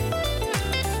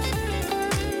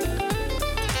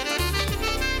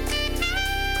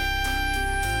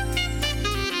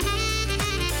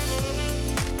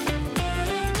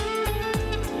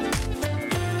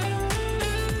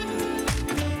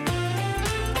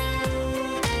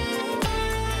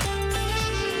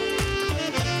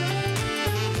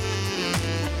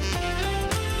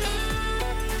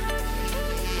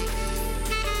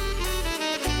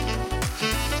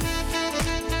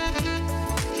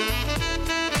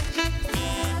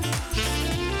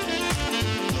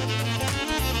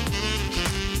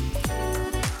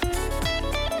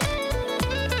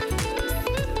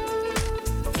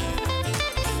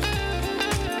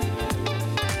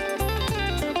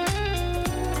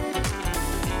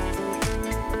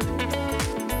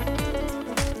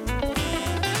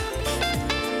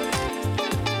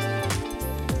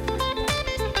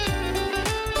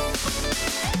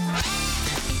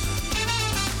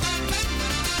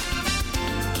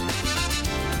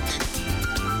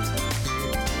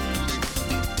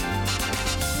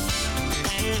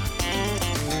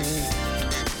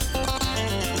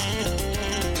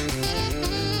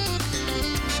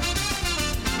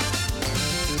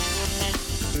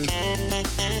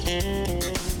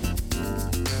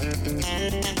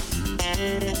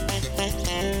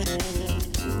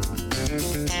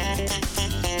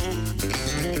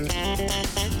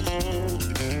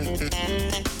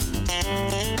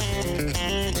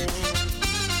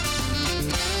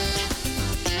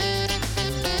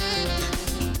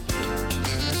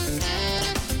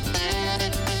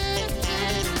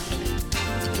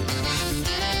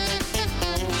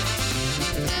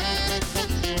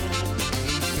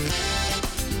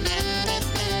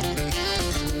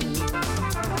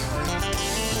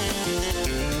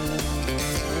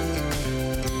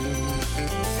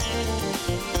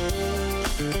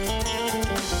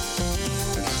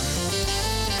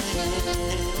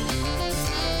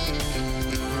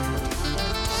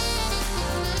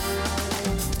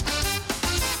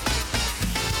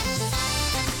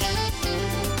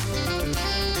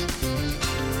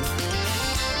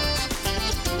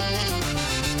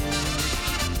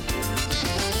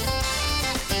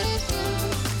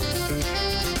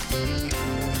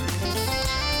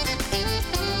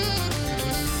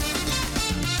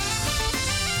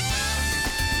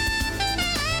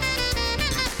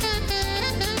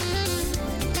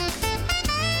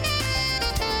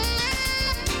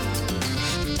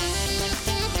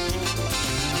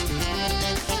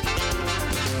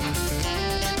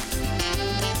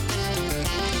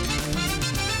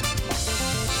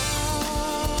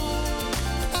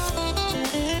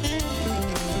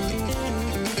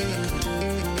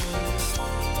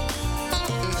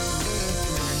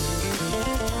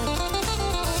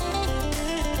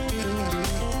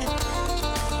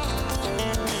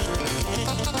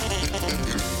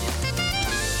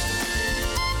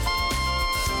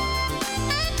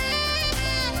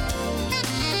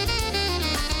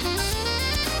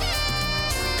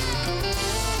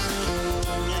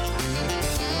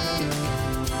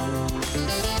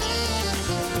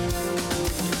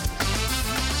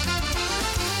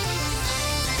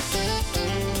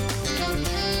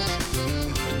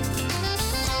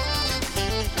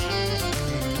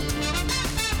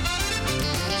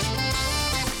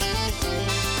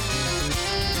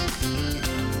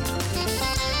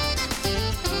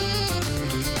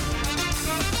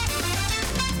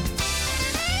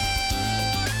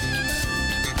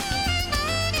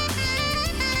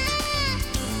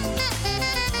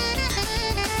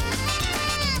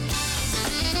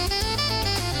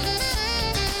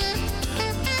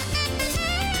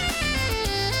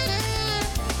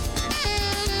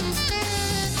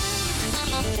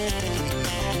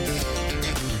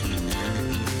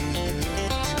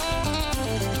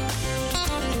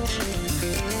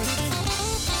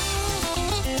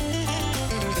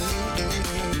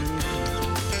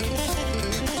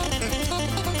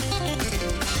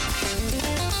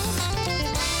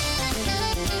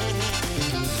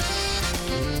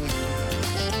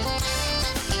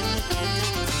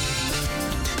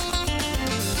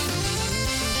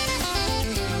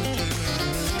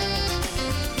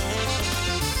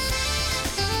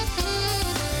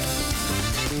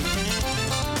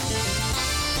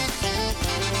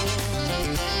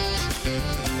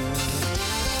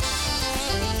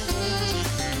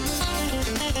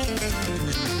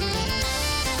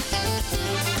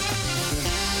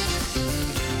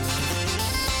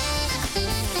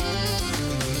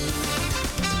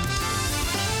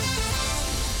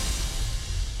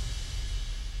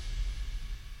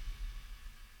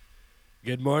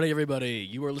Good morning, everybody.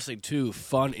 You are listening to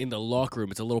Fun in the Locker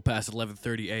Room. It's a little past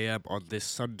 11:30 a.m. on this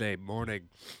Sunday morning.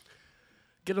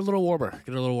 Getting a little warmer.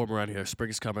 Getting a little warmer around here. Spring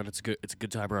is coming. It's a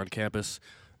good time around campus.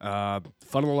 Fun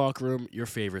in the Locker Room, your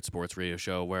favorite sports radio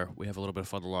show, where we have a little bit of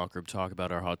fun in the locker room, talk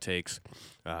about our hot takes,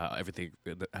 everything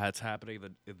that's happening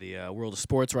in the world of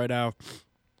sports right now.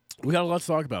 We got a lot to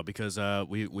talk about because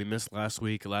we missed last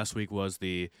week. Last week was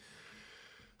the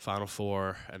Final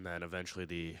Four, and then eventually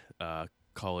the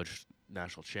college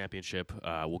national championship.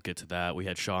 We'll get to that. We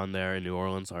had Sean there in New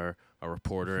Orleans, our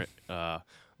reporter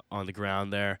on the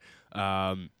ground there.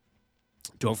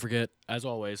 Don't forget, as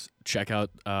always, check out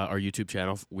our YouTube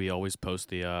channel. We always post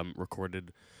the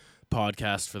recorded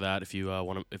podcast for that. If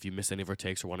you miss any of our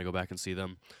takes or want to go back and see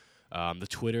them. The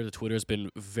Twitter's been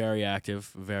very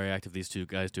active. These two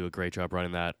guys do a great job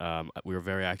running that. We were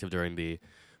very active during the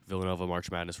Villanova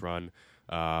March Madness run.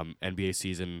 NBA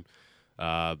season.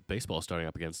 Baseball starting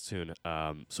up again soon,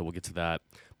 so we'll get to that.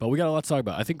 But we got a lot to talk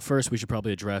about. I think first we should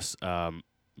probably address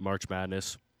March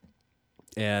Madness,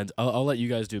 and I'll let you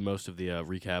guys do most of the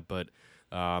recap. But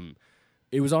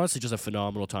it was honestly just a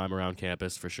phenomenal time around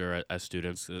campus for sure as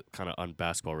students, kind of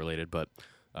unbasketball related. But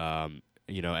and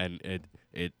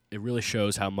it really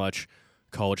shows how much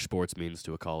college sports means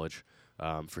to a college.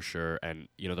 for sure. And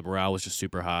the morale was just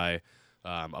super high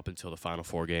up until the Final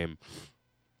Four game.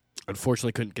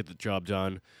 Unfortunately, couldn't get the job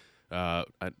done.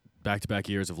 Back-to-back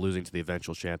years of losing to the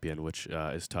eventual champion, which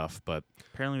is tough. But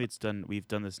apparently, we've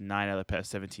done this 9 out of the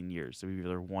past 17 years. So we've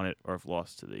either won it or have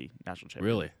lost to the national champion.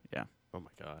 Really? Yeah. Oh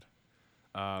my God.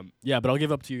 Yeah, but I'll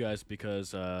give up to you guys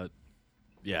because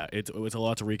it was a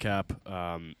lot to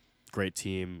recap. Great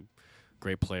team,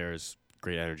 great players,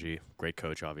 great energy, great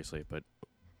coach, obviously. But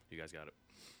you guys got it.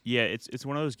 Yeah, it's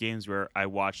one of those games where I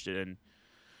watched it and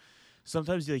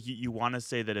sometimes you want to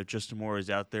say that if Justin Moore was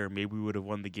out there, maybe we would have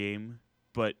won the game.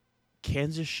 But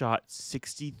Kansas shot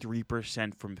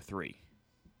 63% from 3.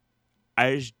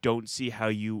 I just don't see how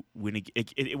you win.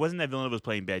 It wasn't that Villanova was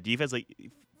playing bad defense.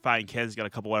 Fine, Kansas got a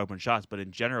couple wide open shots, but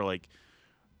in general,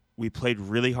 we played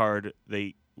really hard.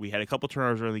 We had a couple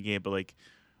turnovers early in the game, but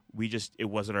it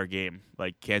wasn't our game.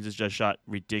 Kansas just shot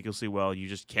ridiculously well. You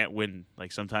just can't win.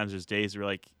 Sometimes there's days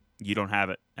where you don't have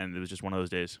it, and it was just one of those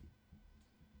days.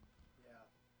 Yeah,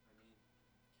 I mean,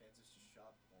 Kansas just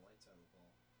shot the lights out of the ball,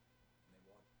 and they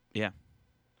won. Yeah.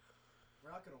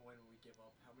 We're not gonna win when we give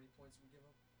up. How many points did we give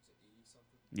up? Was it 80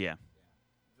 something? Yeah.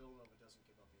 Villanova doesn't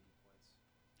give up 80 points.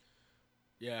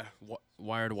 Yeah,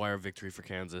 wire-to-wire victory for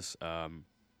Kansas.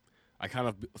 I kind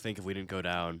of think if we didn't go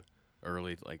down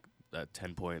early, that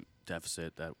 10-point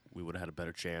deficit, that we would have had a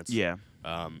better chance. Yeah.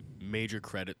 Major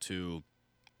credit to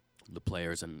the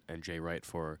players and Jay Wright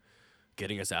for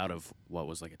getting us out of what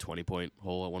was a 20-point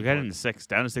hole at one We point. got it in 6,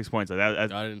 down to 6 points. That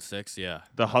Got it in 6, yeah.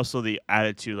 the hustle, the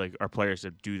attitude, our players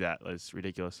to do that is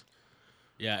ridiculous.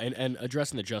 Yeah, and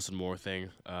addressing the Justin Moore thing,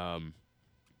 I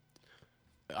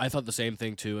thought the same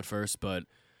thing too at first, but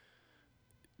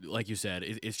like you said,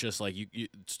 it's just you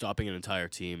stopping an entire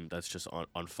team that's just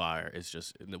on fire. It's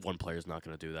just one player's not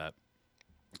going to do that.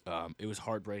 It was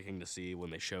heartbreaking to see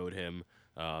when they showed him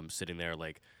sitting there,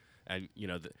 and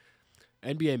the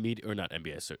NBA media, or not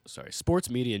NBA, sorry, sports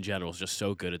media in general is just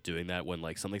so good at doing that when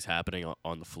something's happening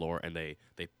on the floor and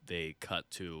they cut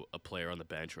to a player on the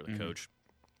bench or the coach.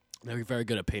 They're very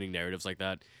good at painting narratives like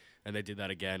that, and they did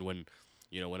that again when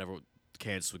whenever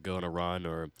Kansas would go on a run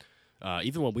or.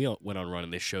 Even when we went on run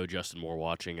and they showed Justin Moore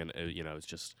watching, and it's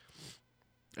just,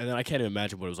 and then I can't even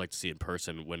imagine what it was like to see in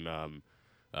person when Colin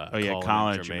and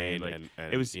and Jermaine,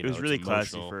 and it was really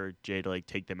classy emotional. for Jay to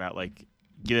take them out,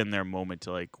 give them their moment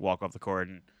to walk off the court,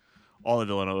 and all the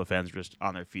Villanova fans were just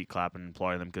on their feet clapping and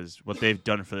applauding them because what they've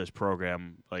done for this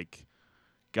program,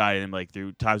 guiding them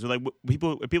through times where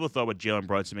people thought with Jalen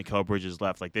Brunson and Mikal Bridges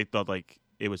left, they thought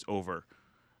it was over,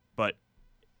 but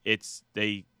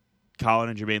Colin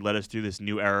and Jermaine led us through this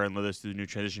new era and led us through the new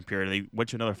transition period. And they went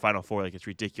to another Final Four. It's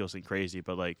ridiculous and crazy,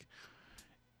 but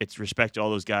it's respect to all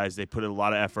those guys. They put in a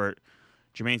lot of effort.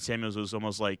 Jermaine Samuels was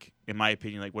almost in my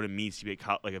opinion, what it means to be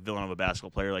a Villanova basketball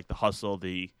player. The hustle,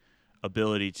 the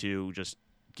ability to just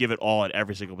give it all at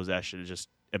every single possession is just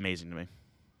amazing to me.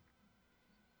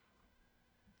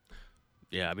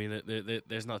 Yeah, I mean,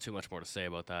 there's not too much more to say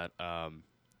about that.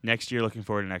 Next year, looking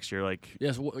forward to next year.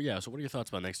 So what are your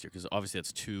thoughts about next year? Because obviously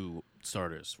that's 2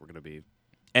 starters we're going to be.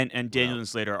 And Daniel and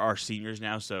Slater are seniors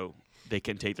now, so they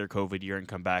can take their COVID year and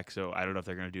come back. So I don't know if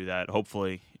they're going to do that.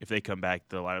 Hopefully, if they come back,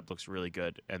 the lineup looks really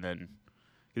good. And then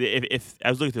if I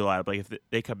was looking through the lineup, if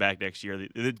they come back next year,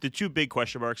 the 2 big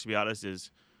question marks, to be honest, is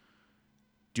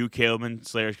do Caleb and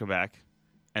Slater come back?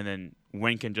 And then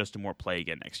when can Justin Moore play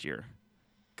again next year?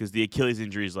 Because the Achilles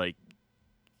injury is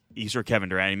you saw Kevin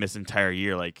Durant, he missed an entire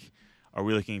year. Are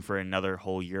we looking for another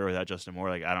whole year without Justin Moore?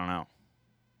 I don't know.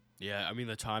 Yeah, I mean,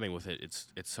 the timing with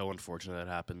it's so unfortunate that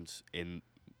happens in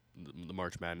the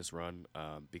March Madness run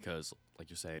because, like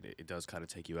you're saying, it does kind of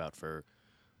take you out for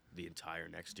the entire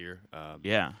next year.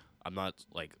 Yeah. I'm not,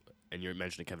 and you're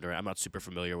mentioning Kevin Durant, I'm not super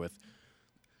familiar with,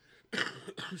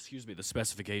 excuse me, the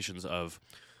specifications of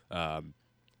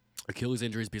Achilles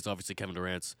injuries because obviously Kevin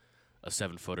Durant's a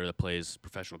 7-footer that plays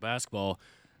professional basketball,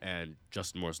 and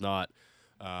Justin Moore's not.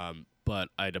 But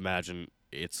I'd imagine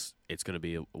it's going to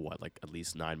be at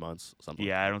least 9 months, something.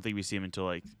 Yeah, I don't think we see him until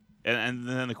and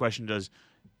then the question does,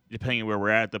 depending on where we're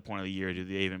at the point of the year, do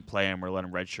they even play him or let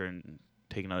him redshirt and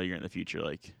take another year in the future?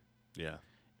 Yeah,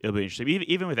 it'll be interesting.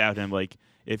 Even without him,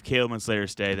 if Caleb and Slater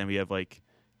stay, then we have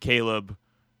Caleb,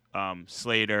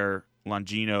 Slater,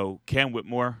 Longino, Cam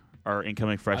Whitmore, our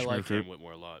incoming freshman I like recruit. Cam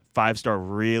Whitmore a lot. 5-star,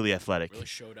 really athletic. Really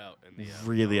showed out in the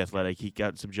really athletic. He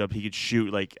got some jump. He could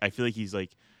shoot. I feel like he's I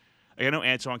know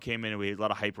Antoine came in and we had a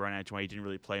lot of hype around Antoine. He didn't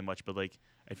really play much, but I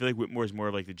feel like Whitmore's more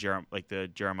of the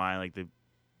Jeremiah, the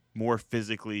more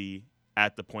physically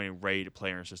at the point and ready to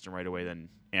play in our system right away than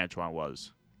Antoine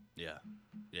was. Yeah.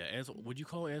 Would you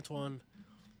call Antoine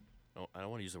I don't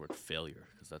want to use the word failure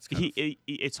because that's kind of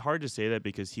It's hard to say that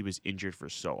because he was injured for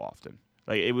so often.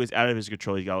 Like it was out of his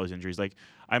control. He got all his injuries. Like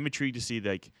I'm intrigued to see.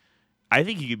 Like I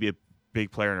think he could be a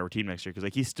big player in our team next year because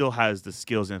like he still has the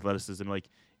skills and athleticism. Like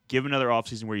give another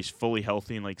offseason where he's fully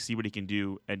healthy and like see what he can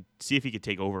do and see if he could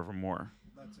take over for more.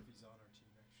 That's if he's on our team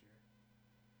next year.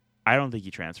 I don't think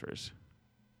he transfers.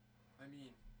 I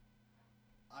mean,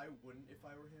 I wouldn't if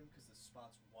I were him because the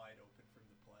spot's wide open for him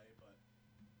to play, but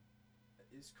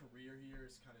his career here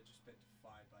has kind of just been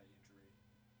defined by injury.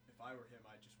 If I were him,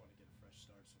 I'd just want to get a fresh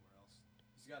start somewhere else.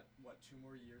 He's got, 2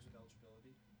 more years of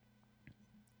eligibility?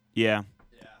 Yeah.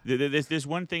 Yeah. There's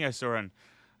one thing I saw on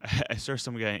I saw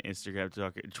some guy on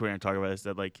Instagram Twitter talk about this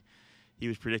that like he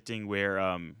was predicting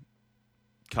where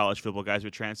college football guys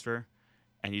would transfer,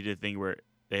 and he did a thing where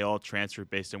they all transferred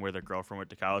based on where their girlfriend went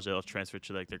to college. They all transferred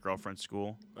to like their girlfriend's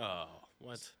school. oh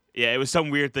what Yeah, it was some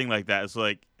weird thing like that. It's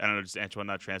like I don't know, just Antoine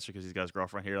not transfer because he's got his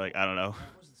girlfriend here. Like I don't know.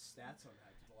 What was the stats on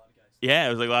that? 'Cause a lot of guys. Yeah,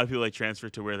 it was like a lot of people like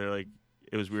transferred to where they're like.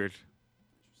 It was weird.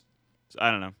 So,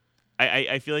 I don't know.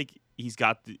 I feel like he's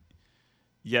got the.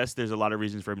 Yes, there's a lot of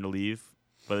reasons for him to leave,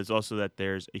 but it's also that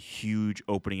there's a huge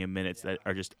opening in minutes that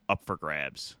are just up for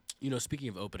grabs. Speaking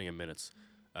of opening in minutes,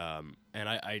 and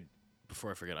I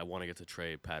before I forget, I want to get to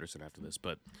Trey Patterson after this,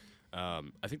 but I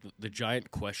think the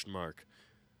giant question mark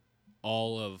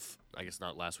all of, I guess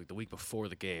not last week, the week before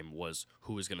the game was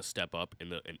who was going to step up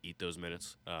and eat those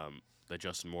minutes that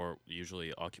Justin Moore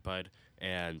usually occupied,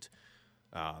 and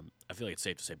I feel like it's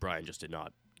safe to say Brian just did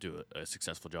not do a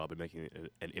successful job in making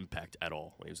an impact at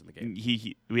all when he was in the game.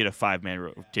 We had a 5-man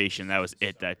rotation. That was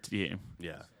it. That team.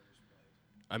 Yeah,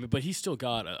 I mean, but he still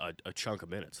got a chunk of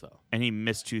minutes though, And he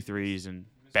missed 2 threes and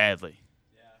badly.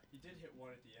 Yeah, he did hit one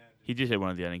at the end. He did hit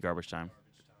one at the end in garbage time.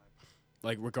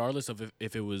 like regardless of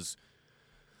if it was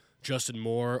Justin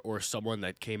Moore or someone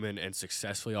that came in and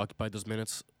successfully occupied those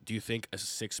minutes, do you think a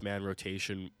 6-man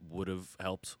rotation would have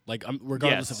helped? Like,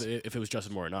 regardless Yes. if it was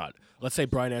Justin Moore or not. Let's say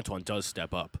Brian Antoine does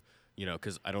step up,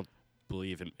 because I don't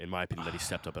believe, in my opinion, that he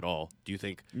stepped up at all. Do you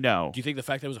think No. the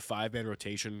fact that it was a 5-man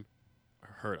rotation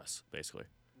hurt us, basically?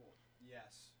 Well,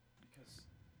 yes, because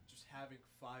just having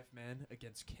 5 men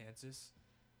against Kansas,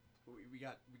 we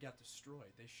got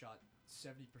destroyed. They shot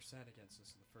 70% against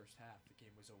us in the first half. The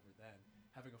game was over then.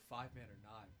 Having a 5-man or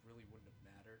not really wouldn't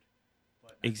have mattered.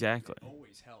 But I think Exactly. it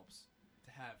always helps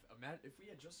to have if we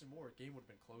had Justin Moore, the game would have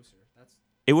been closer.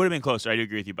 It would have been closer. I do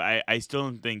agree with you, but I still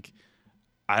don't think.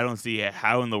 I don't see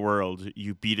how in the world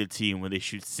you beat a team when they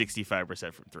shoot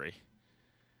 65% from 3.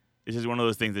 It's just one of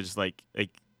those things that just like they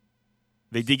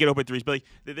did get open threes, but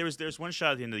like there's one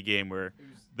shot at the end of the game where It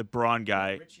was the Braun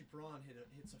guy. Richie Braun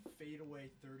hits a fadeaway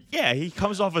 30. Yeah, he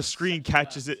comes off a screen,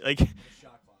 catches it. Like on the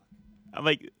shot clock. I'm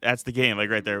like, that's the game. Like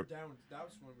right We were there. down, that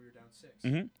was when we were down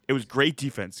 6. It was great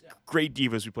defense. Yeah. Great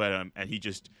defense we played on him, and he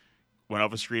just went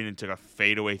off a screen and took a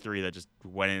fadeaway 3 that just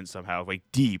went in somehow, like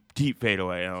deep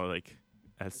fadeaway. And I was like,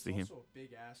 that's It's the game. also a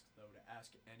big ask, though, to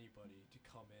ask anybody to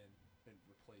come in and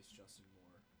replace Justin Moore.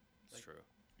 That's Like- true.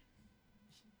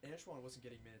 Antoine wasn't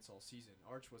getting minutes all season.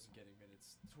 Arch wasn't getting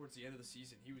minutes. Towards the end of the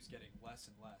season, he was getting less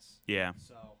and less. Yeah.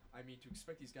 So, I mean, to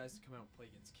expect these guys to come out and play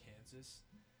against Kansas,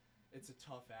 it's a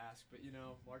tough ask. But,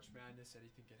 March Madness,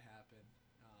 anything can happen.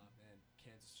 And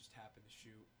Kansas just happened to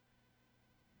shoot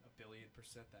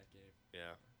 1,000,000,000% that game.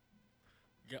 Yeah.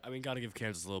 I mean, got to give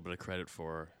Kansas a little bit of credit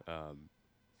for They won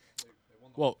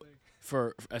the Well, whole thing.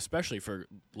 for especially for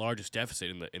largest deficit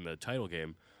in the title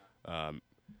game,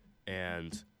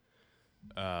 and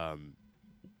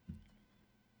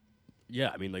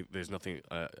yeah, I mean, like, there's nothing.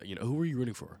 Who were you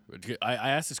rooting for? I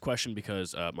asked this question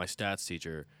because my stats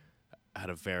teacher had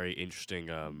a very interesting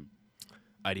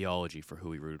ideology for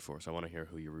who he rooted for. So I want to hear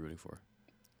who you're rooting for.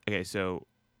 Okay, so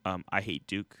I hate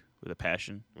Duke with a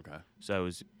passion. Okay. So I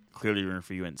was clearly rooting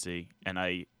for UNC, and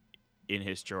I,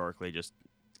 historically, just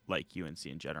like UNC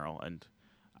in general, and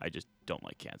I just don't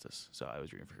like Kansas. So I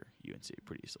was rooting for UNC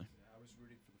pretty easily. Yeah, I was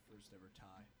rooting for the first ever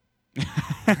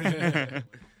tie.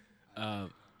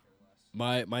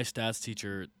 My stats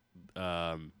teacher,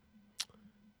 so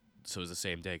it was the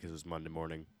same day because it was Monday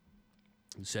morning.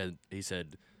 He said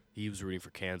he was rooting for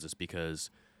Kansas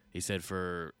because he said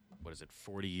for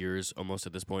 40 years almost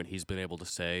at this point he's been able to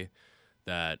say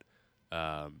that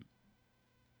that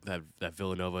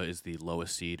Villanova is the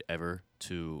lowest seed ever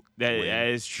to That win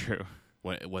is true.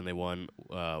 when they won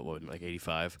like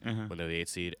 85 Uh-huh. when they were the 8th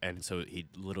seed, and so he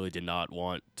literally did not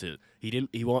want to. He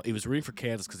was rooting for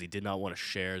Kansas because he did not want to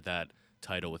share that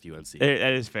title with UNC.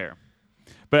 That is fair.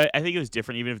 But I think it was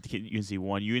different even if the UNC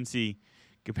won. UNC,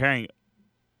 comparing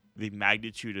the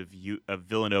magnitude of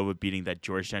Villanova beating that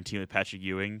Georgetown team with Patrick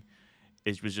Ewing,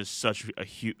 it was just such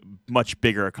a much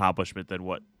bigger accomplishment than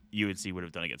what UNC would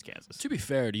have done against Kansas. To be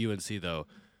fair to UNC, though,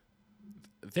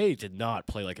 they did not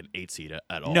play like an 8 seed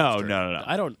at all. No.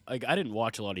 I didn't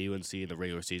watch a lot of UNC in the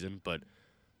regular season, but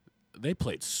they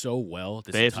played so well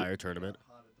this They have- entire tournament.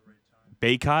 Hot at the right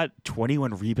time. Baycott,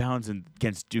 21 rebounds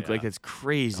against Duke. Yeah. Like, that's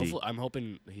crazy. Hopefully, I'm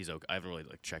hoping he's okay. I haven't really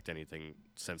checked anything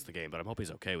since the game, but I'm hoping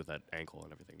he's okay with that ankle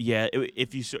and everything. Yeah,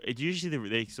 if you it usually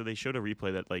they showed a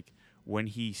replay that like when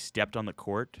he stepped on the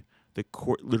court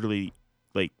literally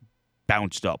like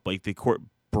bounced up, like the court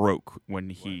broke when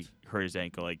he hurt his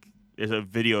ankle. Like there's a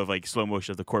video of like slow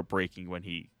motion of the court breaking when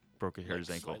he hurt his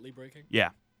ankle. Slightly breaking. Yeah,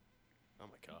 Oh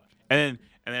my god. and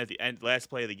then at the end, last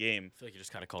play of the game. I feel like you're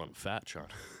just kind of calling him fat, Sean.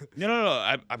 No.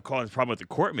 I'm calling this problem with the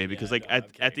court, man, because Yeah, like no, I'm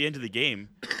at kidding. the end of the game,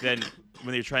 then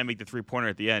when they were trying to make the 3-pointer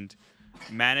at the end,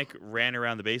 Manic ran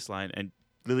around the baseline and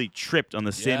literally tripped on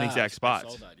the same Yeah, exact spot. I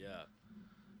saw that. Yeah.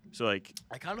 So like,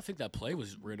 I kind of think that play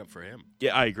was written up for him,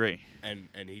 yeah, I agree. and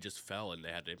he just fell, and they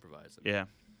had to improvise. And, Yeah.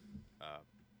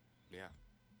 Yeah.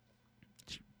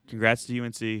 Congrats to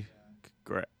UNC.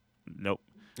 Nope.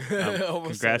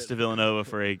 Almost Congrats said to it. Villanova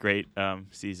for a great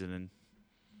season, and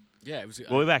Yeah, it was.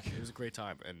 we'll be back. It was a great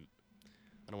time, and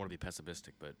I don't want to be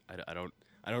pessimistic, but I don't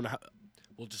know how.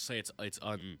 We'll just say it's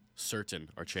uncertain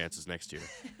our chances next year.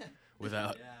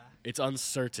 Without Yeah. it's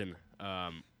uncertain.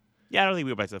 Yeah, I don't think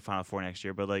we go back to the Final Four next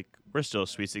year, but like we're still a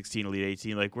Sweet 16, Elite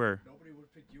 18. Like we're Nobody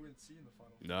would pick UNC in the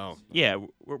final. No. Four. yeah,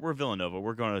 we're Villanova.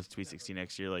 We're going to the Sweet 16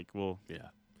 next year. Like we'll Yeah.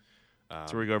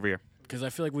 that's where we go every year. Because I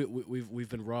feel like we've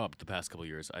been robbed the past couple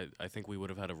years. I think we would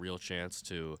have had a real chance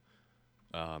to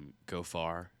go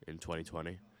far in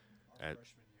 2020 Our At-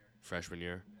 freshman freshman year.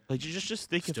 year. Like you just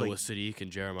think Still of like with Sadiq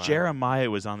and Jeremiah. Jeremiah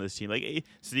was on this team. Like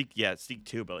Sadiq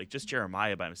too, but like just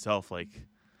Jeremiah by himself. Like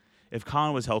if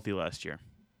Colin was healthy last year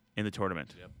in the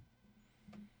tournament, Yep.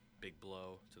 Big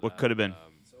blow. To What that. could have been?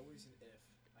 It's always an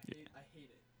if. I hate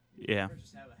it. yeah. Never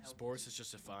just have a healthy Sports is team.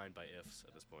 just defined by ifs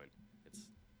at this point. It's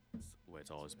the way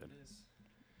it's always That's been. what it is.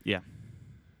 Yeah.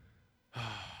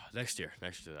 Next year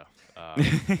though.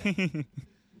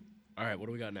 All right, what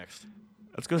do we got next?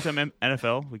 Let's go to some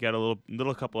NFL. We got a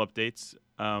little couple updates.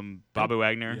 Bobby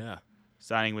Wagner Yeah.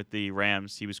 signing with the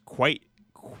Rams. He was quite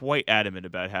adamant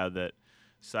about how that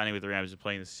signing with the Rams and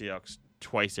playing the Seahawks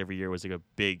twice every year was like a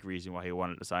big reason why he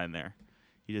wanted to sign there.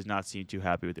 He does not seem too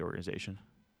happy with the organization.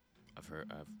 I've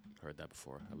heard that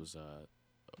before. That was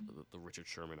the Richard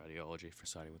Sherman ideology for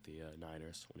signing with the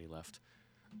Niners when he left.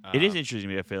 It is Um, interesting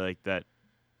to me. I feel like that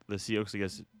the Seahawks, I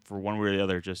guess, for one way or the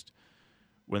other, just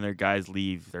when their guys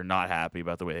leave, they're not happy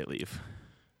about the way they leave.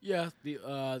 Yeah,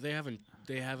 they haven't,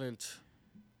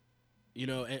 you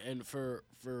know, and for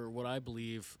what I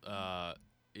believe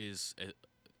is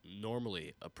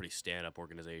normally a pretty stand-up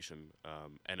organization,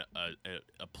 and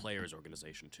a players'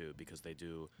 organization too, because they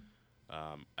do.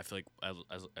 I feel like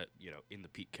as you know, in the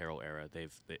Pete Carroll era,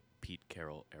 they've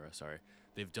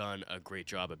done a great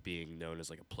job at being known as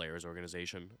like a players'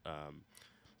 organization,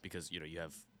 because you know you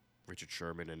have Richard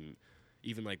Sherman and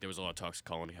even like there was a lot of talks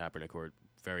Colin Kaepernick who are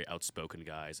very outspoken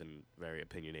guys and very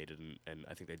opinionated, and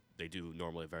I think they do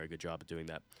normally a very good job at doing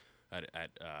that, at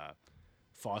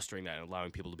fostering that and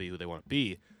allowing people to be who they want to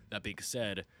be. That being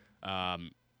said,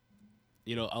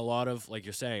 you know, a lot of, like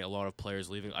you're saying, a lot of players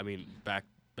leaving. I mean, back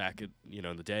at, you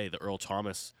know, in the day, the Earl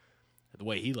Thomas, the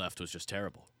way he left was just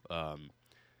terrible.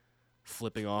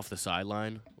 Flipping off the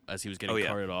sideline as he was getting Oh, yeah.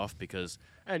 carted off because,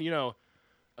 and you know,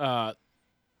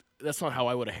 that's not how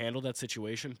I would have handled that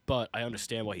situation, but I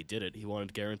understand why he did it. He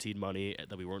wanted guaranteed money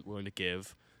that we weren't willing to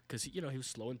give because, you know, he was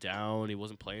slowing down. He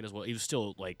wasn't playing as well. He was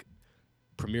still, like,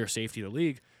 premier safety in the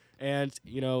league. And,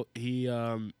 you know, he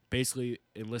basically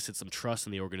enlisted some trust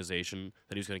in the organization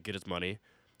that he was going to get his money,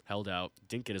 held out,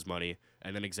 didn't get his money,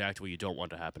 and then exactly what you don't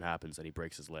want to happen happens, and he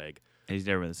breaks his leg, And he's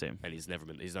never been the same. and he's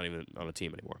not even on a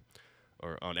team anymore,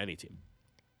 or on any team.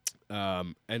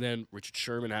 And then Richard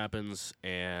Sherman happens,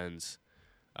 and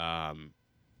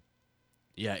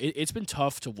yeah, it's been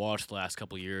tough to watch the last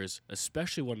couple of years,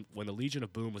 especially when the Legion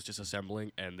of Boom was just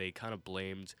assembling, and they kind of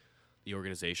blamed the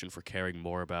organization for caring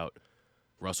more about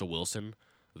Russell Wilson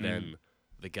than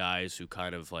the guys who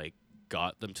kind of like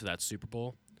got them to that Super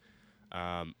Bowl.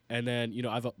 And then, you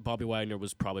know, Bobby Wagner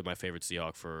was probably my favorite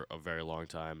Seahawk for a very long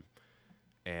time,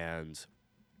 and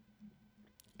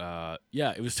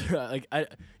yeah, it was like I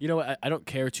don't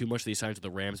care too much that he signed to the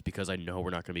Rams because I know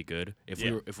we're not going to be good. If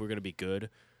we're going to be good,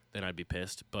 then I'd be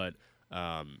pissed. But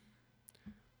I'm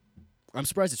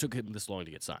surprised it took him this long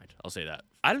to get signed. I'll say that.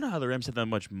 I don't know how the Rams had that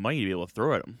much money to be able to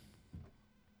throw at him.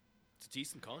 It's a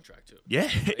decent contract too. Yeah,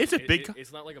 it's a big.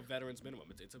 It's not like a veteran's minimum.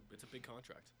 It's a big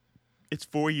contract. It's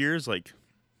 4 years, like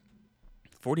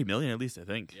 $40 million at least, I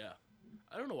think. Yeah.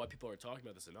 I don't know why people aren't talking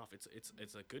about this enough.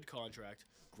 It's a good contract,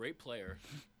 great player.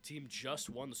 Team just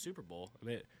won the Super Bowl,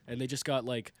 and they just got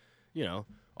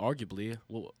arguably,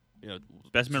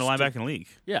 Best middle just linebacker in the league.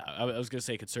 Yeah, I was gonna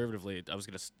say conservatively. I was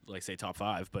gonna say top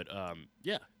 5, but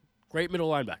yeah, great middle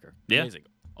linebacker. Yeah. Amazing,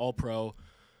 all pro.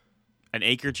 An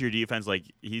anchor to your defense,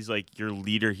 like he's like your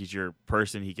leader. He's your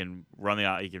person. He can run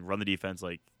the defense.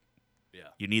 Like, Yeah.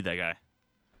 you need that guy.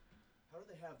 How do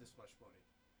they have this much money?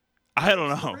 I don't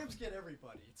The know. Rams get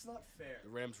everybody. It's not fair. The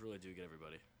Rams really do get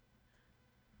everybody.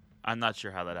 I'm not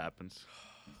sure how that happens.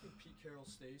 Do you think Pete Carroll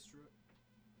stays through it?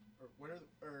 Or when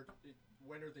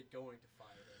are they going to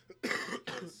fire him?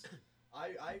 Because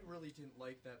I really didn't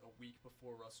like that a week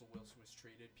before Russell Wilson was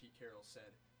traded. Pete Carroll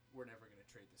said, "We're never going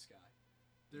to trade this guy."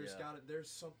 There's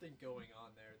something going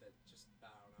on there that just I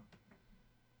don't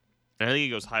know. I think he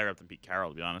goes higher up than Pete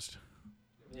Carroll, to be honest.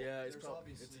 Yeah, There's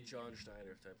obviously it's a John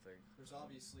Schneider type thing. There's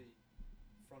obviously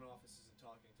front office isn't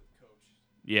talking to the coach.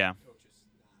 Yeah. Coaches,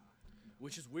 nah.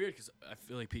 Which is weird because I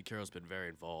feel like Pete Carroll's been very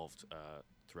involved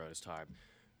throughout his time.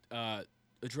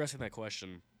 Addressing that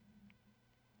question,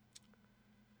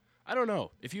 I don't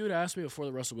know. If you had asked me before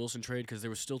the Russell Wilson trade, because there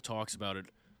was still talks about it,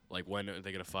 like when are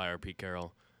they going to fire Pete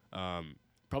Carroll,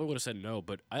 probably would have said no.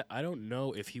 But I don't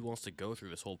know if he wants to go through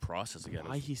this whole process again.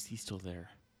 Why he's still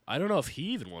there? I don't know if he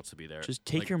even wants to be there. Just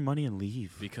take your money and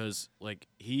leave. Because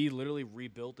he literally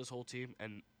rebuilt this whole team,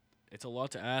 and it's a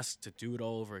lot to ask to do it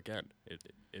all over again.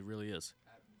 It really is.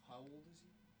 How old is he?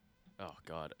 Oh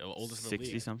God, oldest in the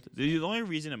 60 league. something. The only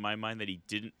reason in my mind that he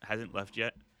hasn't left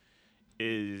yet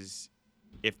is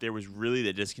if there was really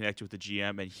the disconnect with the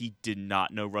GM and he did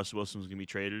not know Russell Wilson was going to be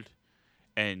traded,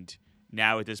 and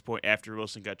now at this point after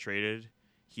Wilson got traded,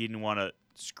 he didn't want to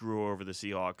screw over the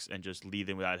Seahawks and just leave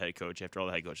them without a head coach after all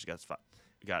the head coaches got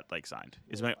signed.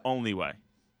 Is my only way.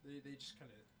 They just kind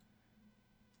of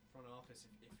front office.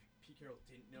 If Pete Carroll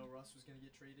didn't know Russ was going to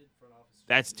get traded, front office.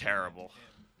 That's terrible.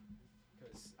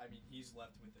 Because I mean, he's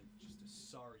left with just a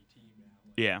sorry team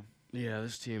now. Yeah. Yeah,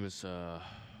 this team is. I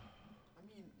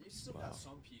mean, you still Wow. got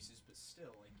some pieces, but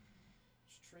still,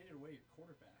 just traded away your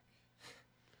quarterback.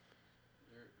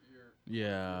 your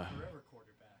Yeah. forever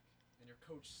quarterback, and your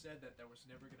coach said that was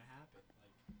never going to happen.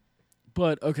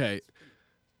 But okay,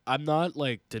 I'm not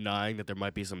denying that there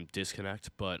might be some disconnect,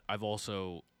 but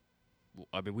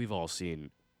we've all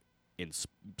seen in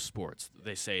sports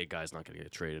they say a guy's not going to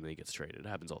get traded and he gets traded. It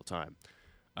happens all the time.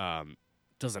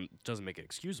 Doesn't make it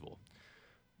excusable,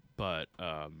 but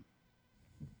I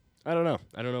don't know.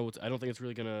 I don't think it's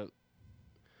really gonna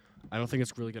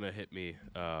hit me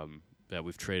that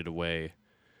we've traded away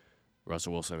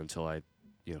Russell Wilson until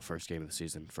first game of the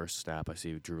season, first snap, I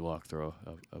see Drew Lock throw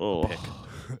a pick. What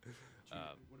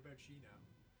about Gino?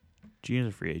 Gino's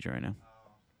a free agent right now.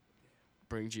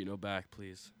 Bring Gino back,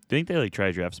 please. Do you think they try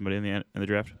to draft somebody in the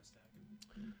draft?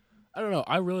 I don't know.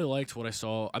 I really liked what I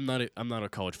saw. I'm not a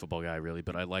college football guy really,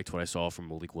 but I liked what I saw from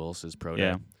Malik Willis's pro day.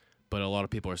 Yeah. But a lot of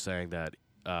people are saying that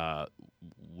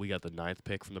we got the 9th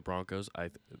pick from the Broncos.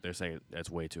 They're saying that's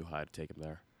way too high to take him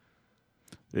there.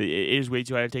 It is way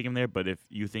too high to take him there, but if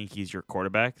you think he's your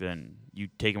quarterback, then you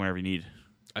take him wherever you need.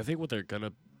 I think what they're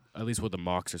gonna, at least what the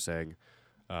mocks are saying,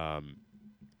 they're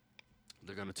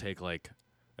gonna take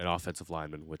an offensive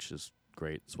lineman, which is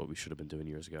great. It's what we should have been doing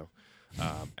years ago,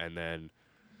 and then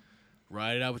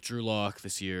ride it out with Drew Lock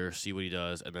this year, see what he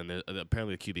does, and then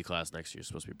apparently the QB class next year is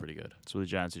supposed to be pretty good. That's what the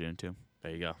Giants are doing too.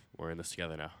 There you go. We're in this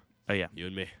together now. Oh yeah. You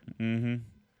and me. Mm-hmm.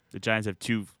 The Giants have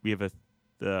two. We have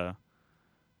the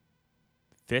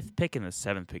 5th pick and the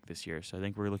 7th pick this year, so I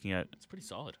think we're looking at It's pretty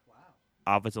solid. Wow.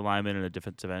 offensive lineman and a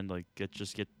defensive end.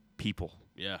 Just get people.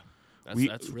 Yeah. We-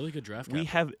 That's really good draft We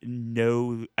capital. have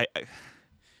no.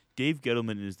 Dave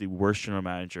Gettleman is the worst general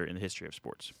manager in the history of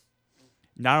sports.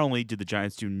 Not only did the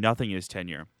Giants do nothing in his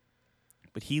tenure,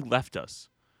 but he left us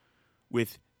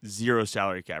with 0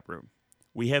 salary cap room.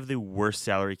 We have the worst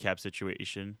salary cap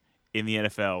situation in the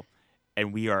NFL,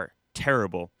 and we are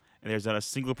terrible. And there's not a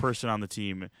single person on the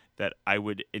team that I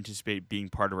would anticipate being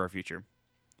part of our future.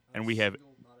 And we have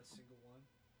Not a single one.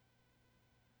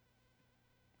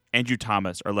 Andrew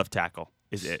Thomas, our left tackle,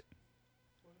 is it.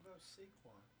 What about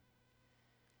Saquon?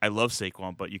 I love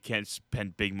Saquon, but you can't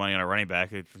spend big money on a running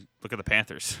back. Look at the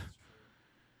Panthers.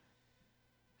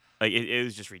 It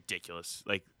was just ridiculous.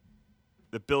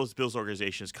 The Bills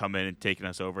organization has come in and taken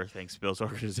us over. Thanks, Bills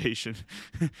organization.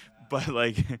 But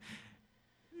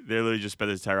they're literally just spent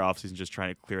this entire offseason just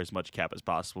trying to clear as much cap as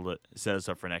possible to set us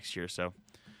up for next year. So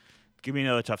give me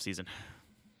another tough season.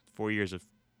 4 years of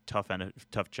tough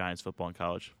Giants football in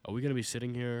college. Are we going to be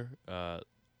sitting here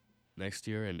next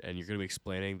year, and you're going to be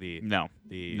explaining the No.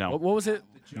 what was it?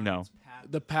 The No. Giants' path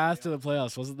The path to the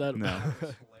playoffs, wasn't that? No. That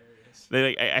was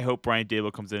hilarious. I hope Brian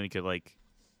Dable comes in and could like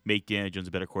make Daniel Jones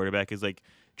a better quarterback. Because like,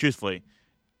 truthfully,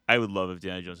 I would love if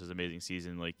Daniel Jones has an amazing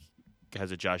season, like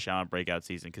has a Josh Allen breakout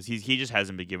season, because he just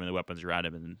hasn't been given the weapons around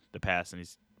him in the past, and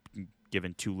he's been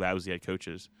given 2 lousy head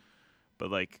coaches.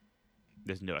 But like,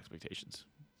 there's no expectations.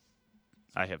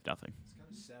 I have nothing. It's kind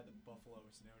of sad that Buffalo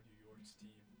is now New York's team,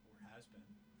 or has been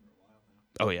for a while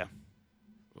now. Oh yeah,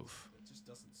 Oof. It just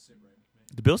doesn't sit right with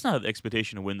me. the Bills now have the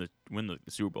expectation to win the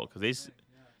Super Bowl because Yeah.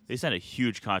 they signed a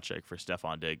huge contract for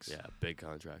Stephon Diggs. Yeah, big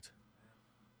contract.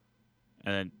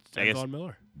 And then I And guess Von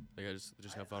Miller. They just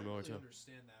got Von Miller I too. really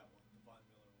understand that one, the Von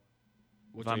Miller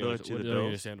one. What Von don't you Miller under- to what the don't you Bills?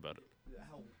 understand about it?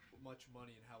 How much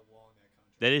money and how long that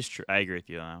contract. that is true. I agree with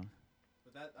you on that one.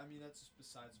 But that's just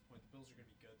besides the point. The Bills are going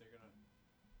to be good.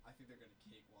 I think they're going to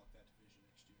cakewalk that division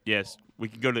next year. Yes, Well, we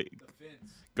can go to the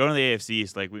Finns. the AFC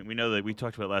East. Like we know that we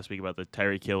talked about last week about the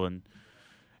Tyreek Hill and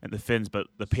the Finns, but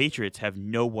the Patriots have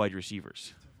no wide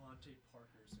receivers. Devontae Parker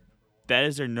is their number one. That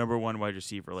is their number one wide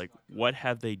receiver. Like, what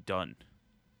have they done?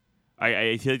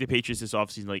 I feel like the Patriots this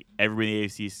offseason, like everybody in the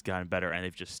AFC has gotten better, and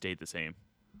they've just stayed the same.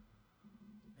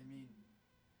 I mean,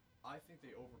 I think they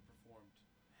overperformed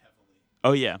heavily.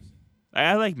 Oh yeah,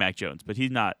 I like Mac Jones, but he's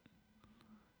not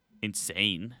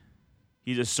insane.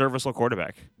 He's a serviceable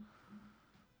quarterback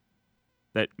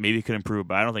that maybe could improve,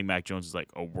 but I don't think Mac Jones is like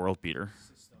a world beater.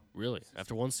 System. Really?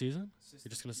 After one season? System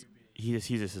just gonna QB.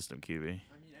 He's a system QB. I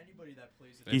mean, anybody that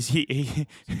plays it. He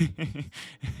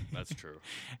That's true.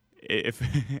 if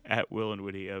at Will and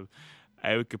Woody,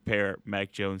 I would compare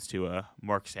Mac Jones to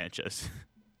Mark Sanchez.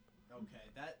 Okay,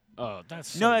 that. Oh,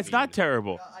 that's No, so that's not mean.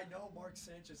 terrible. I know Mark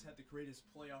Sanchez had the greatest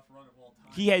playoff run of all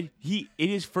time. He in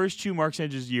his first 2 Mark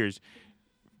Sanchez years,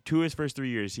 2 of his first 3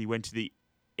 years, he went to the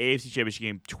AFC Championship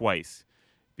game twice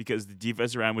because the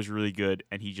defense around was really good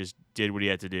and he just did what he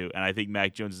had to do. And I think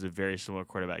Mac Jones is a very similar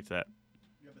quarterback to that.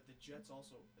 Yeah, but the Jets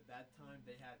also at that time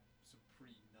they had some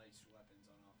pretty nice weapons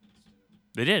on offense too.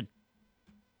 They did.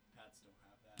 Pats don't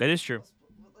have that. That is true. Plus,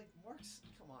 but like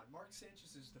come on, Mark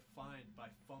Sanchez is defined by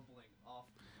fumbling off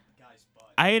the guy's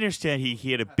butt. I understand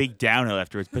he had a big downhill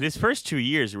afterwards, but his first 2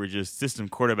 years were just system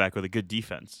quarterback with a good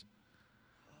defense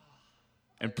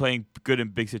and playing good in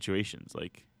big situations.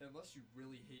 Like, Unless you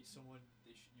really hate someone,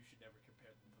 you should never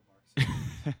compare them to Mark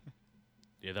Sanchez.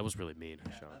 Yeah, that was really mean,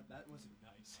 Yeah, Sean. that wasn't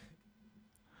nice.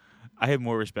 I have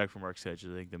more respect for Mark Sanchez,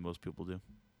 I think, than most people do.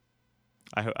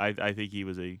 I think I think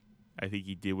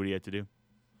he did what he had to do.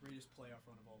 Greatest playoff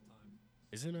run of all time.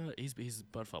 Isn't he's a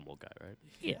butt fumble guy, right?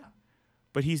 Yeah.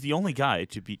 But he's the only guy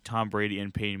to beat Tom Brady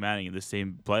and Peyton Manning in the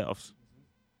same playoffs.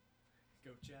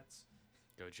 Go Jets.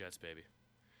 Go Jets, baby.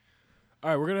 All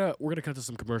right, we're gonna cut to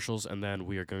some commercials, and then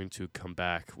we are going to come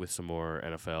back with some more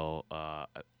NFL. I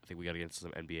think we got to get into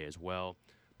some NBA as well.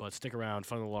 But stick around,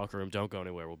 Fun in the Locker Room. Don't go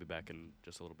anywhere. We'll be back in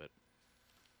just a little bit.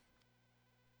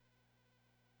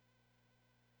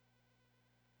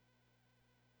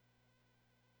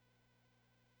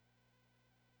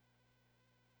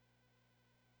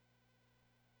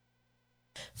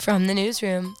 From the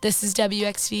newsroom, this is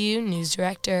WXVU News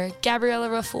Director Gabriella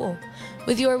Raful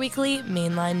with your weekly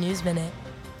Mainline News Minute.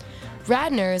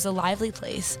 Radnor is a lively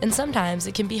place, and sometimes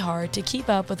it can be hard to keep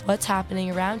up with what's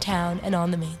happening around town and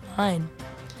on the main line.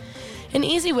 An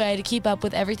easy way to keep up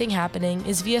with everything happening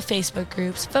is via Facebook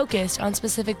groups focused on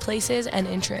specific places and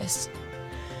interests.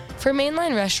 For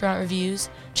mainline restaurant reviews,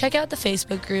 check out the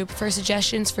Facebook group for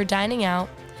suggestions for dining out,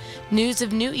 news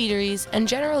of new eateries, and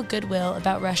general goodwill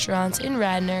about restaurants in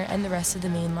Radnor and the rest of the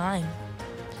main line.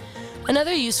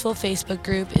 Another useful Facebook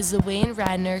group is the Wayne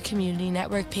Radnor Community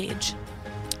Network page.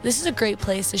 This is a great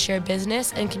place to share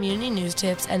business and community news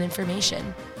tips and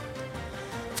information.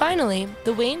 Finally,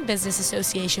 the Wayne Business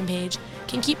Association page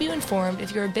can keep you informed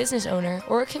if you're a business owner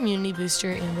or a community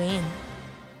booster in Wayne.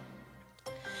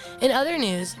 In other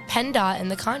news, PennDOT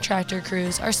and the contractor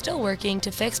crews are still working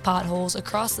to fix potholes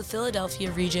across the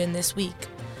Philadelphia region this week,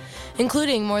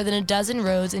 including more than a dozen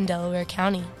roads in Delaware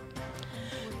County.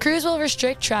 Crews will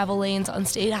restrict travel lanes on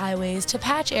state highways to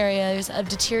patch areas of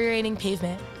deteriorating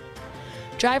pavement.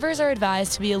 Drivers are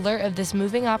advised to be alert of this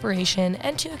moving operation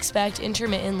and to expect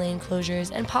intermittent lane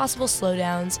closures and possible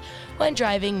slowdowns when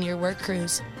driving near work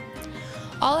crews.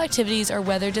 All activities are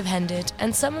weather dependent,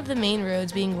 and some of the main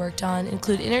roads being worked on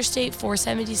include Interstate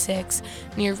 476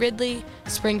 near Ridley,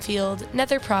 Springfield,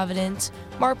 Nether Providence,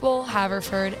 Marple,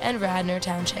 Haverford, and Radnor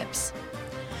townships.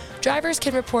 Drivers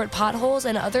can report potholes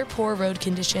and other poor road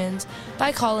conditions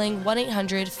by calling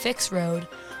 1-800-FIX-ROAD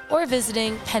or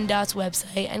visiting PennDOT's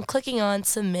website and clicking on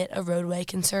Submit a Roadway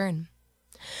Concern.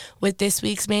 With this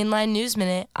week's Mainline News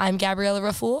Minute, I'm Gabriella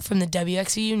Raful from the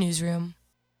WXVU Newsroom.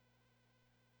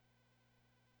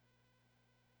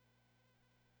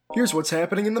 Here's what's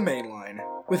happening in the Mainline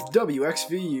with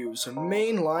WXVU's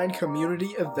Mainline Community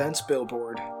Events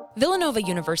Billboard. Villanova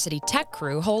University Tech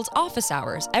Crew holds office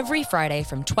hours every Friday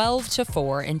from 12 to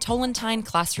 4 in Tolentine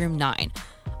Classroom 9.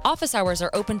 Office hours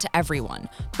are open to everyone.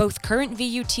 Both current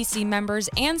VUTC members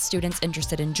and students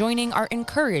interested in joining are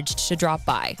encouraged to drop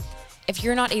by. If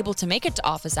you're not able to make it to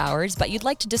office hours, but you'd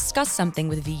like to discuss something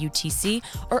with VUTC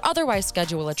or otherwise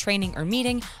schedule a training or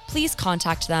meeting, please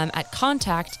contact them at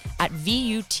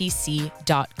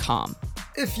contact@vutc.com.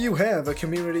 If you have a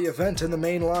community event in the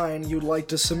main line you'd like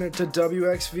to submit to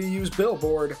WXVU's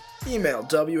billboard, email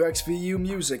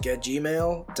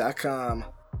wxvumusic@gmail.com.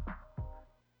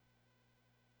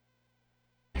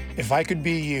 If I could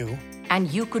be you,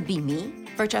 and you could be me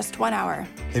for just 1 hour,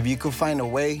 if you could find a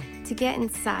way to get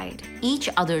inside each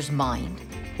other's mind,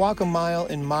 walk a mile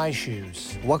in my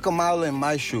shoes. Walk a mile in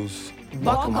my shoes.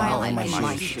 Walk a mile in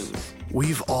my shoes.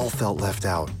 We've all felt left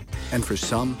out, and for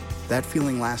some, that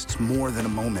feeling lasts more than a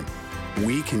moment.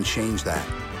 We can change that.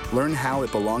 Learn how at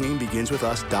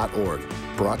belongingbeginswithus.org.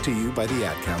 Brought to you by the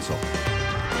Ad Council.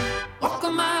 Walk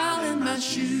a mile in my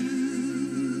shoes.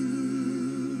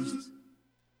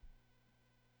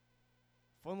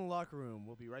 Fun in the Locker Room.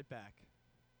 We'll be right back.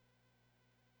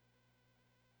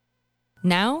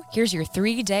 Now, here's your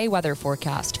 3-day weather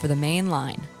forecast for the main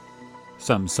line.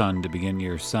 Some sun to begin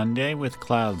your Sunday with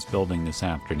clouds building this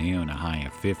afternoon, a high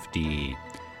of 50.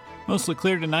 Mostly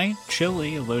clear tonight,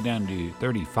 chilly, a low down to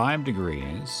 35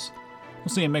 degrees. We'll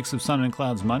see a mix of sun and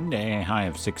clouds Monday, a high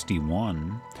of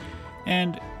 61.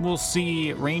 And we'll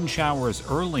see rain showers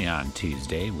early on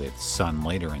Tuesday with sun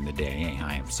later in the day, a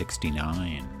high of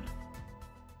 69.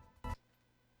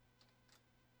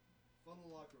 Fun in the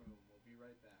Locker Room. We'll be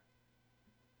right back.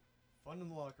 Fun in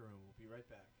the Locker Room. We'll be right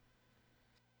back.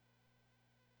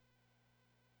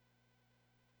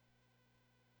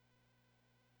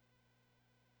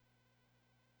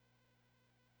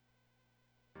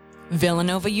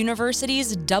 Villanova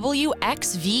University's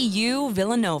WXVU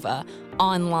Villanova.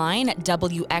 Online at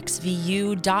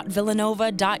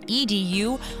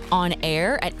wxvu.villanova.edu, on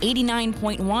air at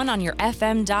 89.1 on your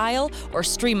FM dial, or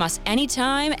stream us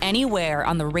anytime, anywhere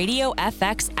on the Radio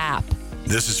FX app.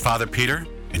 This is Father Peter,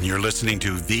 and you're listening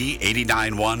to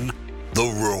V89.1 The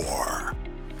Roar.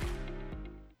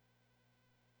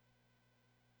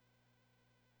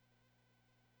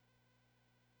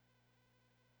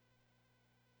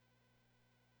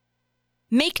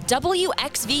 Make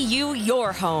WXVU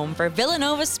your home for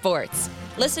Villanova sports.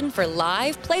 Listen for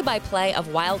live play-by-play of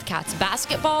Wildcats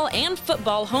basketball and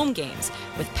football home games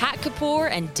with Pat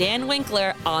Kapoor and Dan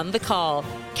Winkler on the call.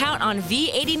 Count on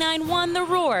V89.1 The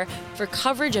Roar for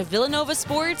coverage of Villanova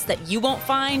sports that you won't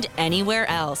find anywhere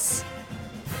else.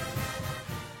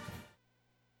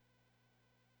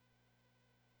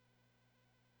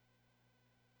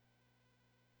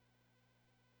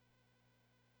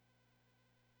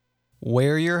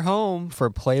 We're your home for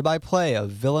play-by-play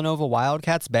of Villanova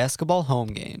Wildcats basketball home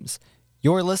games.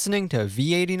 You're listening to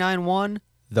V89.1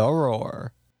 The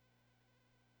Roar.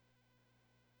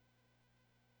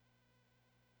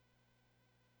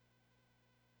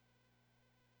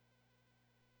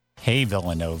 Hey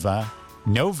Villanova.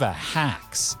 Nova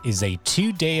Hacks is a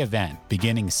 2-day event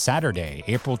beginning Saturday,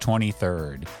 April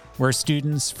 23rd, where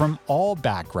students from all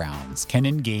backgrounds can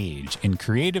engage in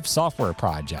creative software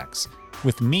projects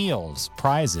with meals,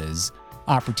 prizes,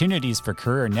 opportunities for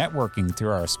career networking through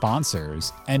our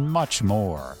sponsors, and much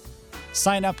more.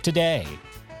 Sign up today.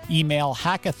 Email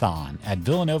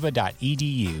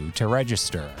hackathon@villanova.edu to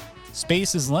register.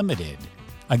 Space is limited.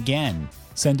 Again,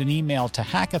 send an email to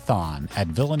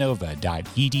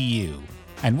hackathon@villanova.edu,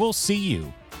 and we'll see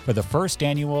you for the first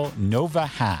annual Nova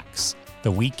Hacks,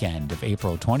 the weekend of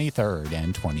April 23rd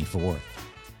and 24th.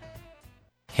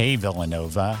 Hey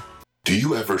Villanova. Do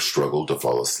you ever struggle to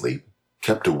fall asleep,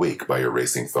 kept awake by your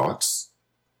racing thoughts?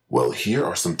 Well, here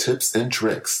are some tips and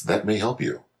tricks that may help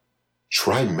you.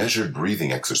 Try measured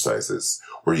breathing exercises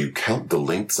where you count the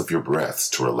lengths of your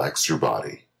breaths to relax your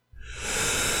body.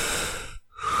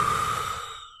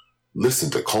 Listen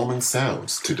to calming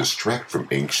sounds to distract from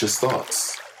anxious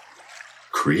thoughts.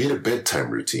 Create a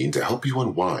bedtime routine to help you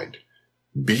unwind,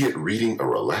 be it reading a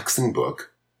relaxing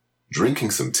book, drinking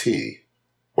some tea,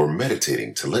 or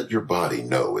meditating to let your body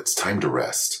know it's time to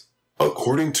rest.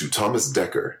 According to Thomas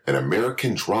Dekker, an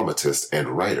American dramatist and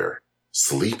writer,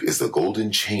 sleep is the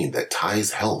golden chain that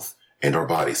ties health and our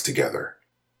bodies together.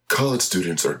 College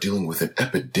students are dealing with an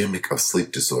epidemic of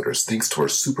sleep disorders thanks to our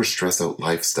super stress out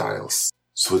lifestyles.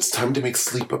 so it's time to make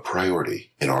sleep a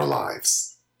priority in our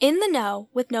lives. In the Know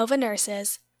with Nova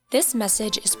Nurses. This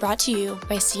message is brought to you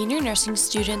by senior nursing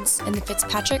students in the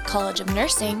Fitzpatrick College of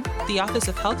Nursing, the Office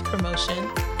of Health Promotion,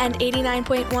 and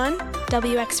 89.1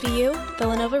 WXVU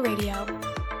Villanova Radio.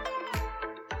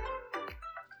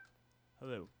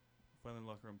 Hello. Fun in the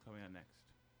Locker Room coming on next.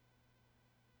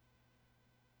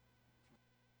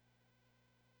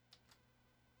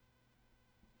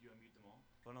 Did you unmute them all?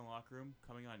 Fun in the Locker Room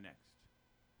coming on next.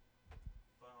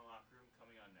 Fun in the Locker Room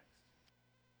coming on next.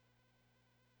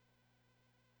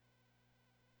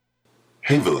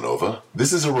 Hey Villanova,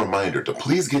 this is a reminder to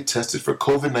please get tested for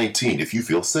COVID-19 if you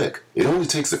feel sick. It only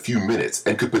takes a few minutes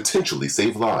and could potentially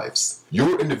save lives.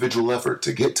 Your individual effort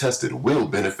to get tested will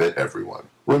benefit everyone.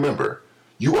 Remember,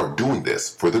 you are doing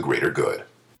this for the greater good.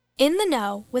 In the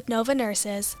Know with Nova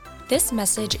Nurses. This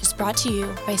message is brought to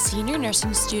you by senior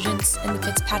nursing students in the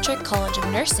Fitzpatrick College of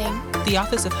Nursing, the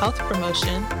Office of Health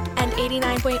Promotion, and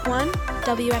 89.1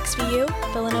 WXVU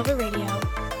Villanova Radio.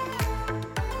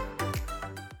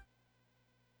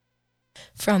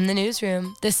 From the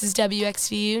newsroom, this is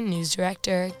WXVU News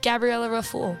Director Gabriella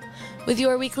Raful with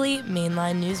your weekly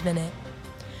Mainline News Minute.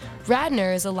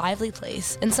 Radnor is a lively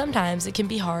place, and sometimes it can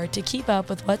be hard to keep up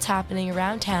with what's happening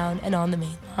around town and on the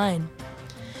main line.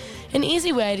 An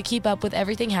easy way to keep up with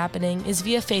everything happening is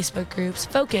via Facebook groups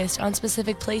focused on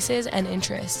specific places and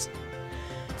interests.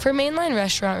 For mainline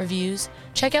restaurant reviews,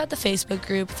 check out the Facebook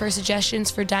group for suggestions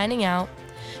for dining out,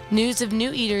 news of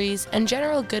new eateries, and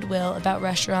general goodwill about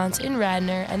restaurants in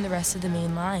Radnor and the rest of the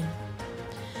main line.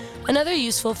 Another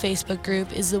useful Facebook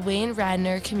group is the Wayne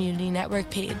Radnor Community Network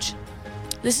page.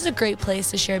 This is a great place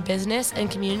to share business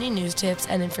and community news tips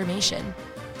and information.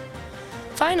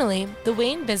 Finally, the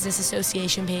Wayne Business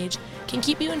Association page can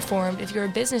keep you informed if you're a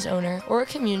business owner or a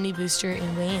community booster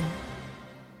in Wayne.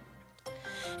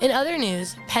 In other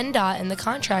news, PennDOT and the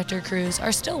contractor crews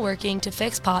are still working to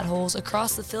fix potholes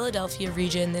across the Philadelphia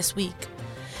region this week,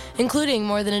 including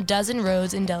more than a dozen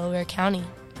roads in Delaware County.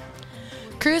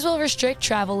 Crews will restrict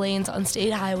travel lanes on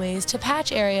state highways to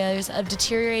patch areas of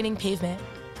deteriorating pavement.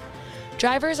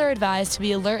 Drivers are advised to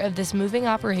be alert of this moving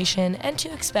operation and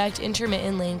to expect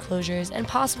intermittent lane closures and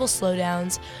possible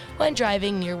slowdowns when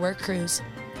driving near work crews.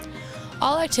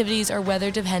 All activities are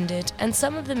weather dependent, and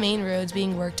some of the main roads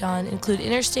being worked on include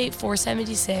Interstate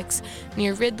 476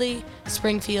 near Ridley,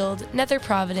 Springfield, Nether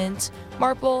Providence,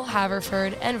 Marple,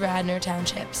 Haverford, and Radnor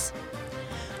townships.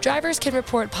 Drivers can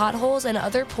report potholes and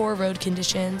other poor road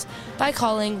conditions by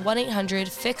calling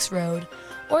 1-800-FIX-ROAD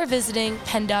or visiting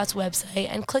PennDOT's website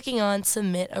and clicking on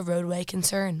Submit a Roadway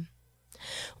Concern.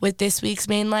 With this week's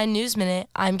Mainline News Minute,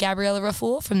 I'm Gabriella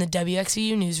Raful from the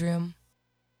WXVU Newsroom.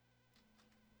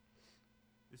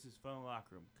 This is Fun in the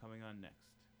Locker Room coming on next.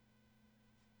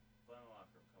 Fun in the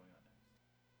Locker Room coming on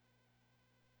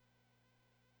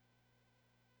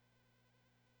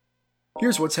next.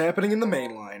 Here's what's happening in the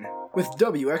main line with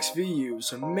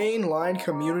WXVU's Mainline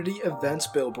Community Events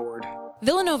Billboard.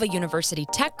 Villanova University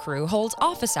Tech Crew holds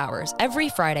office hours every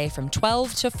Friday from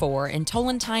 12 to 4 in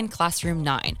Tolentine Classroom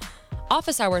 9.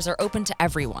 Office hours are open to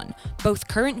everyone. Both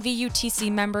current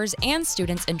VUTC members and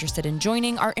students interested in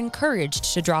joining are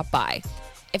encouraged to drop by.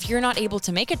 If you're not able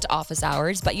to make it to office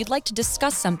hours, but you'd like to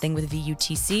discuss something with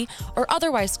VUTC or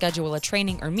otherwise schedule a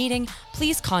training or meeting,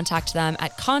 please contact them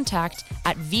at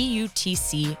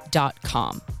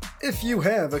contact@vutc.com. If you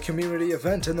have a community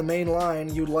event in the main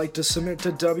line you'd like to submit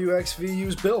to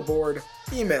WXVU's Billboard,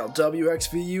 email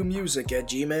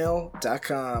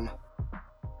wxvumusic@gmail.com.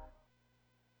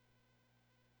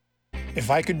 If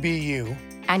I could be you,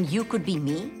 and you could be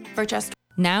me for just...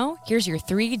 Now, here's your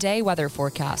 3-day weather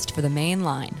forecast for the main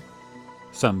line.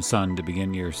 Some sun to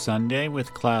begin your Sunday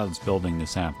with clouds building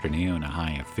this afternoon, a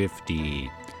high of 50.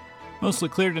 Mostly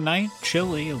clear tonight,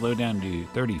 chilly, a low down to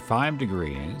 35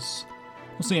 degrees.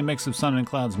 We'll see a mix of sun and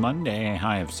clouds Monday, a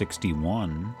high of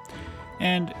 61.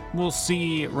 And we'll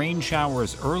see rain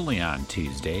showers early on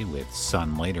Tuesday with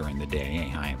sun later in the day, a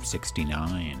high of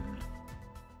 69.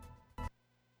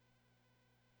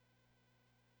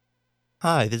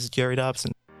 Hi, this is Jerry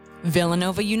Dobson.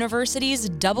 Villanova University's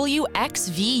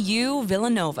WXVU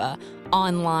Villanova.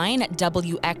 Online at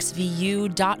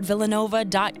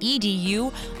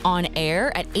wxvu.villanova.edu, on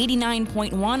air at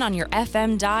 89.1 on your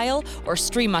FM dial, or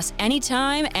stream us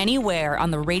anytime, anywhere on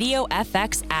the Radio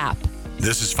FX app.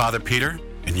 This is Father Peter,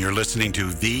 and you're listening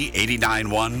to the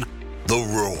 89.1 The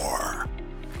Roar.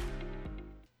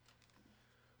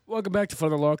 Welcome back to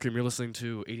Fun in the Locker Room. You're listening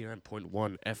to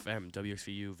 89.1 FM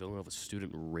WXVU Villanova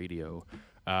Student Radio.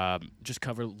 Just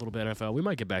cover a little bit of NFL. We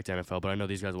might get back to NFL, but I know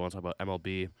these guys want to talk about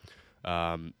MLB.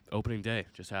 Opening day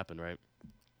just happened, right?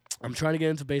 I'm trying to get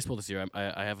into baseball this year.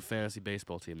 I have a fantasy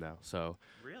baseball team now. So,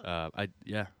 really?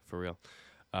 Yeah, for real.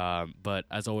 But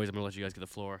as always, I'm gonna let you guys get the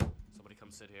floor. Somebody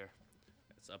come sit here.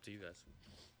 It's up to you guys.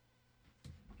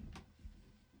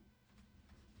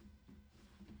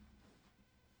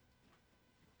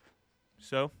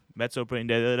 So, Mets opening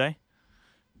day the other day.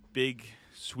 Big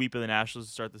sweep of the Nationals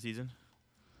to start the season.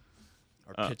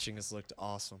 Our pitching has looked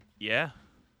awesome. Yeah.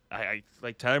 I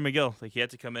like Tyler McGill. Like, he had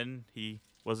to come in. He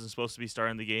wasn't supposed to be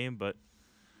starting the game, but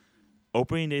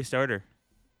opening day starter.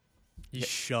 He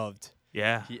shoved.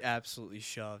 Yeah. He absolutely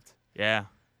shoved. Yeah.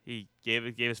 He gave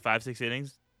us 5-6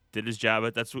 innings, did his job.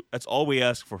 But that's all we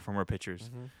ask for from our pitchers.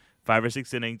 Mm-hmm. 5 or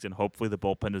 6 innings, and hopefully the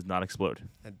bullpen does not explode.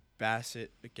 And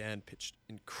Bassett, again, pitched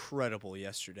incredible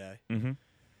yesterday. Mm-hmm.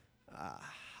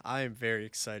 I am very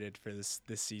excited for this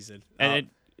season. And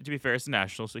to be fair, it's the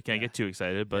Nationals, so you can't get too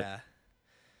excited. But yeah.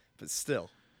 But still.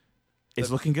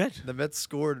 It's looking good. The Mets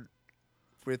scored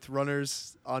with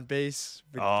runners on base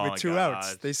with 2 God.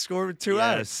 outs. They scored with 2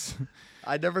 outs.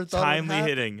 I never thought timely it would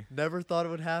hitting. Never thought it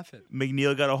would happen.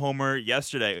 McNeil got a homer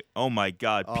yesterday. Oh, my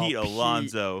God. Pete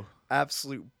Alonso.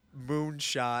 Absolute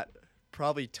moonshot.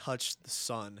 Probably touched the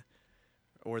sun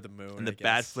or the moon. And the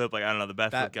bat flip, like, I don't know, the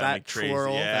bat flip got me crazy.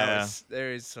 Twirl, yeah. That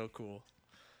is so cool.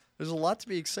 There's a lot to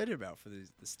be excited about for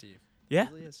this team. Yeah.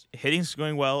 It really is. Hitting's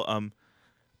going well.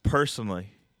 Personally,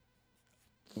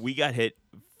 we got hit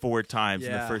 4 times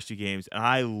in the first 2 games, and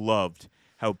I loved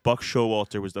how Buck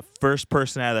Showalter was the first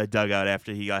person out of that dugout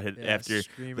after he got hit, after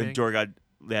Lindor got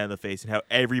landed in the face, and how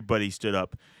everybody stood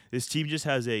up. This team just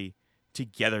has a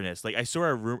togetherness. Like, I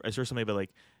saw something about,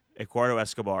 like, Eduardo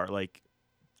Escobar, like,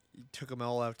 he took them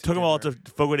all out. Took them all to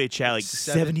Fogo de Chao, like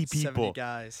 70 people. 70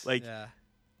 guys. Like, yeah.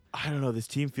 I don't know. This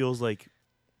team feels like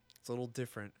it's a little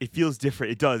different. It feels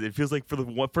different. It does. It feels like for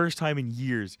the first time in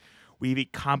years, we have a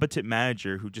competent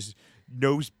manager who just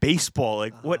knows baseball.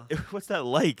 Like, what's that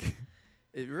like?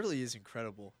 It really is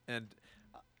incredible. And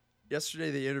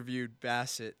yesterday they interviewed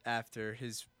Bassett after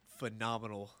his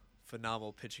phenomenal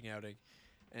pitching outing,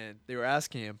 and they were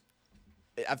asking him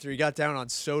after he got down on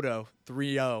Soto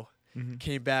 3-0,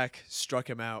 came back, struck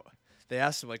him out. They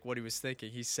asked him like what he was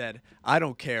thinking. He said, "I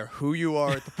don't care who you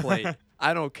are at the plate.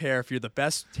 I don't care if you're the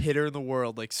best hitter in the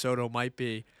world like Soto might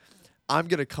be. I'm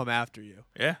going to come after you."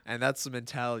 Yeah. And that's the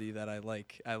mentality that I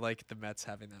like. I like the Mets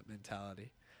having that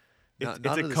mentality. It's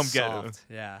a come get it.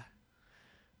 Yeah.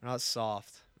 We're not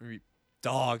soft. We're going to be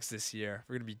dogs this year.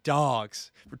 We're going to be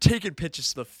dogs. We're taking pitches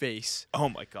to the face. Oh,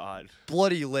 my God.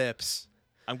 Bloody lips.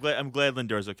 I'm glad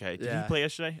Lindor's okay. Did he play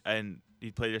yesterday? And he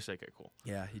played yesterday. Okay, cool.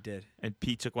 Yeah, he did. And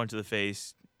Pete took one to the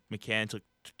face. McCann took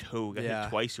 2. Got hit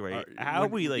twice already.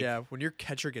 when your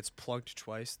catcher gets plugged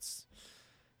twice,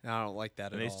 I don't like that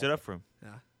at all. And they stood up for him. Yeah.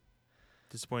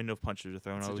 Disappointing no punches are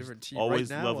thrown. It's a different team.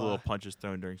 Always right now, love little punches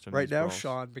thrown during some right of these now, balls.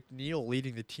 Sean McNeil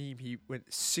leading the team. He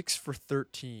went 6 for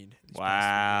 13.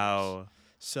 Wow.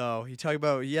 So he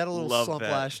had a little slump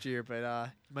last year, but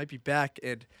he might be back.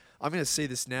 And I'm going to say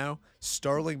this now: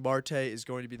 Starling Marte is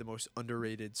going to be the most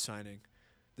underrated signing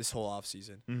this whole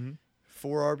offseason. Mm-hmm.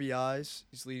 4 RBIs.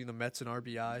 He's leading the Mets in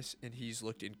RBIs, and he's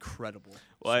looked incredible.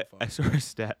 Well, I saw a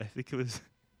stat. I think it was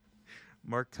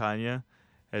Mark Kanya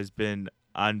has been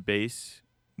on base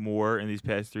more in these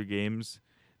past 3 games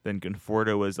than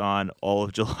Conforto was on all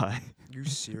of July. You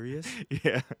serious?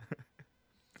 Yeah.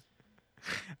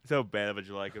 So bad of a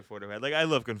July Conforto had. Like, I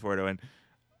love Conforto, and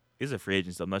he's a free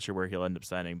agent, so I'm not sure where he'll end up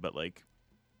signing. But like,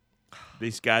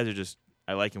 these guys are just,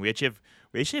 I like him. We actually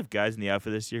have guys in the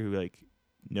outfield this year who like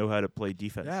know how to play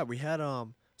defense. Yeah, we had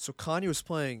So Kanye was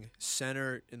playing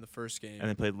center in the first game, and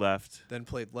then played left.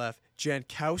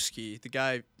 Jankowski, the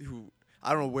guy who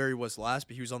I don't know where he was last,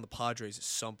 but he was on the Padres at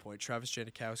some point. Travis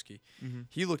Jankowski,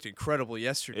 he looked incredible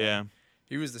yesterday. Yeah,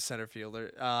 he was the center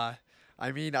fielder.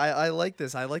 I mean, I like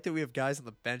this. I like that we have guys on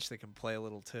the bench that can play a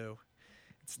little too.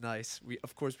 It's nice. We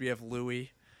have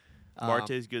Louis.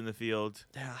 Marte's good in the field.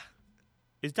 Yeah.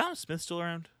 Is Dom Smith still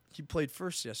around? He played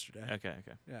first yesterday. Okay.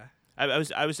 Yeah.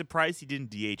 I was surprised he didn't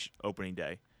DH opening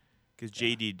day, because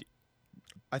JD.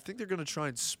 I think they're gonna try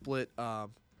and split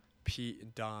Pete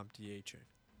and Dom DHing.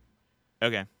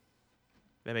 Okay,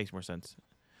 that makes more sense.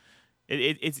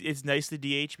 It's nice to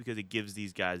DH because it gives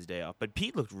these guys a day off. But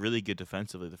Pete looked really good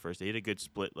defensively the first day. He had a good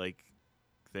split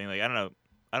thing. I don't know.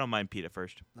 I don't mind Pete at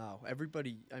first. No,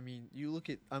 everybody. I mean,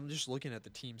 I'm just looking at the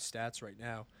team stats right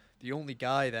now. The only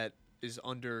guy that is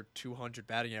under 200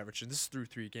 batting average, and this is through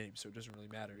 3 games, so it doesn't really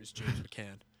matter, is James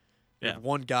McCann. Yeah,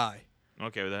 one guy. I'm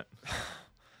okay with that.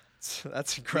 So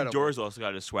that's incredible. Lindor's also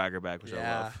got his swagger back, which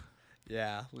I love.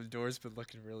 Yeah, Lindor's been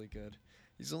looking really good.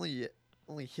 He's only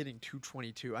hitting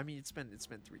 222. I mean, it's been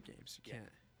 3 games. You can't.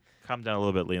 Calm down a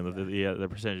little bit, Liam. The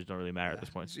percentages don't really matter at this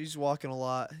point. He's walking a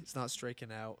lot. He's not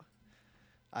striking out.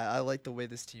 I like the way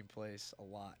this team plays a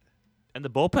lot. And the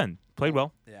bullpen played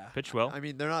well. Yeah. Pitched well. I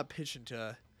mean, they're not pitching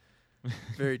to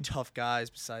very tough guys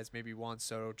besides maybe Juan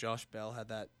Soto. Josh Bell had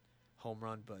that home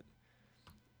run, but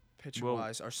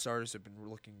pitching-wise, our starters have been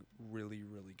looking really,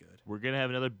 really good. We're going to have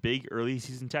another big early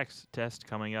season test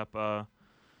coming up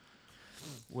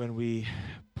when we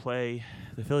play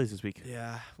the Phillies this week.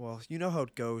 Yeah, well, you know how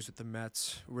it goes with the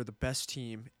Mets. We're the best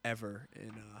team ever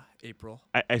in April.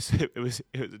 It was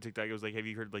a TikTok. It was like, have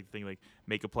you heard like the thing like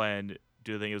make a plan,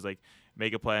 do the thing? It was like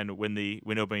make a plan, win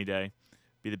opening day,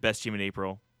 be the best team in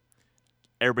April.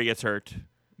 Everybody gets hurt,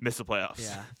 miss the playoffs.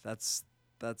 Yeah, that's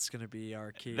going to be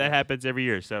our key. That happens every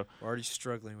year. So we're already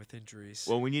struggling with injuries.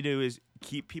 What we need to do is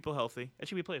keep people healthy.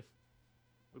 Actually, we play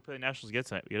the Nationals again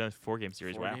tonight. We got a 4-game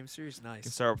series. 4-game series, nice. We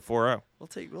can start up 4-0.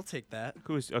 We'll take that.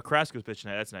 Carrasco's pitching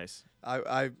tonight. That's nice.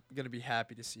 I'm gonna be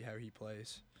happy to see how he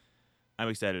plays. I'm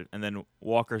excited. And then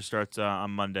Walker starts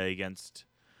on Monday against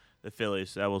the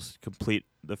Phillies. So that will complete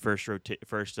the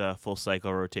first full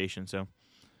cycle rotation. So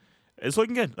it's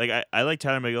looking good. Like I like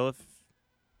Tyler McGill.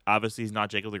 Obviously, he's not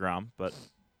Jacob deGrom, but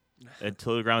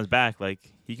until deGrom is back, like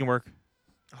he can work.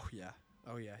 Oh yeah,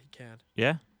 he can.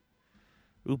 Yeah.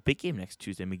 Ooh, big game next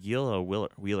Tuesday. McGill or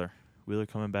Wheeler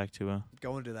coming back to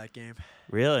going to that game.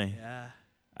 Really? Yeah.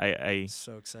 I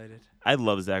so excited. I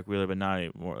love Zach Wheeler, but not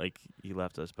anymore. Like he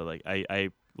left us, but like I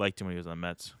liked him when he was on the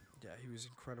Mets. Yeah, he was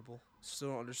incredible. Still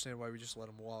don't understand why we just let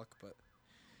him walk, but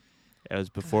it was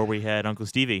before we had Uncle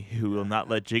Stevie, who will not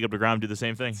let Jacob deGrom do the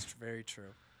same thing. That's very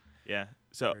true. Yeah.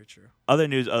 So very true. Other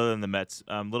news other than the Mets,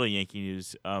 little Yankee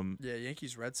news. Yeah,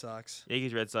 Yankees-Red Sox.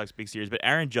 Yankees-Red Sox, big series. But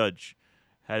Aaron Judge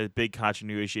had a big contract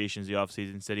negotiations the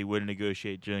offseason, said he wouldn't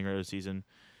negotiate during the regular season.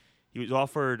 He was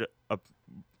offered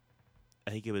I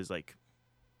think it was like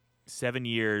 7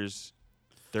 years,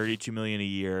 $32 million a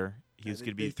year.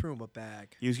 They threw him a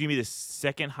bag. He was going to be the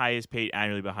second highest paid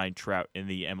annually behind Trout in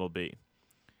the MLB.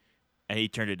 And he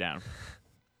turned it down.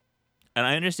 And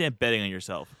I understand betting on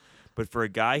yourself, but for a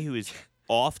guy who is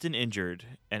often injured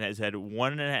and has had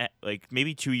 1.5, like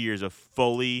maybe 2 years of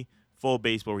full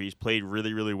baseball where he's played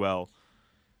really, really well,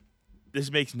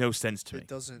 this makes no sense to me. It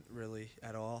doesn't really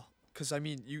at all. Because, I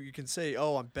mean, you can say,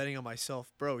 oh, I'm betting on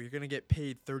myself. Bro, you're going to get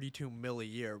paid $32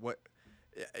 million a year. What?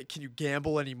 Can you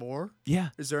gamble anymore? Yeah.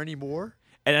 Is there any more?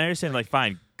 And I understand, like,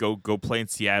 fine, go play in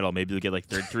Seattle. Maybe you'll get, like,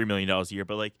 $33 million a year.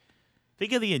 But, like,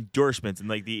 think of the endorsements and,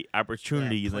 like, the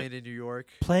opportunities. Yeah, playing in New York.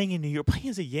 Playing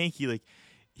as a Yankee, like,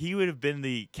 he would have been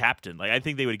the captain. Like, I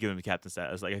think they would have given him the captain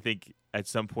status. Like, I think at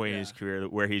some point in his career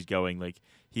where he's going, like,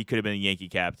 he could have been a Yankee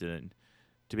captain. And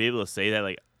to be able to say that,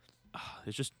 like,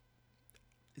 it's just...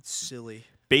 It's silly.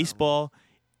 Baseball,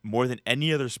 more than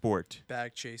any other sport.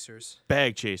 Bag chasers.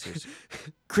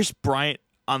 Chris Bryant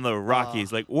on the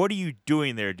Rockies. Like, what are you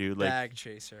doing there, dude? Like, bag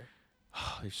chaser.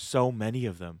 There's so many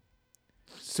of them.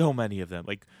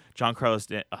 Like, John Carlos.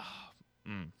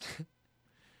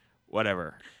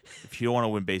 Whatever. If you don't want to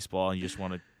win baseball and you just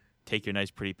want to take your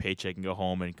nice, pretty paycheck and go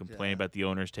home and complain about the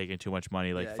owners taking too much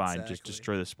money, like, fine, exactly. Just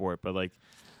destroy the sport. But, like,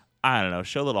 I don't know.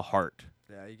 Show a little heart.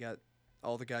 Yeah, you got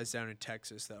all the guys down in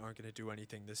Texas that aren't going to do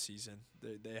anything this season.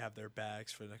 They have their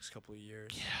bags for the next couple of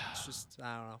years. Yeah. It's just,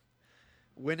 I don't know.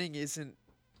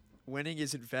 Winning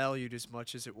isn't valued as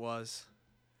much as it was.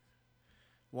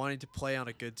 Wanting to play on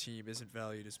a good team isn't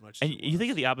valued as much. And you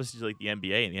think of the opposite of like the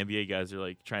NBA, and the NBA guys are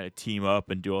like trying to team up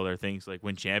and do all their things, like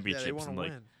win championships, they and like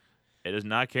win. It does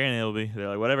not care in the MLB. They're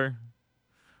like, whatever.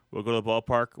 We'll go to the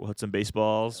ballpark. We'll hit some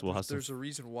baseballs. Yeah, there's a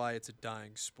reason why it's a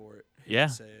dying sport. Yeah.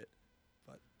 Say it.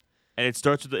 And it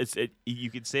starts with you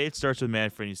could say it starts with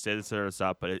Manfred. You said it's at the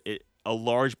top, but a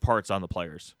large part's on the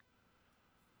players.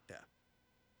 Yeah,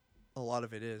 a lot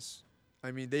of it is.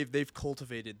 I mean, they've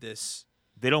cultivated this.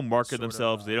 They don't market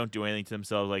themselves. They don't do anything to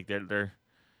themselves. Like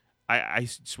I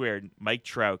swear, Mike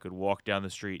Trout could walk down the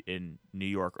street in New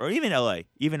York or even LA,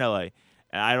 and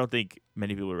I don't think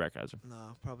many people would recognize him.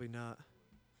 No, probably not.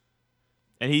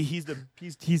 And he's the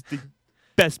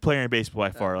best player in baseball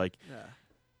by far. Like. Yeah.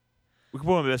 We could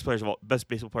put one of the best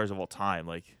baseball players of all time.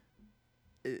 Like,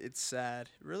 it's sad.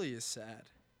 It really is sad.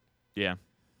 Yeah.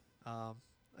 I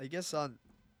guess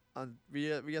we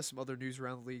got some other news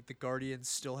around the league. The Guardians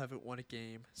still haven't won a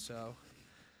game, so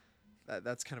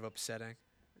that's kind of upsetting.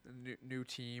 A new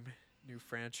team, new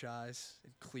franchise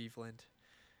in Cleveland,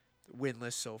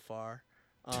 winless so far.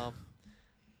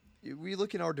 We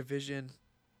look in our division.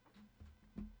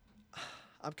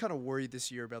 I'm kind of worried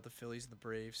this year about the Phillies and the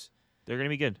Braves. They're gonna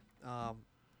be good.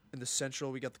 In the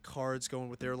Central, we got the Cards going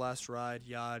with their last ride.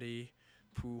 Yachty,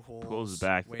 Pujols is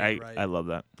back. Wainwright, I love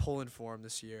that. Pulling for him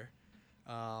this year.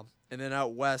 And then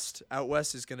out west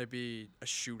is going to be a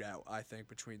shootout, I think,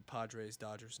 between Padres,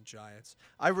 Dodgers, and Giants.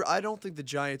 I don't think the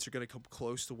Giants are going to come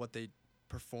close to what they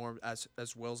performed as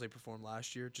well as they performed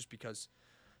last year, just because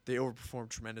they overperformed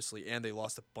tremendously and they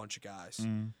lost a bunch of guys.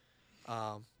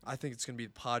 I think it's going to be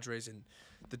the Padres, and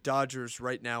the Dodgers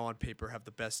right now on paper have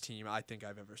the best team I think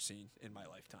I've ever seen in my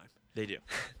lifetime. They do.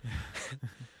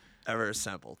 Ever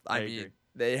assembled. I I mean, agree.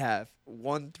 they have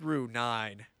 1 through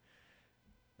 9.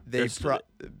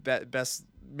 Best,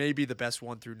 maybe the best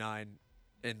 1 through 9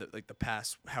 in the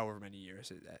past however many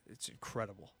years. It's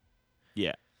incredible.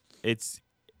 Yeah, it's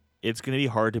going to be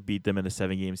hard to beat them in a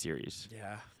 7-game series.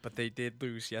 Yeah, but they did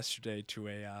lose yesterday to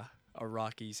a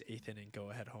Rockies 8th inning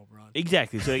go-ahead home run.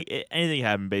 Exactly. So anything can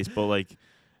happen in baseball. Like,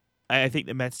 I think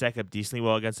the Mets stack up decently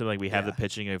well against them. Like, we have the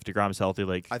pitching. If DeGrom's healthy,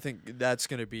 like I think that's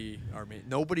going to be our main.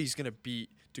 Nobody's going to beat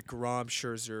DeGrom,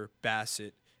 Scherzer,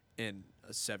 Bassett in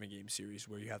a 7-game series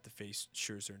where you have to face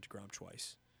Scherzer and DeGrom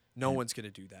twice. No one's going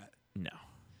to do that. No.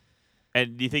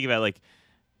 And you think about, like,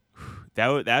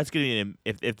 that's going to be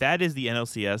if that is the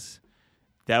NLCS,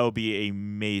 that will be an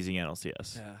amazing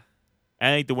NLCS. Yeah.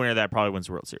 I think the winner of that probably wins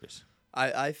the World Series.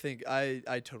 I think the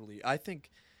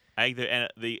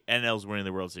NL's winning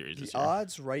the World Series this the year.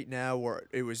 odds right now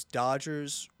was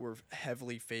Dodgers were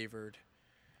heavily favored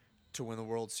to win the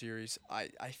World Series. I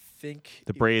think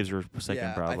The Braves were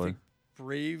second, probably. I think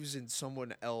Braves and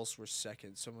someone else were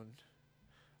second.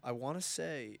 I want to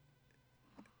say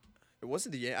it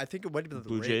wasn't I think it might have been the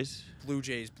Blue Jays. Blue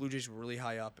Jays were really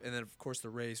high up, and then of course the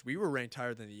Rays. We were ranked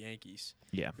higher than the Yankees.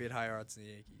 Yeah, we had higher odds than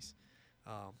the Yankees.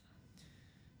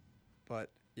 But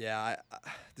yeah,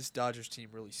 this Dodgers team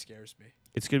really scares me.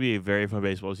 It's going to be a very fun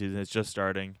baseball season. It's just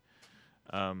starting.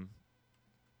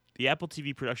 The Apple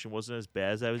TV production wasn't as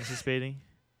bad as I was anticipating.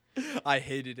 I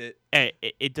hated it.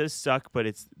 It does suck, but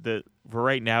for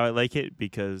right now I like it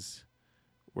because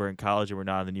we're in college and we're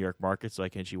not in the New York market, so I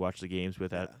can actually watch the games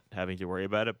without having to worry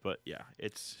about it. But yeah,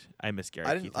 I miss Gary.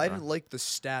 I didn't like the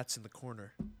stats in the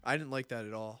corner. I didn't like that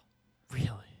at all. Really?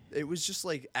 It was just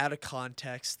like out of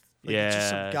context. Like, Yeah, it's just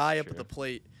some guy up sure. at the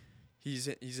plate. He's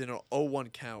in an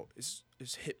 0-1 count. His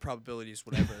hit probability is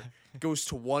whatever. Goes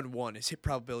to 1-1. His hit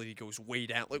probability goes way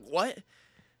down. Like what?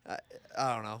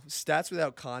 I don't know. Stats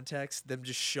without context. Them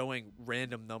just showing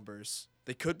random numbers.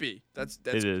 They could be. That's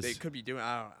It is. They could be doing.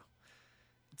 I don't know.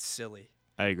 It's silly.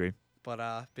 I agree.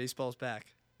 But baseball's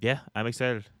back. Yeah, I'm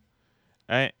excited.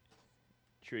 All right.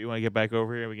 Sure, you want to get back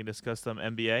over here and we can discuss some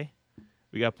NBA?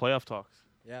 We got playoff talks.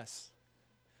 Yes.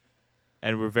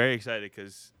 And we're very excited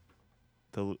because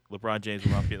the LeBron James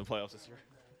will not be in the playoffs this year.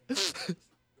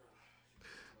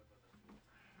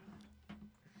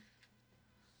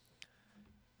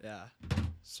 Yeah.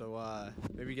 So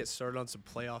maybe get started on some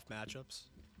playoff matchups.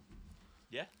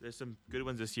 Yeah, there's some good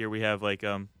ones this year. We have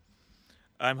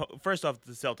first off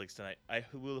the Celtics tonight. I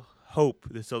will hope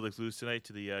the Celtics lose tonight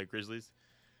to the Grizzlies,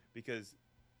 because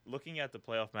looking at the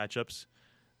playoff matchups,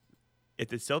 if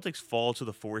the Celtics fall to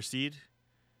the 4 seed,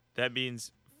 that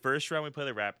means first round we play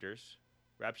the Raptors.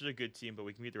 Raptors are a good team, but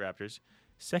we can beat the Raptors.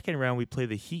 Second round we play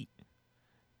the Heat.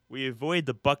 We avoid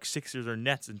the Bucks, Sixers, or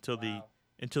Nets until the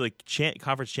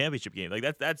conference championship game.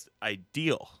 Like that's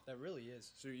ideal. That really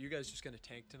is. So you guys just gonna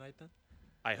tank tonight then?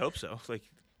 I hope so. Like,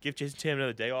 give Jason Tatum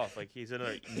another day off. Like, he's in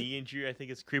a knee injury. I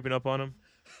think it's creeping up on him.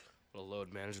 A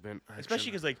load management. Especially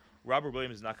because, like, Robert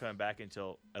Williams is not coming back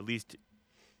until at least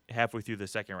halfway through the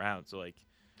second round. So, like,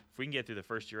 if we can get through the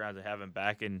first 2 rounds and have him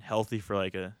back and healthy for,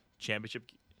 like, a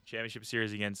championship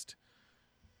series against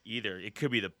either, it could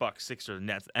be the Bucks, Sixers, or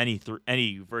Nets.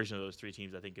 Any version of those 3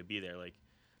 teams I think could be there. Like,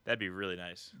 that'd be really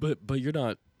nice. But you're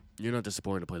not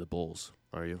disappointed to play the Bulls,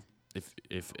 are you?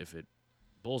 If it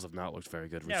Bulls have not looked very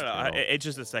good recently. No, it's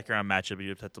just a second round matchup.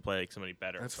 You have to play like somebody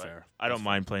better. That's fair. I don't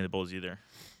mind playing the Bulls either.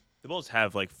 The Bulls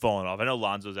have like fallen off. I know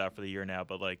Lonzo's out for the year now,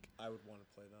 but like I would want to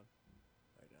play them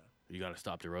right now. You got to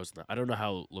stop DeRozan. I don't know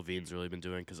how Levine's really been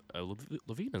doing, because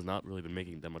Levine has not really been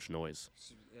making that much noise.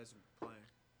 He hasn't been playing.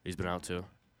 He's been out too.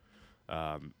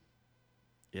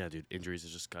 Yeah, dude, injuries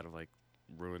has just kind of like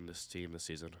ruined this team this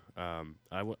season. I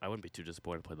wouldn't be too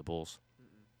disappointed to play the Bulls.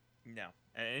 No.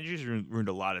 And injuries ruined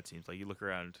a lot of teams. Like, you look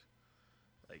around,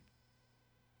 like,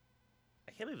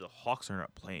 I can't believe the Hawks are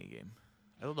not playing a game.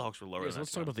 I thought the Hawks were lower. Yeah, so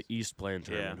let's talk about the East playing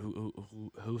tournament.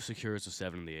 Yeah. Who secures the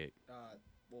 7 and the 8?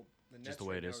 Well, the Nets just the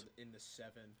way it is. in the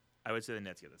 7. I would say the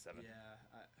Nets get the 7. Yeah,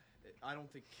 I don't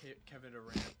think Kevin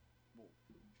Durant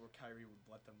or Kyrie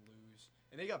would let them lose.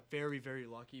 And they got very, very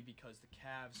lucky because the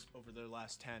Cavs over their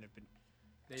last 10 have been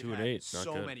 2 and 8.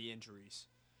 So many injuries.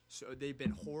 So they've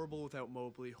been horrible without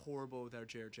Mobley, horrible without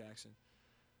Jared Jackson,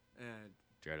 and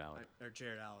Jared Allen.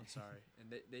 Sorry. And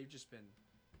they've just been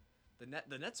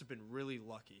The Nets have been really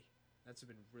lucky. Nets have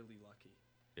been really lucky.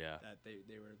 Yeah. That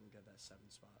they were able to get that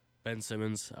 7th spot. Ben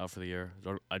Simmons out for the year.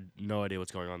 I no idea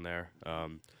what's going on there.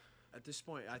 At this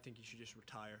point, I think he should just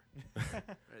retire.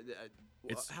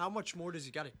 How much more does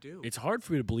he got to do? It's hard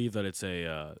for me to believe that it's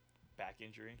a back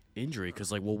injury.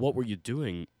 Because what were you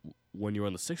doing when you were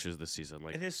on the Sixers this season?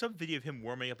 And there's some video of him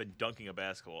warming up and dunking a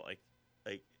basketball. Like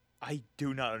I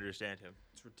do not understand him.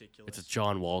 It's ridiculous. It's a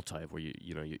John Wall type where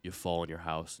you fall in your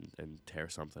house and tear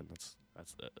something. That's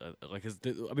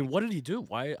what did he do?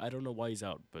 Why? I don't know why he's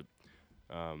out, but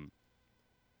I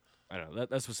don't know.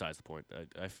 That's besides the point.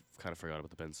 I kind of forgot about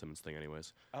the Ben Simmons thing,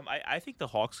 anyways. I think the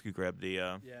Hawks could grab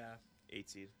the 8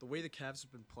 seed. The way the Cavs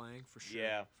have been playing, for sure.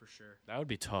 Yeah, for sure. That would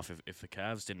be tough if the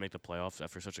Cavs didn't make the playoffs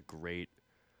after such a great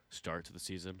start to the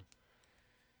season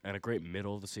and a great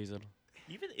middle of the season.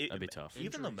 That'd be tough.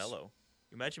 Even LaMelo.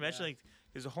 Imagine like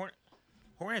because the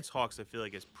Hornets Hawks, I feel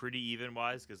like is pretty even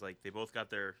wise because like they both got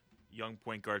their young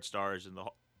point guard stars and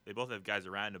they both have guys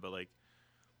around it, but like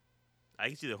I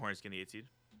can see the Hornets getting the 8 seed.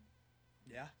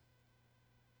 Yeah.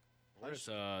 Hornets,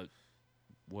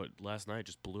 last night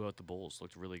just blew out the Bulls.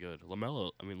 Looked really good.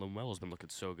 LaMelo's been looking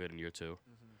so good in year 2.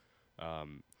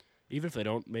 Mm-hmm. Even if they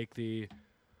don't make the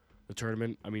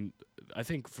tournament, I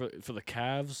think for the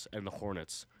Cavs and the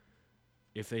Hornets,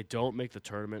 if they don't make the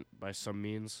tournament by some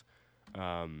means,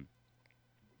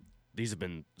 these have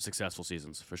been successful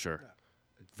seasons for sure. Yeah.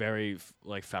 Very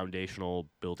foundational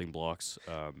building blocks.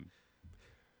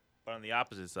 But on the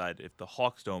opposite side, if the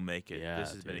Hawks don't make it,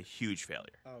 this has been a huge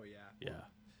failure. Oh yeah. Yeah. Well,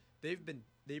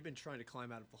 they've been trying to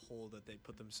climb out of the hole that they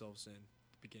put themselves in at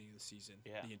the beginning of the season.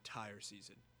 Yeah. The entire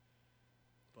season.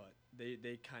 But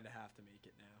they kind of have to make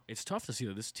it now. It's tough to see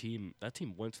that that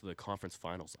team went to the conference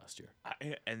finals last year.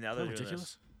 And now they're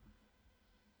ridiculous.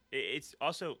 It's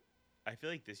also, I feel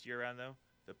like this year around though,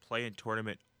 the play-in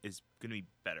tournament is gonna be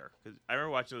better because I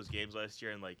remember watching those games last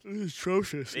year and like it was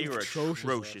atrocious. They were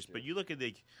atrocious. But you look at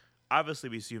obviously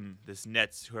we assume this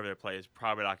Nets, whoever they play, is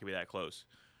probably not gonna be that close.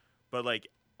 But like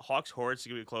Hawks Hornets are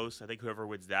gonna be close. I think whoever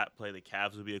wins that play, the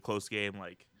Cavs will be a close game.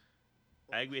 Like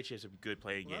I think we actually have some good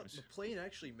playing games. The play-in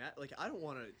actually I don't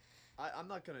want to. I'm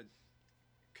not gonna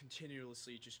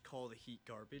continuously just call the Heat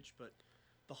garbage, but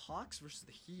the Hawks versus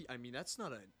the Heat. That's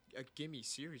not a gimme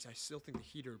series. I still think the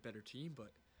Heat are a better team,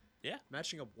 but yeah,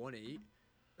 matching up 1-8,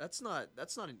 that's not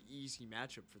an easy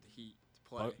matchup for the Heat to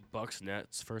play. Bucks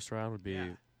Nets first round would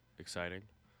be exciting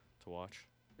to watch.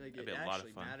 Like, That'd be it a lot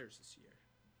of fun. matters this year.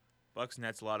 Bucks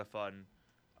Nets a lot of fun.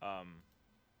 Other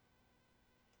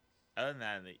than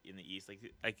that, in the East,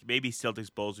 like maybe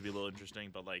Celtics Bulls would be a little interesting,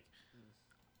 but like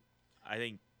I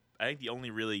think the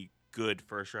only really good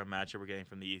first round matchup we're getting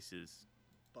from the East is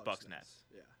Bucks Nets.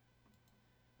 Yeah,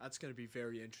 that's gonna be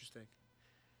very interesting.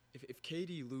 If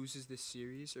KD loses this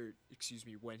series, or excuse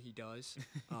me, when he does,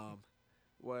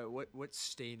 what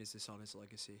stain is this on his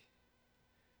legacy?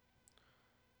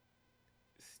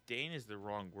 Stain is the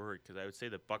wrong word because I would say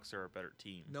the Bucks are a better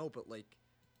team. No, but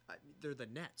they're the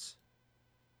Nets.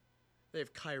 They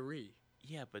have Kyrie.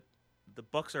 Yeah, but the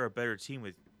Bucks are a better team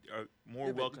with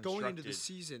more well constructed. Going into the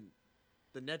season,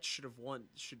 the Nets should have won.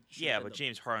 But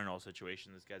James Harden in all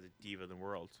situations, this guy's a diva in the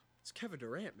world. It's Kevin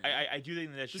Durant, man. I do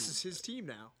think the Nets. This is his team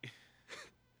now.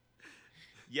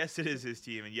 Yes, it is his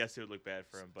team, and yes, it would look bad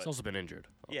for him. But he's also been injured.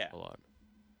 A lot.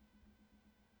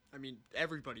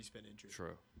 Everybody's been injured.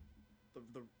 True.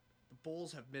 The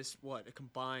Bulls have missed a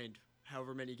combined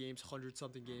however many games,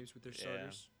 100-something games with their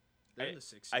starters. They're in the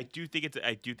 6th. I do think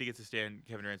it's a stand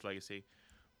Kevin Durant's legacy,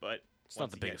 but it's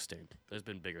not the biggest stain. There's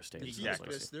been bigger stains.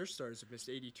 Exactly. Their starters have missed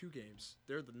 82 games.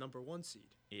 They're the number 1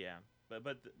 seed. Yeah,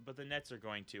 but the Nets are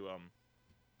going to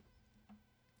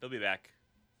they'll be back.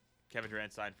 Kevin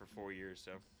Durant signed for 4 years,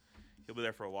 so he'll be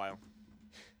there for a while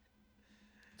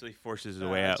until he forces his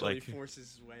way out. Until he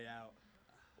forces his way out.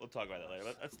 We'll talk about that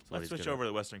later. Let's switch over to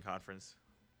the Western Conference.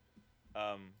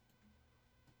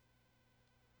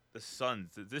 The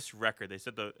Suns, this record, they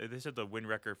set the win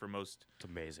record for most it's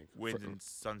amazing wins in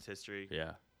Suns history.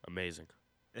 Yeah, amazing.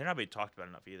 They're not being talked about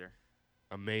enough either.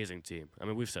 Amazing team.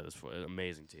 We've said this before.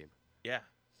 Amazing team. Yeah,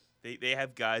 they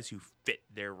have guys who fit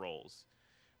their roles,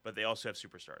 but they also have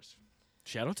superstars.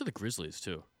 Shout out to the Grizzlies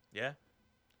too. Yeah,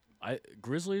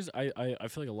 Grizzlies. I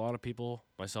feel like a lot of people,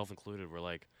 myself included, were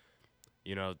like,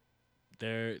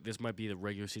 this might be the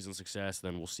regular season success.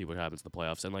 Then we'll see what happens in the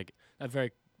playoffs, and that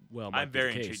very well. I'm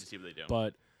very intrigued to see what they do.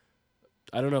 But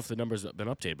I don't know if the numbers have been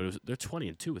updated, but they're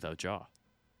 20-2 without Ja.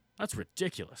 That's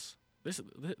ridiculous.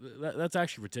 That's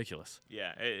actually ridiculous.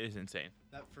 Yeah, it is insane.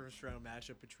 That first round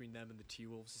matchup between them and the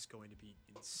T-Wolves is going to be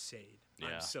insane. Yeah.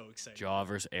 I'm so excited. Ja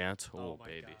versus Ant. Oh my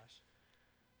baby. gosh.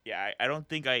 Yeah, I don't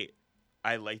think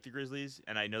I like the Grizzlies,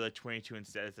 and I know that 22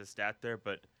 instead is a stat there,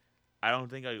 but I don't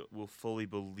think I will fully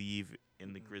believe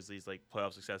in the Grizzlies like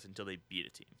playoff success until they beat a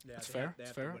team. Yeah, That's they fair. have- they That's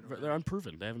have to fair. win around. They're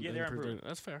unproven. They haven't. Yeah, they they're haven't proven unproven. it.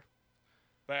 That's fair.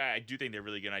 But I do think they're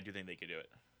really good. And I do think they could do it.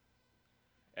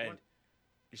 And What-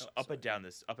 just Oh, up and down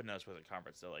this Western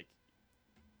Conference. So like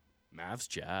Mavs,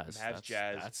 Jazz. Mavs,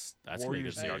 Jazz, That's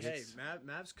Warriors, gonna be good Nuggets. series.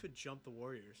 Mavs could jump the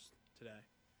Warriors today.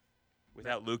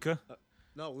 without Luka.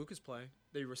 No, Luka's playing.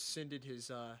 They rescinded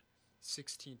his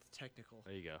 16th technical.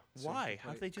 There you go. Why?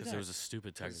 How'd they do Because that? it was a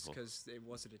stupid technical. Because it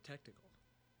wasn't a technical.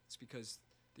 It's because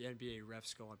the NBA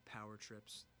refs go on power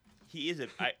trips. He is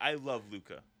I love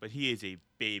Luka, but he is a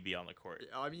baby on the court.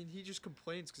 I mean, he just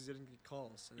complains because he doesn't get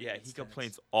calls. and Yeah, gets he taxed.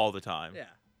 complains all the time. Yeah.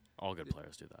 All good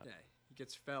players do that. Yeah, he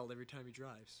gets fouled every time he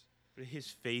drives. But his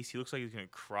face, he looks like he's gonna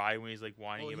cry when he's like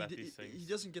whining Well, about he, these things. he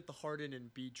doesn't get the Harden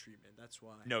and Embiid treatment. That's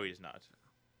why. No, he does not.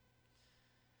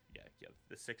 Yeah.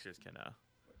 The Sixers can.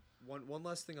 One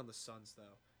last thing on the Suns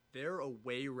though. Their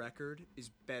away record is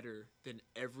better than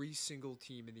every single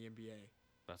team in the NBA.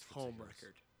 That's home ridiculous.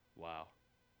 record. Wow.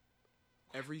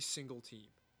 Every single team.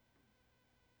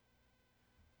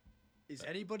 Is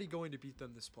anybody going to beat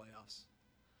them this playoffs?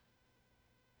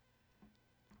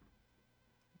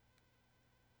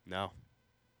 No.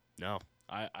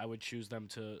 I would choose them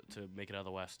to make it out of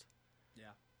the West.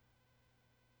 Yeah.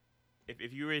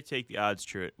 If you were to take the odds,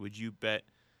 Truett, would you bet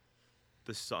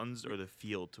the Suns or the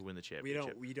Field to win the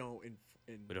championship? We don't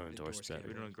endorse that.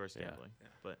 We don't endorse Yeah. gambling.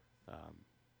 But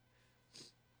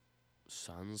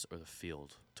Suns or the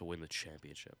Field to win the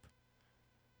championship.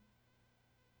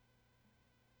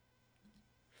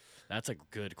 That's a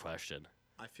good question.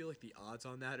 I feel like the odds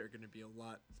on that are going to be a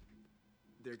lot.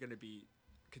 They're going to be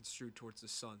construed towards the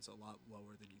Suns a lot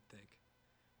lower than you'd think.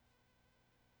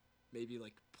 Maybe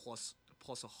like plus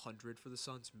 100 for the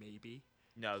Suns, maybe.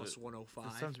 No, plus the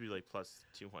 105. The Suns would be like plus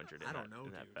 200. I don't know,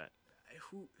 in that dude. bet.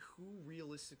 Who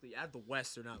realistically out of the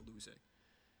West they're not losing?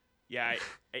 Yeah,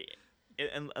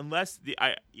 unless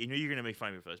you're gonna make fun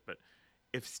of me for this, but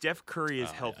if Steph Curry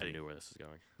is healthy, I knew where this is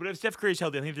going. But if Steph Curry is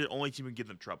healthy, I think they're the only team who can give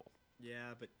them trouble.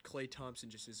 Yeah, but Klay Thompson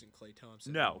just isn't Klay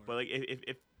Thompson. No, anymore. but like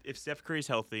if Steph Curry's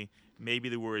healthy, maybe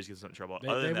the Warriors get some trouble. They,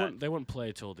 Other they than that, wouldn't. They wouldn't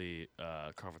play till the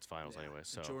conference finals anyway. And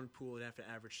So Jordan Poole would have to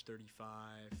average 35.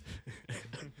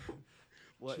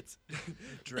 What?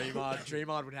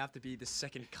 Draymond would have to be the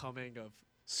second coming of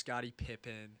Scottie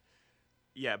Pippen.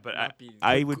 yeah, but not beating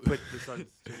I would put the Suns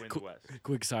to win the West.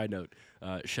 quick side note: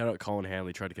 shout out Colin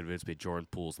Hanley tried to convince me Jordan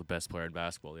Poole's the best player in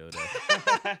basketball the other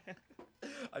day.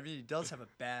 I mean, he does have a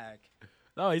bag.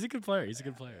 No, he's a good player. He's a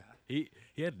good player. He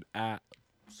had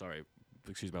sorry,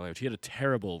 excuse my language. He had a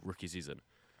terrible rookie season.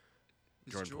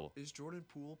 Jordan Poole. Is Jordan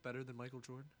Poole better than Michael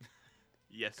Jordan?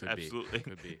 Yes, Could absolutely. be.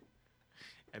 Could be.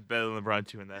 And better than LeBron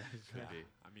too in that. Could be.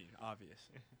 I mean, obvious.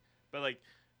 But like,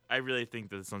 I really think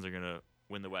that the Suns are gonna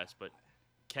win the West. But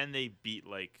can they beat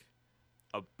like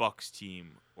a Bucks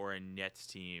team or a Nets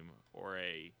team or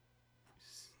a?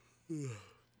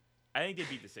 I think they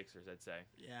beat the Sixers. I'd say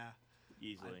Yeah.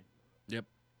 easily. Yep.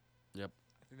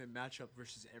 I think the matchup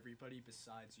versus everybody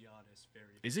besides Giannis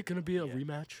very. Is it gonna be a Yeah.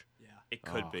 rematch? Yeah. It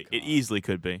could Oh, be. God. It easily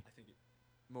could be. I think it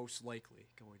most likely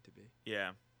going to be.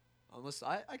 Yeah. Unless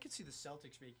I could see the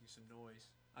Celtics making some noise.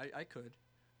 I could.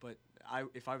 But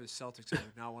if I was Celtics, I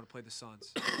would not want to play the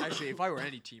Suns. Actually, if I were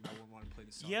any team, I wouldn't want to play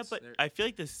the Suns. Yeah, but They're- I feel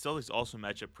like the Celtics also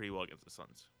match up pretty well against the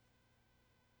Suns.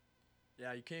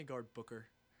 yeah, you can't guard Booker.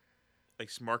 Like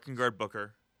Smart can guard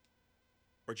Booker,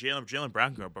 or Jaylen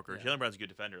Brown can guard Booker. Yeah. Jaylen Brown's a good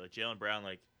defender. Like Jaylen Brown,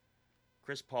 like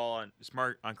Chris Paul and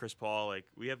Smart on Chris Paul. Like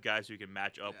we have guys who can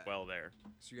match up Yeah. well there.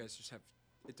 So you guys just have.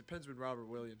 It depends when Robert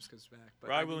Williams comes back.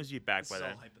 But Robert Williams will be back this by is all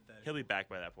then. hypothetical. He'll be back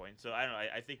by that point. So I don't know.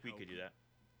 I think we could do that.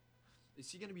 Is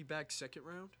he going to be back second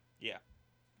round? Yeah.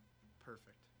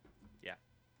 Perfect. Yeah.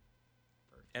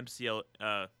 MCL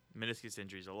meniscus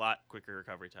injury is a lot quicker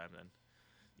recovery time than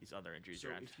these other injuries So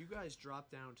around. if you guys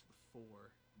drop down to the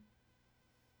 4,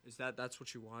 that's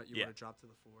what you want? You Yeah. want to drop to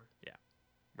the 4? Yeah.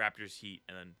 Raptors, Heat,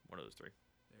 and then one of those 3.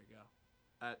 There you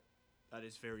go. That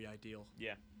is very ideal.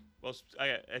 Yeah. Well,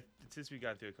 since we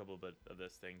got through a couple bit of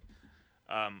this thing,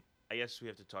 I guess we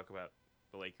have to talk about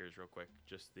the Lakers real quick.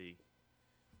 Just the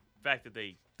fact that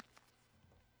they.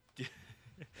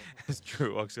 It's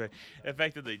true. Walks away. The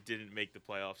fact that they didn't make the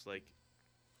playoffs, like,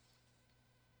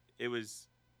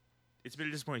 it's been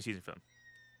a disappointing season for them.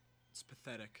 It's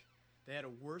pathetic. They had a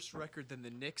worse record than the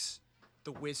Knicks,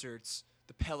 the Wizards,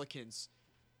 the Pelicans,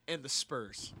 and the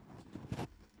Spurs.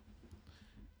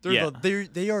 They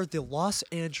are the Los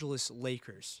Angeles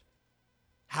Lakers.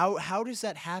 How does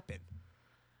that happen?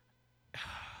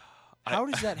 How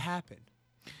does that happen?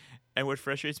 And what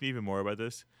frustrates me even more about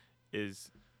this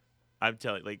is I'm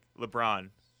telling, like, LeBron,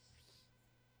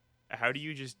 how do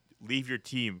you just leave your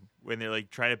team when they're like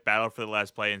trying to battle for the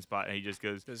last play-in spot, and he just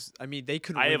goes? Because I mean, they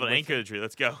couldn't. I win have an with anchor him. to the tree.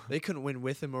 Let's go. They couldn't win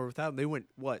with him or without him. They went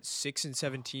what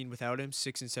 6-17 without him,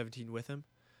 6-17 with him.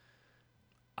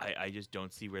 I just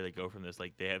don't see where they go from this.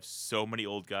 Like, they have so many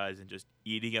old guys and just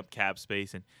eating up cap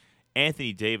space. And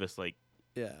Anthony Davis, like,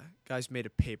 Yeah, guys made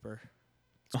of paper.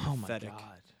 It's oh pathetic. my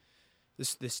god,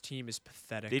 this team is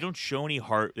pathetic. they don't show any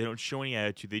heart. They don't show any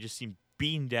attitude. They just seem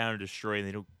beaten down and destroyed, and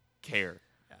they don't care.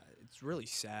 Yeah, it's really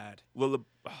sad. Well,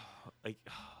 like,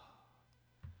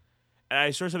 and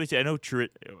I saw somebody say, I know Truitt,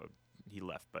 he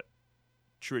left, but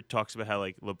Truitt talks about how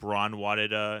like LeBron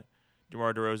wanted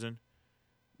DeMar DeRozan.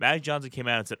 Magic Johnson came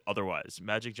out and said otherwise.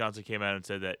 Magic Johnson came out and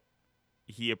said that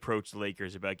he approached the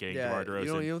Lakers about getting DeMar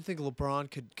DeRozan. You don't think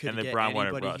LeBron could and get LeBron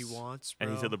wanted anybody he Russ. wants, And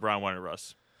bro? he said LeBron wanted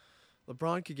Russ.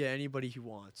 LeBron could get anybody he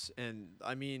wants, and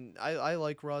I mean, I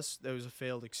like Russ. That was a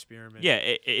failed experiment. Yeah,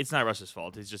 it's not Russ's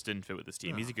fault. He just didn't fit with this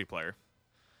team. No. He's a good player.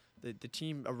 The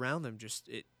team around them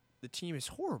the team is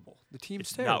horrible. The team's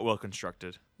It's terrible. not well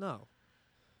constructed. No.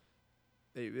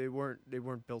 They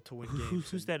weren't built to win games.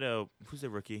 Who's that? Who's the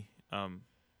rookie?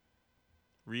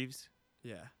 Reeves.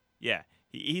 Yeah. Yeah,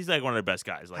 he's like one of the best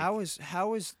guys. Like, How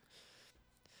is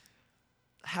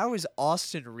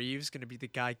Austin Reeves going to be the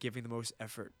guy giving the most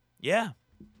effort? Yeah,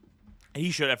 and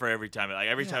he showed effort every time. Like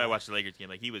every time I Yeah. watched the Lakers game,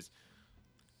 like he was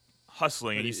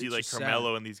hustling, But and you it's see like just sad.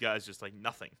 Carmelo and these guys just like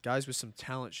nothing. Guys with some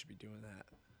talent should be doing that.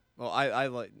 Well, I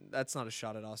like that's not a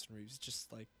shot at Austin Reeves. It's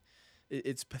just like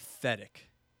it's pathetic.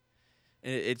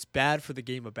 And it's bad for the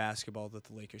game of basketball that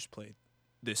the Lakers played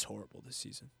this horrible this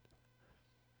season.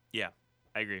 Yeah,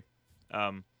 I agree.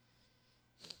 How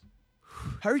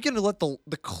are you going to let the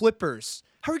Clippers?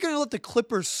 How are you going to let the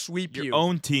Clippers sweep Your you?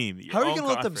 own team. Your How are you own going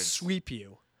to let them conference. sweep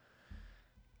you?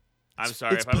 I'm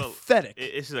sorry. It's if I'm pathetic.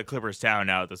 This is a Clippers town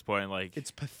now at this point. Like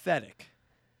It's pathetic.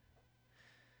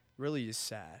 Really is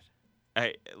sad.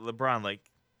 LeBron, like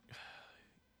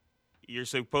you're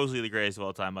supposedly the greatest of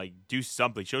all time. Like, do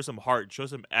something. Show some heart. Show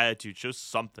some attitude. Show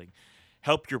something.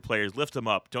 Help your players. Lift them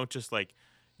up. Don't just like,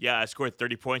 yeah, I scored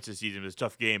 30 points this season. It was a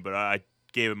tough game, but I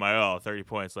gave it my all. 30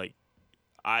 points. Like,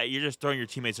 you're just throwing your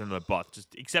teammates under the bus.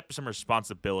 Just accept some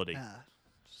responsibility. Yeah.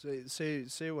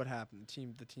 Say what happened.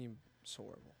 The team's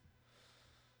horrible.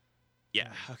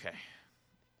 Yeah. Okay.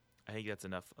 I think that's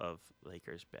enough of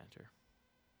Lakers banter.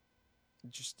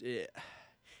 It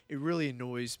really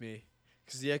annoys me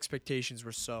because the expectations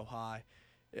were so high.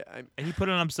 Yeah, And he put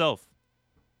it on himself.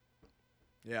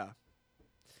 Yeah.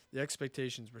 The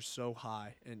expectations were so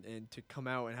high, and to come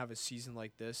out and have a season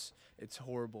like this, it's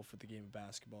horrible for the game of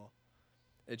basketball.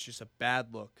 It's just a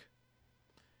bad look.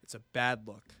 It's a bad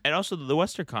look. And also, the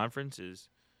Western Conference is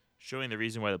showing the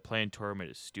reason why the play-in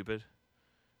tournament is stupid,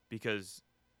 because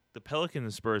the Pelicans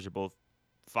and Spurs are both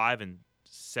 5 and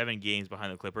 7 games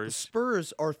behind the The Clippers.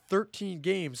 Spurs are 13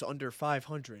 games under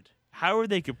 500. How are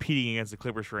they competing against the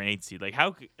Clippers for an 8th seed? Like,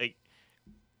 how? Like,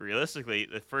 realistically,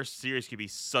 the first series could be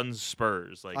Suns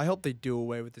Spurs. Like, I hope they do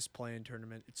away with this play-in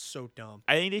tournament. It's so dumb.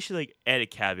 I think they should like add a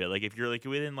caveat. Like, if you're like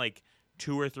within like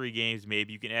 2 or 3 games,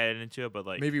 maybe you can add it into it. But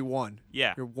like, Maybe one.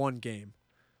 Yeah. You're one game.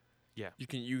 Yeah.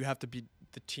 You have to beat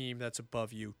the team that's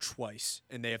above you twice,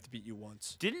 and they have to beat you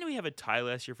once. Didn't we have a tie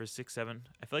last year for 6-7?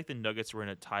 I feel like the Nuggets were in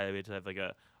a tie. They had to have like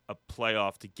a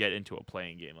playoff to get into a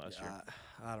playing game last year.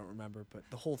 I don't remember, but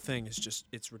the whole thing is just,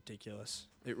 it's ridiculous.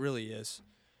 It really is.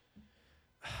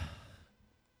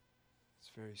 It's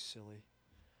very silly.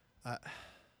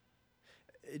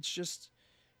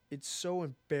 It's so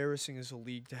embarrassing as a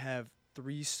league to have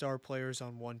 3 star players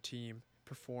on one team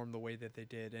perform the way that they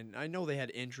did. And I know they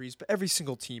had injuries, but every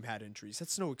single team had injuries.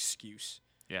 That's no excuse.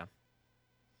 Yeah.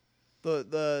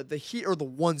 The Heat are the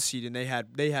 1 seed, and they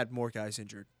had more guys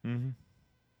injured. Mm-hmm.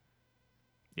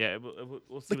 Yeah,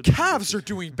 we'll see. The what Cavs are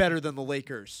doing better than the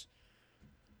Lakers.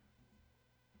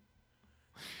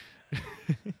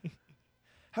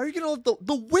 How are you going to let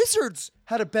the Wizards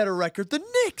had a better record? The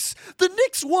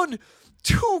Knicks won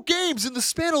 2 games in the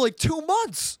span of like 2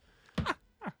 months.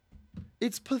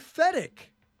 It's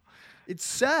pathetic. It's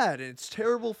sad, and it's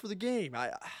terrible for the game.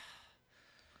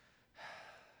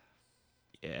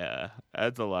 Yeah,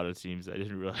 that's a lot of teams. I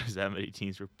didn't realize that many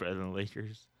teams were better than the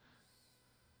Lakers.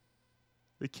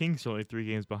 The Kings are only 3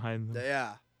 games behind them.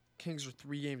 Yeah. Kings are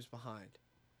 3 games behind.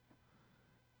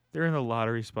 They're in the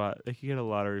lottery spot. They could get a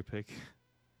lottery pick.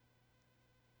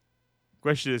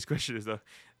 Question is though,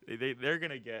 they're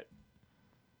gonna get.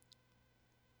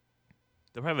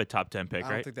 They'll have a top 10 pick, I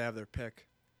right? don't think they have their pick.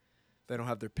 They don't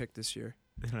have their pick this year.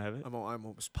 They don't have it. I'm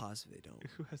almost positive they don't.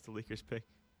 Who has the Lakers pick?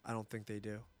 I don't think they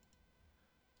do.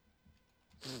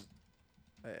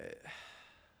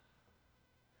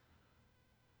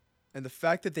 And the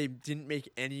fact that they didn't make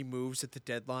any moves at the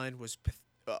deadline was,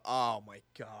 oh my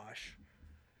gosh.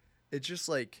 It's just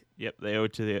like. Yep, they owe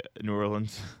it to the New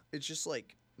Orleans. It's just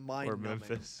like mind-numbing. Or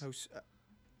Memphis. It's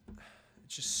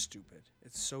just stupid.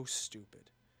 It's so stupid.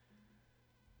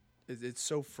 It's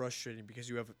so frustrating because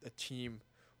you have a team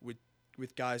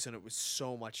with guys on it with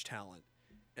so much talent,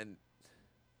 and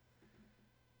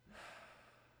they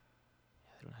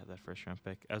don't have that first round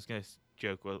pick. I was gonna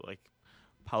joke with like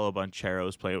Paolo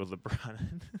Banchero's playing with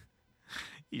LeBron.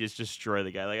 He just destroyed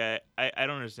the guy. Like I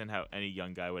don't understand how any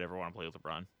young guy would ever want to play with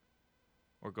LeBron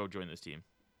or go join this team.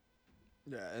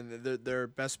 Yeah, and their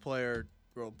best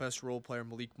role player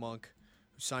Malik Monk,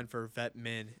 who signed for Vet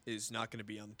Min, is not going to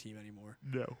be on the team anymore.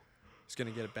 No. He's going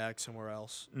to get it back somewhere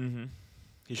else. Mm-hmm.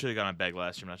 He should have gone on beg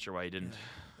last year. I'm not sure why he didn't.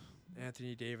 Yeah.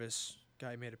 Anthony Davis,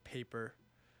 guy made a paper.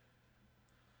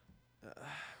 We'll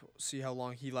see how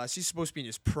long he lasts. He's supposed to be in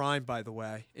his prime, by the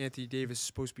way. Anthony Davis is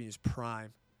supposed to be in his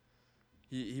prime.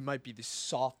 He might be the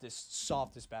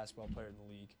softest basketball player in the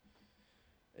league.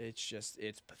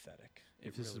 It's pathetic.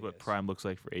 If this is what prime looks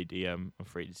like for AD, I'm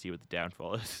afraid to see what the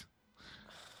downfall is.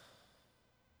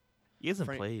 He hasn't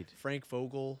played. Frank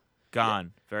Vogel.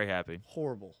 Gone. Yeah. Very happy.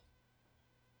 Horrible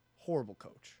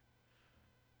coach.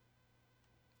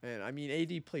 And, I mean,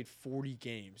 AD played 40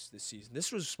 games this season.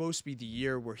 This was supposed to be the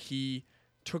year where he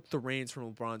took the reins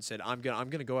from LeBron and said, I'm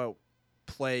gonna go out,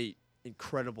 play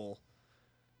incredible.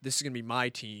 This is going to be my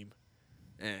team.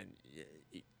 And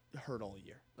it hurt all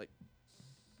year. Like,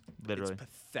 literally. It's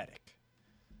pathetic.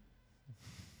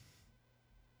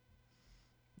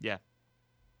 Yeah.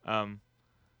 I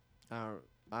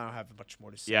don't have much more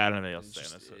to say. Yeah, I don't have anything else to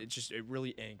say on this. It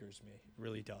really angers me. It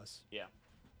really does. Yeah.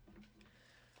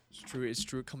 Is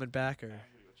Druid coming back or?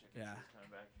 Yeah.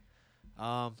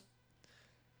 So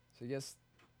I guess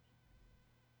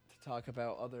to talk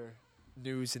about other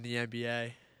news in the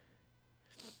NBA.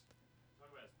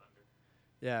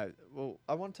 Yeah, well,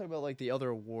 I want to talk about like the other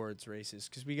awards races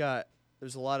because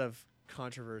there's a lot of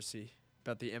controversy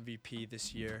about the MVP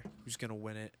this year. Who's gonna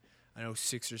win it? I know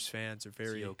Sixers fans are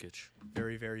very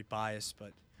very biased,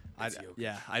 but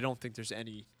I don't think there's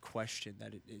any question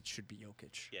that it should be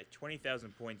Jokic. Yeah,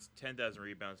 20,000 points, 10,000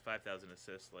 rebounds, 5,000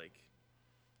 assists. Like,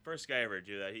 first guy ever to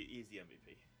do that. He's the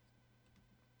MVP.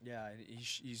 Yeah,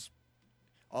 he's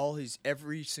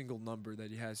every single number that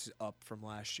he has is up from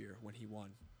last year when he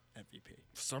won MVP.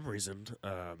 For some reason,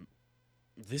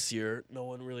 this year no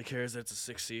one really cares that it's a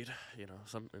 6 seed. You know,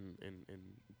 some in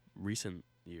recent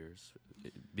years,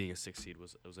 being a 6 seed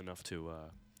was enough to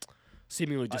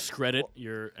seemingly discredit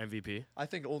your MVP. I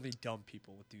think only dumb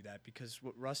people would do that because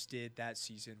what Russ did that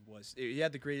season was he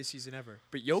had the greatest season ever.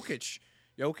 But Jokic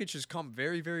has come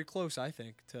very, very close, I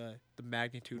think, to the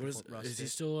magnitude of what Russ did. Is he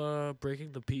still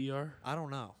breaking the PER? I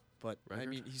don't know, but record? I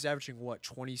mean, he's averaging what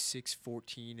 26,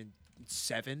 14, and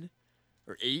 7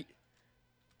 or 8.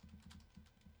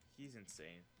 He's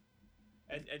insane.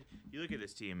 And you look at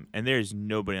this team, and there's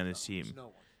nobody on this team. No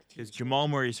one. Because Jamal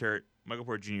Murray's hurt, Michael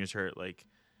Porter Jr. is hurt. Like,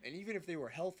 and even if they were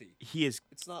healthy, he is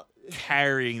it's not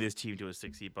carrying this team to a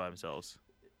 6 seed by themselves,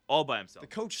 all by himself. The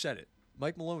coach said it.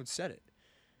 Mike Malone said it.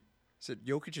 Said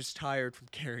Jokic is tired from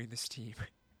carrying this team.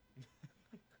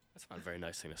 That's not a very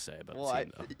nice thing to say about the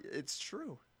team, though. It's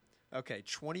true. Okay,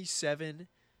 27,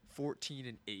 14,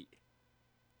 and 8.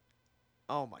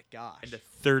 Oh my gosh. And a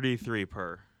 33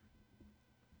 per.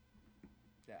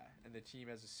 Yeah, and the team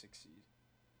has a 6 seed.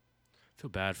 I feel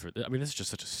bad for. I mean, this is just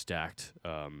such a stacked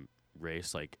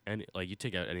race. Like you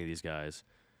take out any of these guys,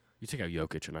 you take out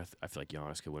Jokic, and I feel like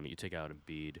Giannis could win it. You take out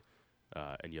Embiid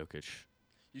and Jokic.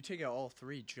 You take out all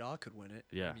three, Ja could win it.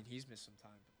 Yeah. I mean, he's missed some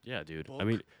time. Yeah, dude. Book. I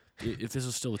mean, if this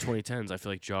was still the 2010s, I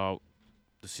feel like Ja,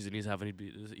 the season he's having, he'd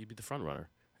be the front runner.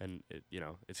 And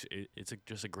it's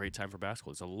just a great time for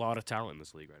basketball. There's a lot of talent in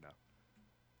this league right now.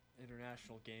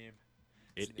 International game.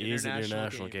 It is an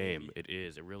international game. Baby. It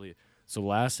is. It really. So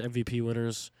last MVP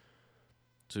winners,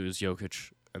 so it was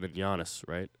Jokic and then Giannis,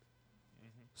 right?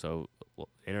 Mm-hmm. So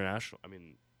international. I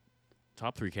mean,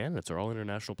 top 3 candidates are all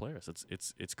international players.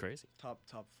 It's crazy. Top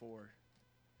 4.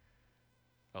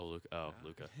 Oh,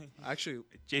 Luka. Actually,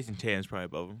 Jason Tatum's probably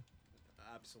above him.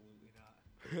 Absolutely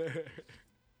not.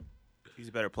 He's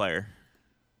a better player.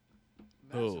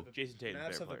 Oh, Jason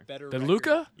Tatum's Mavs a have a better than record.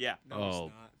 Luka? Yeah. No, it's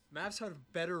not. Mavs had a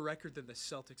better record than the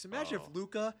Celtics. Imagine if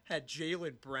Luka had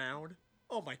Jaylen Brown.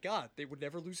 Oh my God, they would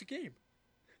never lose a game.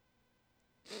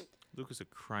 Luka's a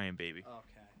crying baby.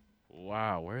 Okay.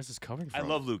 Wow, where is this coming from? I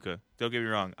love Luka. Don't get me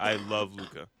wrong. I love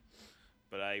Luka.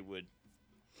 But I would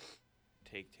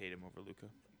take Tatum over Luka.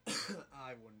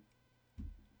 I wouldn't.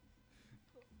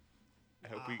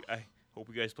 I hope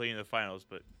we guys play in the finals,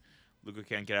 but Luka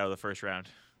can't get out of the first round.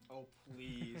 Oh,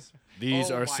 please.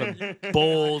 These are some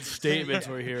bold statements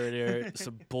we're hearing here.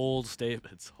 Some bold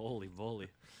statements. Holy moly.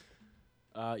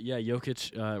 Yeah,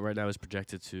 Jokic right now is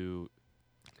projected to...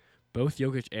 Both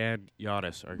Jokic and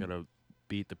Giannis are going to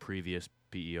beat the previous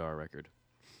PER record.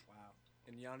 Wow.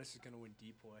 And Giannis is going to win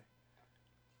Depoy.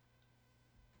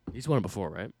 He's won it before,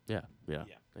 right? Yeah.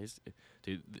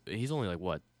 He's only like,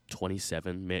 what,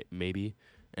 27 maybe?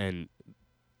 And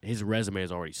his resume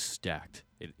is already stacked.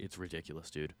 It's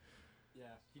ridiculous, dude. Yeah,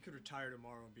 he could retire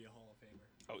tomorrow and be a Hall of Famer.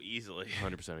 Oh, easily.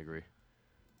 100% agree.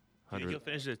 Do you think he'll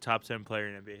finish as a top 10 player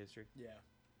in NBA history? Yeah.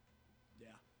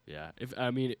 Yeah.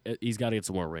 He's got to get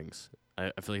some more rings.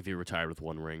 I feel like if he retired with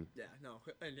one ring. Yeah, no,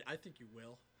 and I think you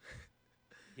will.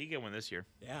 He can win this year.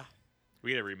 Yeah.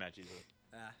 We get a rematch easily.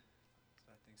 That's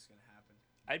what I think's going to happen.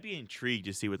 I'd be intrigued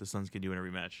to see what the Suns can do in a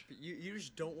rematch. But you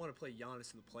just don't want to play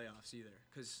Giannis in the playoffs either,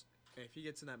 because if he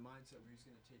gets in that mindset where he's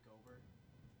going to take over,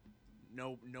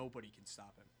 nobody can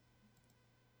stop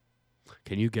him.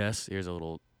 Can you guess? Here's a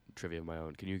little trivia of my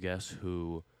own. Can you guess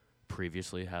who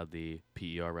previously had the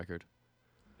PER record?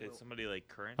 Is somebody like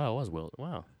current? Oh, it was Wilt.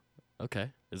 Wow.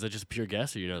 Okay. Is that just pure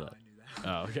guess, or you know that? I knew that.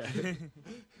 Oh, okay.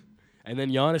 And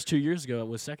then Giannis 2 years ago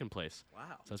was second place. Wow.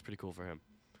 So that's pretty cool for him.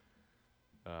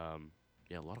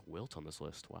 Yeah, a lot of Wilt on this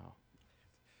list. Wow.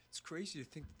 It's crazy to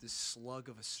think that this slug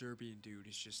of a Serbian dude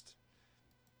is just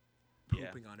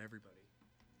pooping on everybody.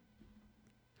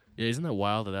 Yeah, isn't that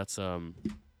wild that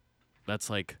that's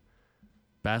like,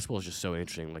 basketball is just so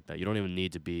interesting like that. You don't even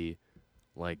need to be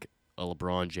like a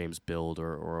LeBron James build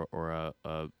or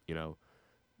a you know,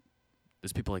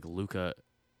 there's people like Luka.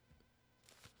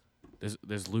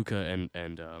 There's Luka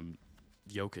and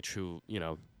Jokic who, you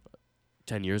know,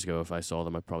 10 years ago if I saw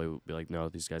them I'd probably be like, no,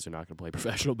 these guys are not going to play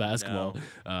professional basketball.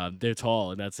 No. They're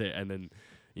tall and that's it. And then,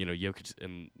 you know, Jokic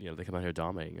and, you know, they come out here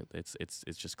dominating it. It's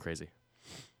just crazy.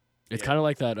 It's kind of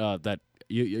like that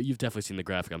you've definitely seen the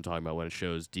graphic I'm talking about when it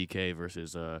shows DK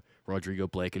versus Rodrigo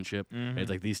Blankenship. Mhm. It's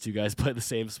like these two guys play the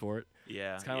same sport.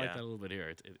 Yeah, it's kind of like that a little bit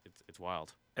here. It's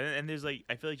wild. And there's like,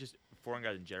 I feel like just foreign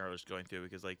guys in general are just going through,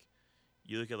 because like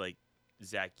you look at like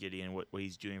Zach Giddey and what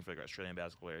he's doing for like Australian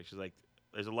basketball players. Because like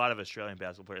there's a lot of Australian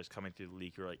basketball players coming through the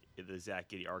league who are like the Zach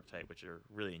Giddey archetype, which are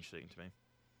really interesting to me.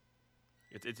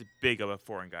 It's big of a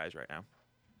foreign guys right now.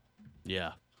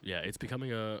 Yeah, it's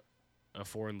becoming a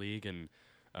foreign league, and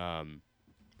I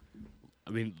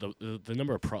mean the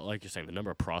number of like you're saying, the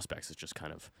number of prospects is just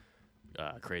kind of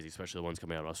crazy, especially the ones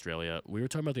coming out of Australia. We were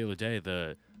talking about the other day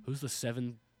who's the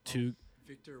 7'2"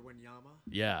 Victor Wanyama.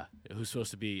 Yeah, who's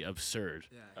supposed to be absurd.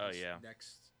 Yeah. Oh yeah.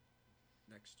 Next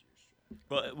year's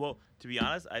draft. Well, to be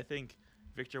honest, I think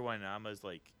Victor Wanyama is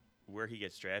like where he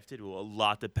gets drafted will a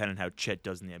lot depend on how Chet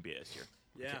does in the NBA this year.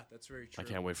 Yeah, that's very true. I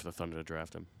can't wait for the Thunder to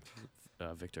draft him.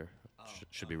 Victor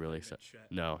should be really excited.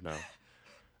 No.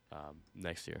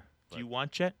 Next year. Do you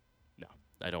want Chet? No,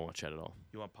 I don't want Chet at all.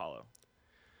 You want Paolo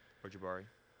or Jabari?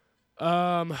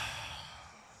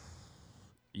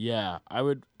 Yeah, I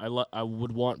would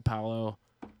want Paolo.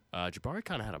 Jabari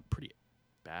kind of had a pretty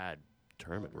bad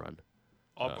tournament run.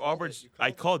 Auburn's.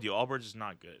 I called you. Auburn's is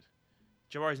not good.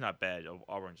 Jabari's not bad.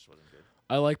 Auburn just wasn't good.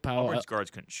 I like Paolo. Auburn's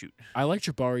guards couldn't shoot. I like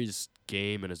Jabari's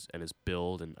game and his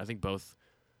build, and I think both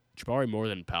Jabari more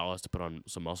than Paolo has to put on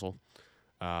some muscle.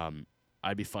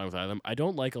 I'd be fine with either of them. I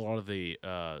don't like a lot of the.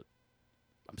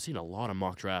 I'm seeing a lot of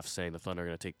mock drafts saying the Thunder are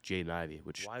going to take Jaden Ivey,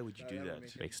 which why would you do that?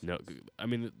 Makes no. I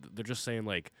mean, they're just saying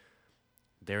like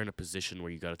they're in a position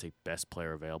where you got to take best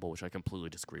player available, which I completely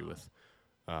disagree with.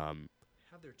 Have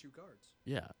their two guards.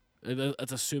 Yeah,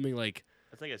 that's assuming like.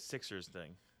 That's like a Sixers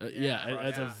thing.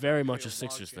 It's a very much a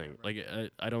Sixers thing. Like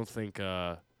I don't think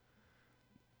Sam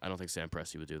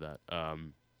Presti would do that.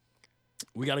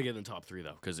 We got to get in the top 3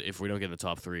 though, because if we don't get in the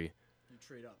top 3, you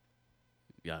trade up.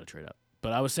 You got to trade up.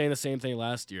 But I was saying the same thing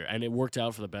last year, and it worked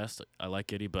out for the best. I like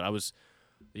Giddey, but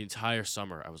the entire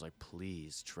summer I was like,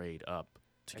 please trade up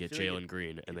to get Jalen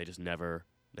Green, and they just never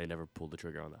pulled the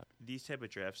trigger on that. These type of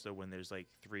drafts though, when there's like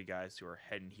 3 guys who are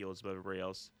head and heels above everybody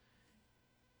else,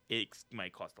 it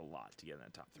might cost a lot to get in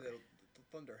that top 3. The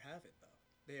Thunder have it though.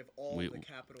 They have all the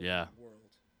capital in the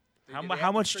world.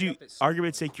 How much do you,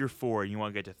 argument's sake, you're 4 and you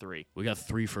want to get to 3? We got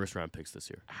 3 first-round picks this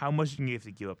year. How much do you have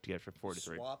to give up to get from 4 to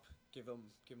 3? Swap. Give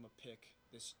him a pick.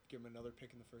 Give him another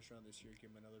pick in the first round this year. Give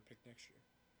him another pick next year.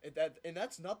 And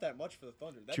that's not that much for the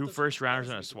Thunder. That 2 first rounders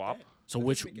and a swap. So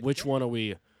which one are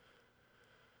we?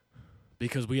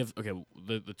 Because we have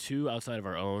the 2 outside of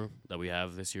our own that we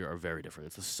have this year are very different.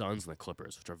 It's the Suns and the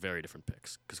Clippers, which are very different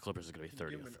picks. Because Clippers is going to be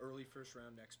 30th. Give him an early first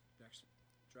round next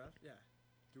draft. Yeah,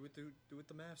 do what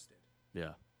the Mavs did.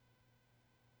 Yeah.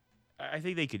 I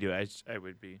think they could do it. I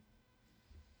would be.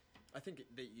 I think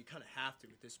that you kind of have to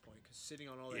at this point because sitting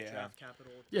on all that Yeah. draft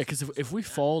capital. Yeah, because if we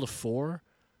fall to 4,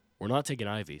 we're not taking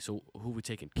Ivy. So who are we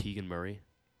taking? Keegan Murray?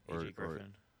 AJ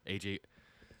Griffin. AJ.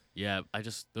 Yeah,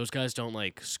 those guys don't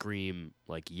like scream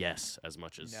like yes as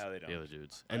much as No, they the don't. other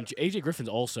dudes. And AJ Griffin's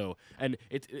also, and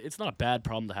it's not a bad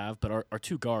problem to have, but our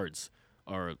 2 guards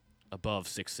are above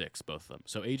 6'6", both of them.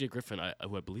 So AJ Griffin,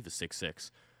 who I believe is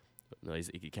 6'6", no,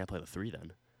 he can't play the 3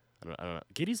 then. I don't know.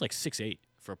 Giddy's like 6'8"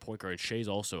 for a point guard. And Shea's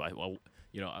also,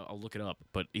 I'll look it up,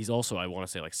 but he's also, I want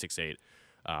to say like 6'8".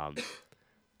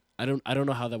 I don't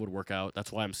know how that would work out.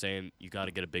 That's why I'm saying you got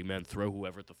to get a big man, throw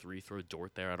whoever at the 3, throw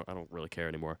Dort there. I don't really care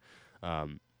anymore. But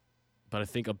I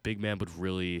think a big man would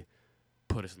really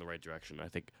put us in the right direction. I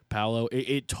think Paolo,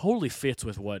 it totally fits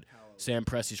with what Sam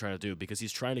Presti's trying to do because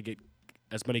he's trying to get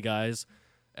as many guys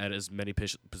at as many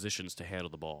positions to handle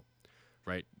the ball,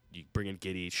 right? You bring in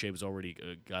Giddey. Shea was already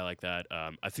a guy like that.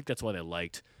 I think that's why they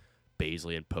liked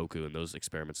Baisley and Poku and those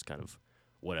experiments kind of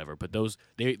whatever. But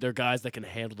they're guys that can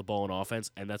handle the ball on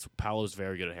offense, and that's Paolo's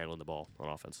very good at handling the ball on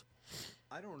offense.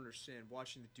 I don't understand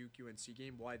watching the Duke UNC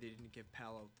game why they didn't give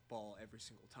Paolo the ball every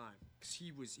single time because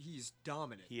he's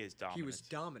dominant. He is dominant. He was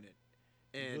dominant,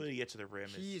 and really get to the rim.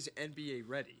 He is NBA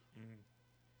ready. Mm-hmm.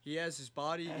 He has his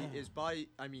body. His body.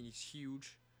 I mean, he's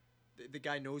huge. The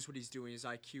guy knows what he's doing. His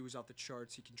IQ is off the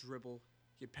charts. He can dribble.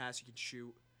 He can pass. He can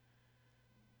shoot.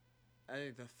 I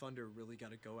think the Thunder really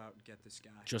got to go out and get this guy.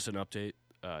 Just an update.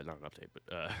 Not an update, but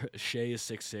Shea is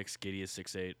 6'6", Giddey is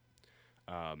 6'8".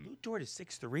 Lou Dort is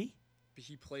 6'3". But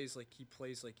he plays like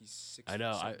he's 6. I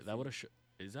know. That would have.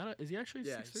 Is he actually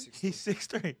 6'3"? He's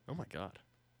 6'3". Oh my god.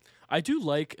 I do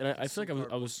like, and I feel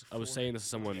like I was saying this to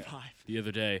someone the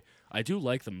other day. I do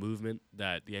like the movement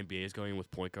that the NBA is going with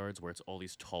point guards, where it's all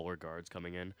these taller guards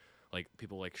coming in, like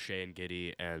people like Shea and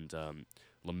Giddey and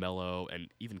LaMelo, and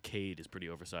even Cade is pretty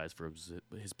oversized for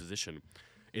his position.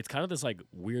 It's kind of this like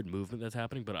weird movement that's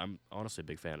happening, but I'm honestly a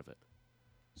big fan of it.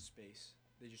 Space.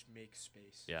 They just make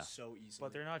space so easily.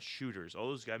 But they're not shooters. All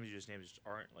those guys you just named just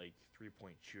aren't like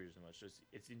 3-point shooters as much.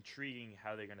 It's intriguing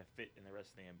how they're going to fit in the rest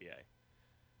of the NBA.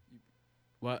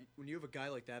 What? When you have a guy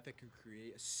like that can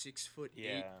create a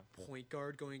 6'8" point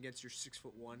guard going against your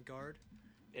 6'1" guard,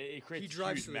 it creates he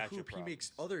drives huge to the hoop. problems. He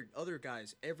makes other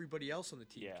guys, everybody else on the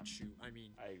team can shoot. I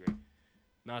mean, I agree.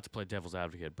 Not to play devil's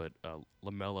advocate, but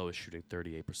LaMelo is shooting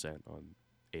 38% on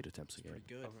 8 attempts a game. Pretty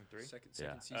good. From 3? Second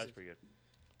Yeah. season. That's pretty good.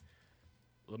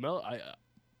 LaMelo, I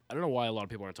don't know why a lot of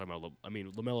people aren't talking about. I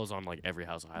mean, LaMelo's on like every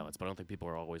House of Highlights, but I don't think people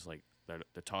are always like they're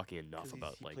talking enough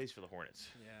about he like. plays for the Hornets.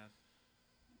 Yeah.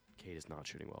 Cade is not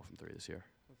shooting well from 3 this year.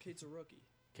 Well, Cade's a rookie.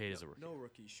 Cade is a rookie. No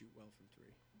rookies shoot well from 3,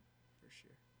 for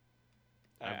sure.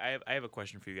 I have a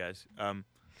question for you guys.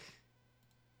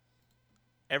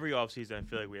 Every offseason, I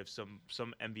feel like we have some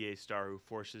NBA star who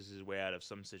forces his way out of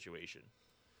some situation.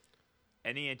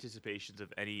 Any anticipations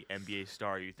of any NBA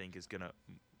star you think is gonna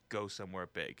go somewhere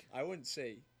big? I wouldn't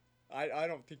say. I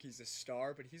don't think he's a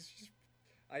star, but he's just.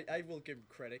 I will give him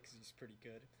credit because he's pretty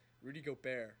good. Rudy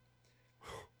Gobert.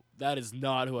 That is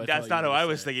not who I. That's not who I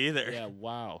was thinking either. Yeah.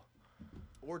 Wow.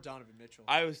 Or Donovan Mitchell.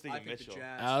 I was thinking think the Mitchell.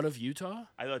 Jazz- Out of Utah?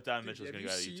 I thought Donovan Dude, Mitchell was have going to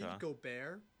go out of you Utah. seen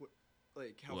Gobert?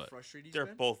 Like how What? frustrated he's They're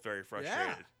been? both very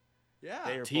frustrated. Yeah.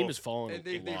 They are Team both is falling And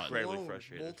they've incredibly blown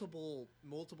frustrated.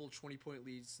 multiple 20-point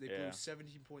leads. They blew Yeah. a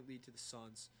 17-point lead to the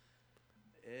Suns.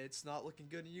 It's not looking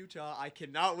good in Utah. I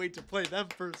cannot wait to play them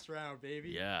first round, baby.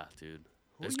 Yeah, dude.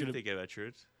 Who do you think of that,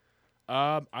 Truth?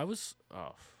 I was.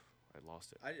 Oh, I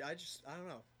lost it. I don't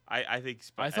know. I think.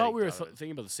 I thought we were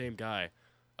thinking about the same guy.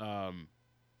 I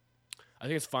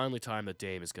think it's finally time that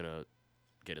Dame is gonna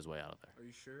get his way out of there. Are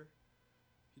you sure?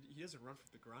 He doesn't run from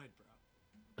the grind,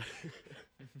 bro.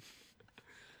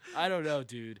 I don't know,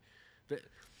 dude.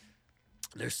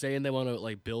 They're saying they want to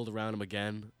like build around him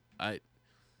again. I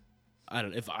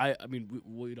don't. I mean,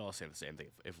 we'd all say the same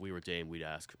thing. If we were Dame, we'd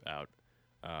ask out.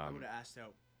 I would have asked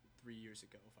out 3 years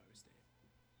ago if I was Dame.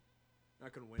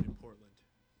 Not gonna win in Portland.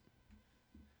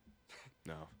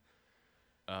 No.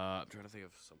 I'm trying to think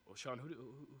of some. Well, Sean, who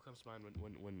comes to mind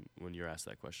when you're asked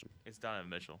that question? It's Donovan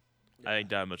Mitchell. Yeah, I think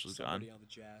Donovan Mitchell's gone. somebody on the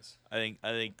Jazz. I think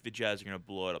the Jazz are going to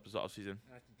blow it up this offseason.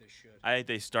 I think they should. I think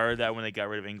they started that when they got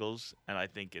rid of Ingles, and I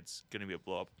think it's going to be a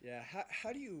blow up. Yeah.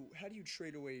 How do you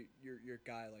trade away your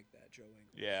guy like that, Joe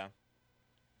Ingles? Yeah.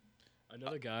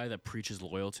 Another guy that preaches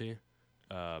loyalty.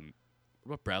 What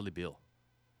about Bradley Beal?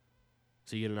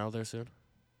 Is he getting out there soon?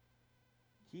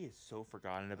 He is so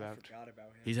forgotten about. I forgot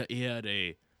about him. He had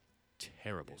a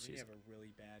terrible He season. have a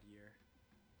really bad year.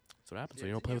 That's what happens Yeah, when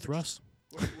you don't did play he with average- Russ.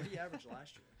 What did he average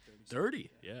last year? 30.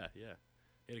 Yeah. He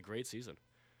had a great season.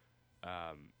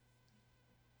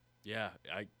 Yeah,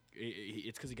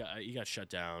 it's because he got shut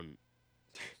down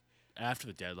after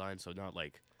the deadline, so not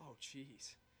like Oh,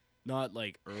 jeez. not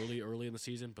like early in the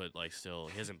season, but like still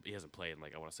he hasn't played in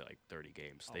like I want to say like 30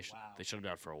 games. Oh, wow. They shut him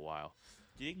down for a while.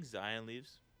 Do you think Zion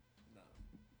leaves? No.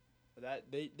 That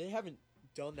they haven't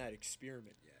done that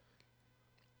experiment yet.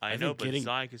 I know, but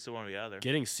Zion could still want to be out there.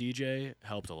 Getting CJ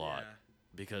helped a lot Yeah.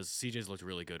 because CJ's looked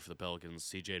really good for the Pelicans.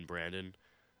 CJ and Brandon.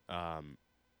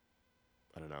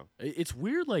 I don't know. It's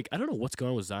weird. Like I don't know what's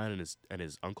going on with Zion and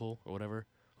his uncle or whatever,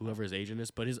 whoever his agent is.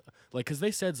 But his because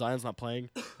they said Zion's not playing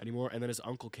anymore, and then his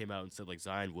uncle came out and said like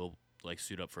Zion will like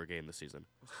suit up for a game this season.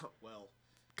 Well,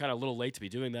 Kind of a little late to be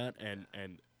doing that, and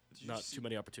Did you not see- too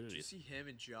many did opportunities. you see him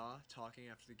and Ja talking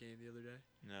after the game the other day?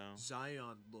 No.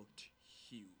 Zion looked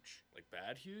huge. Like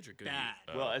bad huge or good? Bad.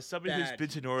 Well, as somebody who's Bad. been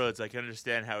to New Orleans, I can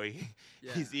understand how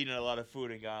Yeah. he's eaten a lot of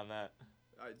food and gotten that.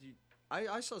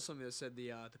 I saw something that said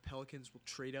the Pelicans will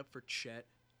trade up for Chet,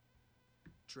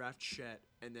 draft Chet,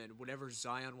 and then whatever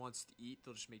Zion wants to eat,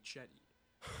 they'll just make Chet eat.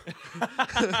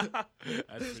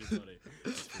 That's pretty funny.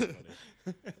 That's pretty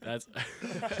funny. That's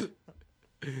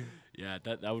yeah.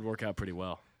 That would work out pretty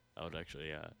well. That would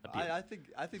actually I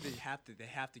think they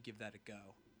have to give that a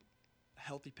go.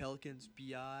 Healthy Pelicans,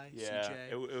 Bi, Yeah,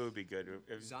 CJ. it would be good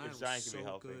if Zion if Zion was can so be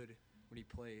healthy. good when he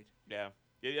played. Yeah.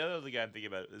 The other guy I'm thinking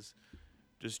about is,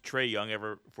 does Trae Young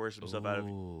ever force himself out of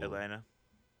Ooh. Atlanta?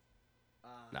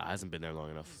 Nah, hasn't been there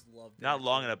long enough. Not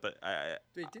long enough, but I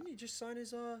Wait, didn't he just sign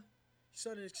his he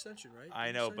signed an extension, right? I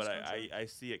Didn't he know, sign but his I contract?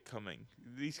 see it coming.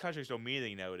 These contracts don't mean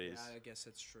anything nowadays. Yeah, I guess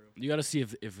that's true. You got to see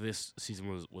if this season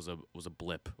was a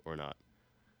blip or not.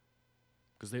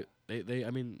 Because they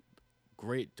I mean,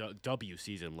 great W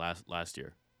season last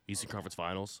year, Eastern Conference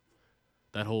Finals.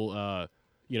 That whole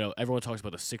everyone talks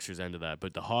about the Sixers end of that,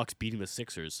 but the Hawks beating the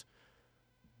Sixers,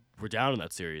 were down in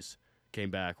that series,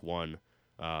 came back, won.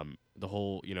 The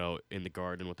whole in the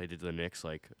Garden, what they did to the Knicks,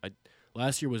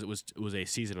 last year was a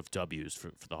season of W's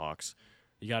for the Hawks.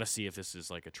 You got to see if this is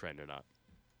like a trend or not.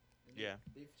 Yeah.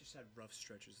 They've just had rough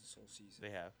stretches this whole season. They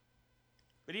have.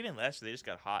 But even last year, they just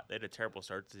got hot. They had a terrible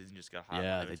start to the season, just got hot.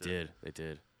 Yeah, when they went to- did. They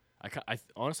did. I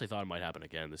honestly thought it might happen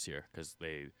again this year because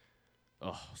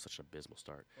such an abysmal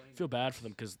start. Playing Feel the bad for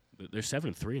them because they're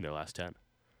 7-3 in their last 10.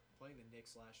 Playing the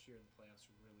Knicks last year in the playoffs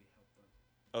really helped them.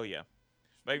 Oh yeah.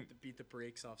 Beat the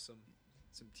brakes off some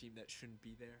team that shouldn't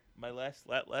be there. My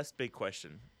last big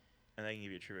question, and I can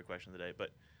give you a trivia question of the day, but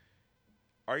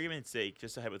argument's sake,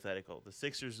 just a hypothetical, the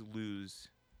Sixers lose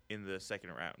in the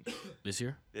second round. This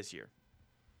year? This year.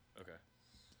 Okay.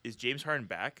 Is James Harden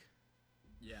back?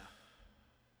 Yeah.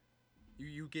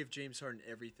 You give James Harden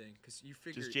everything because you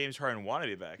figure. Does James Harden want to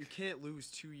be back? You can't lose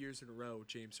 2 years in a row,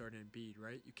 James Harden and Embiid,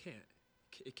 right? You can't.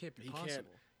 It can't be possible.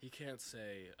 He can't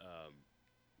say.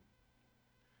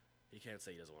 He can't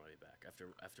say he doesn't want to be back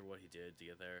after what he did to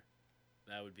get there.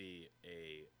 That would be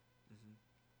a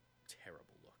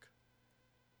terrible look.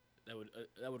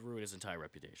 That would ruin his entire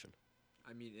reputation.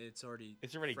 I mean, it's already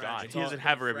gone. fragile. He doesn't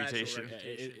have a Fragile reputation.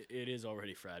 It is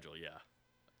already fragile. Yeah.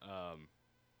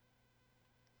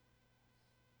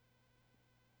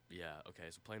 Yeah. Okay.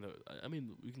 So playing I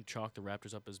mean, we can chalk the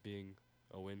Raptors up as being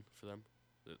a win for them.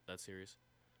 That series.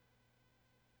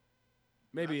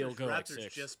 Maybe it'll go like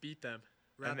 6. Just beat them.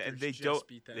 And Raptors they just don't.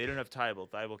 beat them. They don't have Thibault.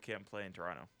 Thibault can't play in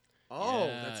Toronto. Oh,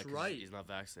 Yeah, that's 'cause right. He's not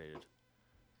vaccinated.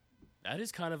 That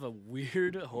is kind of a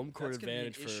weird home court That's gonna be an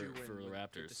advantage issue for the when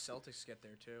Raptors. The Celtics get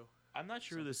there too. I'm not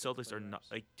sure the Celtics are not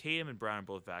like Tatum and Brown are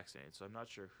both vaccinated, so I'm not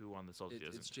sure who on the Celtics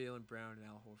isn't. It's Jaylen Brown and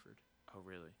Al Horford. Oh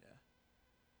really? Yeah.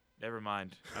 Never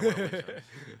mind. I wanna win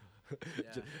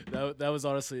some. That was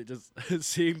honestly just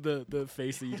seeing the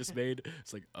face that you just made.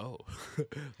 It's like, oh, a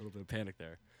little bit of panic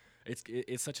there.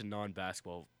 It's such a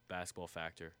non-basketball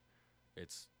factor.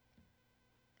 It's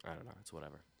I don't know. It's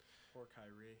whatever. Poor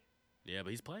Kyrie. Yeah,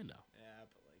 but he's playing now. Yeah,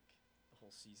 but like the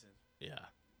whole season. Yeah,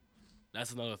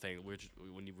 that's another thing.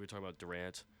 When we were talking about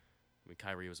Durant, I mean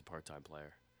Kyrie was a part-time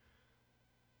player.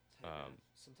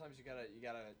 Sometimes you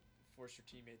gotta force your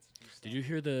teammates to do stuff. Did you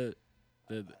hear the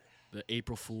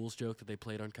April Fool's joke that they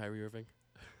played on Kyrie Irving?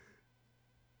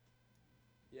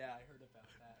 Yeah, I heard about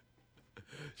that.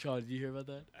 Sean, did you hear about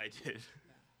that? I did.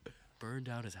 Burned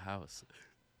down his house.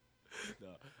 No,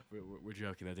 we're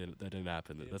joking. That didn't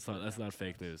happen. That's not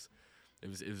fake news.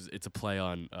 It's a play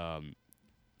on. I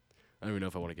don't even know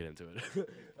if I want to get into it.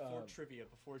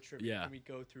 Before trivia, yeah. can we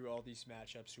go through all these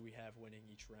matchups who we have winning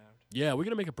each round? Yeah, we're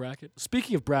gonna make a bracket.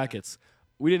 Speaking of brackets,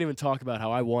 we didn't even talk about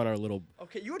how I won our little.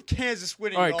 Okay, you had Kansas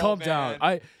winning. All right, calm man.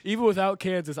 down. Even without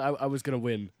Kansas, I was gonna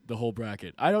win the whole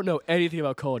bracket. I don't know anything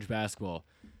about college basketball,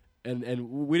 and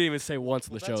we didn't even say once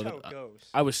on the show that's how that it goes.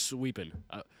 I was sweeping.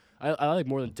 I like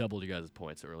more than doubled you guys'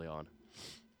 points early on.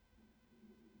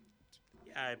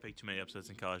 Yeah, I picked too many upsets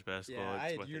in college basketball. Yeah, It's I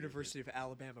had what they do. University of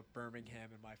Alabama Birmingham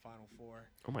in my Final Four.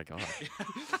 Oh my god.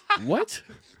 What?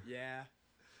 Yeah.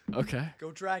 Okay.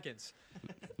 Go Dragons.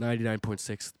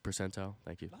 99.6 percentile.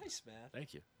 Thank you. Nice, man.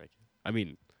 Thank you. Thank you. I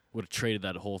mean, would have traded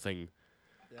that whole thing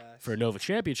Yeah. for a Nova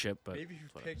championship, but Maybe if you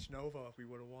whatever. picked Nova, we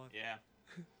would have won. Yeah.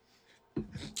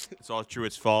 It's all true.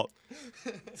 It's fault.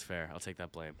 It's fair. I'll take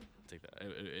that blame. Take that.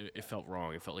 It felt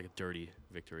wrong. It felt like a dirty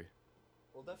victory.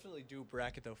 We'll definitely do a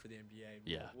bracket though for the NBA.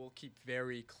 Yeah. We'll keep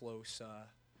very close.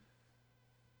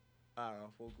 I don't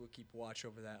know. We'll keep watch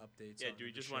over that updates. Yeah. on Do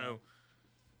we the just show. want to?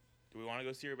 Do we want to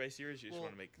go series by series? Or you just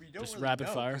want to make? We don't Just really rapid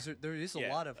know, fire? 'cause there is a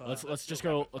Yeah. lot of. Let's just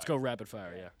go. Let's go rapid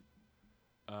fire.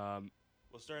 Yeah.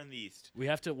 We'll start in the East. We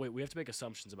have to wait. We have to make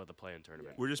assumptions about the play-in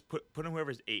tournament. We're just put in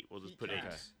whoever's 8. We'll just Heat put 8.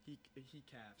 Cavs. Heat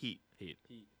Cavs. Heat.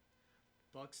 Heat.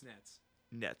 Bucks Nets.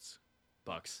 Nets.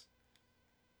 Bucks.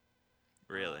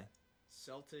 Really.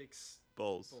 Celtics.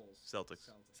 Bulls. Celtics.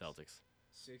 Celtics.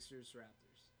 Sixers.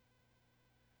 Raptors.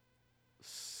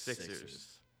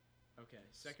 Sixers. Okay,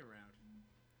 second round.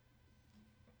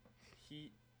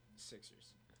 Heat.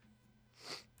 Sixers.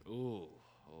 Ooh.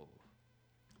 Oh.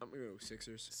 I'm gonna go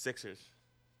Sixers. Sixers.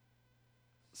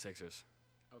 Sixers.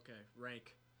 Okay,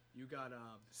 rank. You got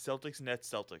Celtics. Nets.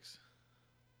 Celtics.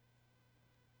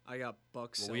 I got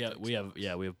Bucks. Well, Celtics, we have Bucks.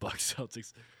 we have Bucks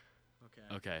Celtics.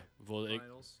 Okay. Okay. Well,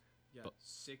 Finals. Yeah.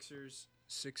 Sixers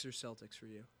Celtics for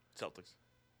you. Celtics.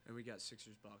 And we got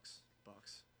Sixers Bucks.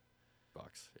 Bucks.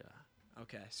 Yeah.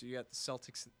 Okay, so you got the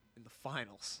Celtics in the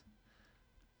finals.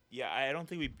 Yeah, I don't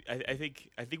think we. I think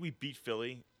we beat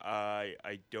Philly.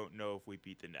 I don't know if we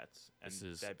beat the Nets, and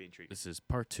that'd be intriguing. This is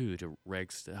part 2 to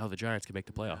ranks how the Giants can make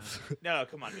the playoffs. No,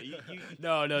 come on.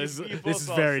 No, this is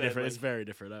very different. It's very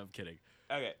different. I'm kidding.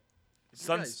 Okay. Did you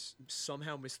guys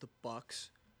somehow missed the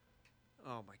Bucks.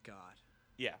 Oh my god.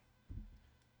 Yeah.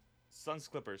 Suns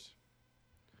Clippers.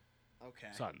 Okay.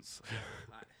 Suns.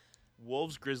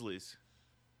 Wolves Grizzlies.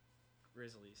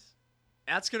 Grizzlies.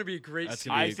 That's gonna be a great. That's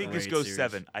series. gonna be I think great this goes series.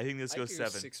 7. I think this I goes could go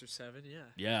 7. 6 or 7. Yeah.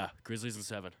 Yeah, Grizzlies in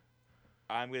 7.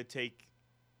 I'm gonna take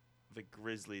the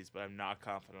Grizzlies, but I'm not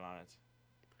confident on it.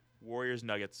 Warriors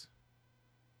Nuggets.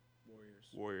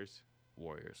 Warriors.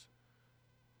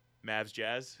 Mavs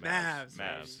Jazz. Mavs.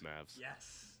 Mavs.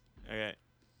 Yes. Okay.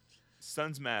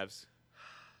 Suns Mavs.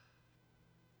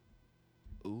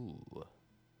 Ooh.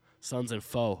 Suns and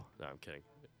foe. No, I'm kidding.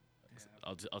 Yeah,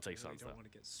 I'll take I Suns don't though.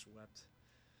 want to get swept.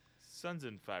 Suns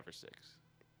in 5 or 6.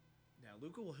 Yeah,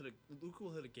 Luka will hit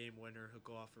a game winner. He'll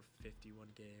go off for 51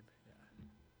 game.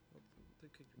 Yeah.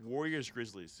 Warriors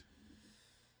Grizzlies.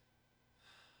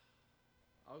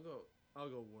 I'll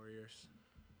go Warriors.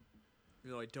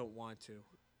 Even though I don't want to.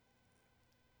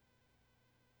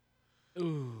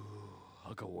 Ooh.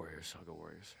 I'll go Warriors.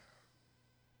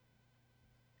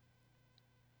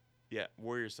 Yeah,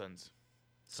 Warriors Suns.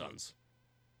 Suns.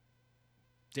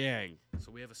 Dang.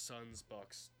 So we have a Suns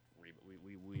Bucks.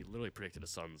 We literally predicted a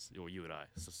Suns. Or you and I.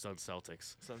 So Suns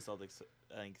Celtics. Suns Celtics.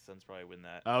 I think Suns probably win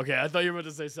that. Okay, I thought you were about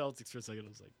to say Celtics for a second. I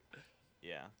was like,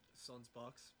 Yeah. Suns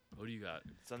Bucks. what do you got?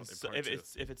 Suns. In part If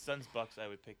 2? it's Suns Bucks, I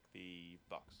would pick the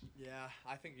Bucks. Yeah,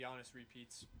 I think Giannis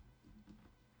repeats.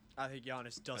 I think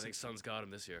Giannis doesn't. I think Suns got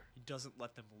him this year. He doesn't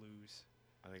let them lose.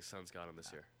 I think Suns got him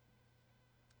this year.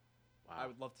 Wow. I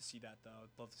would love to see that though.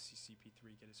 I'd love to see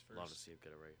CP3 get his first. Love to see him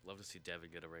get a ring. Love to see Devin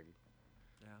get a ring.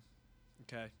 Yeah.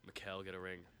 Okay. Mikal get a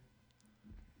ring.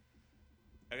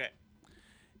 Okay.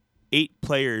 8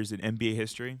 players in NBA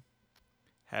history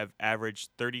have averaged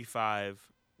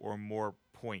 35 or more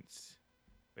points.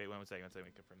 Wait, one second. Let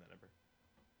me confirm that number.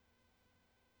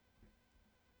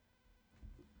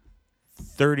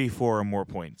 34 or more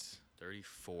points.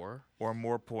 34 or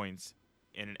more points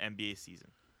in an NBA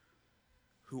season.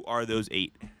 Who are those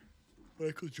 8?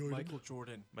 Michael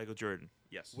Jordan. Michael Jordan.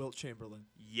 Yes. Wilt Chamberlain.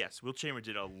 Yes. Wilt Chamberlain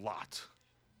did a lot.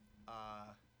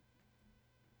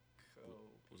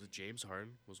 Was it James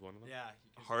Harden? Was one of them? Yeah.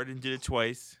 Harden did it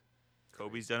twice.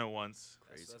 Kobe's done it once.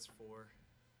 That's 4.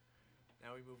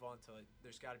 Now we move on to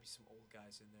there's got to be some old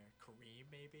guys in there. Kareem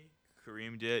maybe.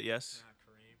 Kareem did it. Yes. Not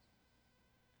Kareem.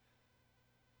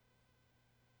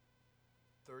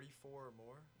 34 or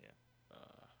more. Yeah.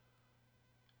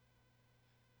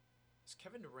 Has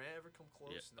Kevin Durant ever come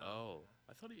close? Yeah. No. Oh,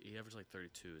 I thought he averaged like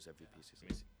 32 his MVP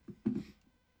season.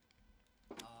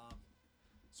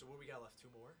 So what we got left? 2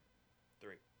 more.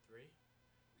 3.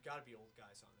 Got to be old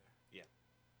guys on there. Yeah.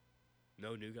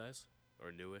 No new guys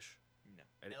or newish. No.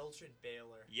 And Elgin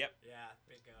Baylor. Yep. Yeah,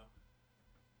 bingo.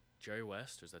 Jerry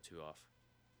West, or is that too off?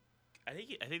 I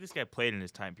think this guy played in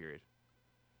his time period.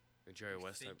 And Jerry You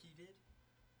West. think he did?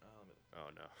 Oh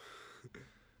no.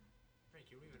 Frank,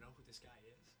 you don't even know who this guy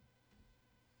is.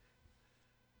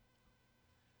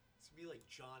 be like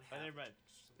John Oh, never Havlicek. mind.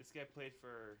 This guy played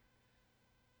for.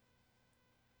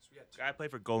 So we got Guy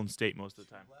played for Golden State most of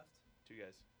the time. left. 2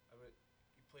 guys.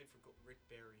 He played for Rick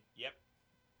Barry. Yep.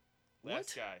 What?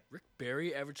 Last guy. Rick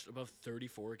Barry averaged above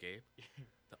 34 a game.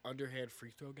 The underhand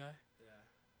free throw guy. Yeah.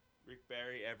 Rick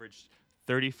Barry averaged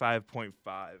 35.5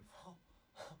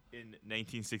 in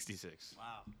 1966.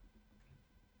 Wow.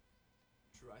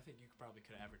 True. I think you probably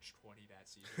could average 20 that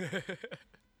season.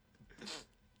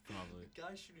 Probably. The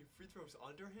guy shooting free throws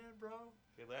underhand, bro.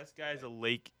 Okay, last guy's a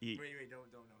Lake. Wait,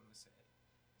 don't say it.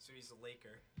 So he's a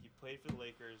Laker. He played for the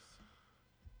Lakers.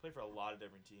 Played for a lot of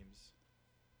different teams.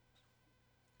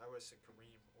 I would have said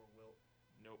Kareem or Wilt.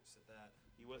 Nope. Said that.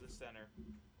 He was a center.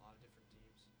 A lot of different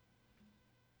teams.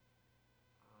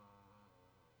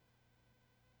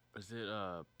 Is it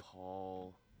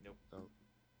Paul? Nope. Oh.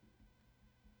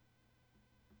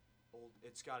 Old.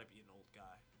 It's got to be an old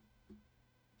guy.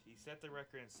 He set the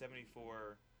record in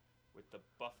 74 with the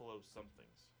Buffalo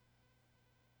somethings.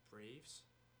 Braves?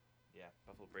 Yeah,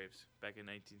 Buffalo Braves back in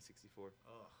 1964.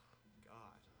 Oh,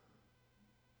 God.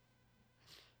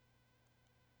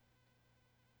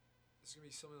 It's going to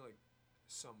be something like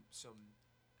some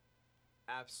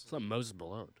absolute. Some Moses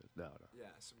Malone. No. Yeah,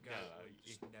 some guy No, that would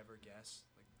just never guess.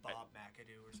 Like Bob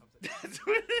McAdoo or something. That's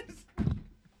what it is.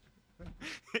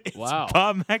 It's Wow.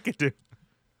 Bob McAdoo.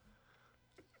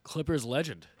 Clippers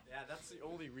legend. Yeah, that's the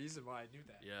only reason why I knew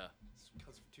that. Yeah. It's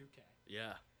because of 2K.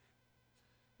 Yeah.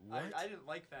 What? I didn't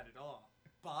like that at all.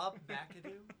 Bob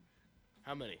McAdoo?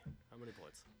 How many? How many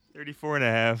points?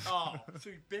 34.5. Oh, so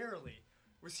he barely.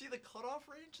 Was he the cutoff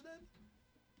range then?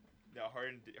 No,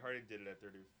 Harden did it at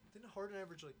 30. Didn't Harden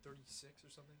average like 36 or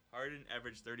something? Harden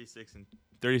averaged 36 in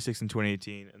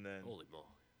 2018, and then Holy moly.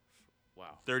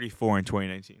 Wow. 34 in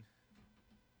 2019.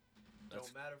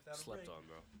 Don't matter if that Slept break. on,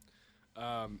 bro.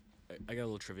 I got a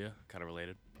little trivia, kind of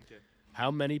related. Okay.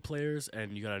 How many players,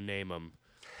 and you gotta name them,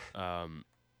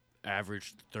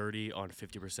 averaged 30 on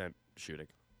 50% shooting?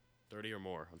 30 or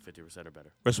more on 50% or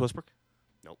better. Russell Westbrook?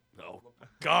 Nope. No.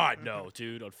 God, no,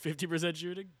 dude. On 50%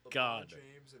 shooting? LeBron God.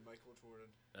 James and Michael Jordan.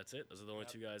 That's it. Those are the only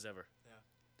 2 guys ever. Yeah.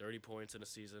 30 points in a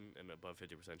season and above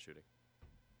 50% shooting.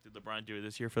 Did LeBron do it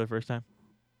this year for the first time?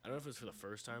 I don't know if it was for the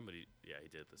first time, but he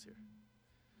did this year.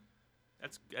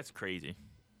 That's crazy.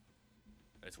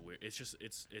 It's weird. It's just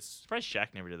it's Surprised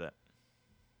Shaq never did that.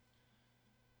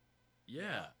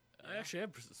 yeah. I actually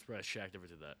am surprised Shaq never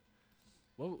did that.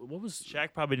 What was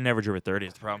Shaq probably didn't average over 30.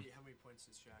 Is the problem. How many points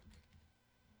is Shaq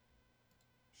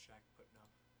putting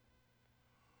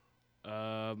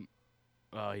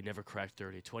up? He never cracked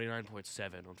 30.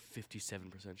 29.7 on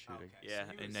 57% shooting. Okay, Yeah,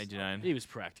 so he in was- 99. He was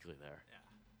practically there.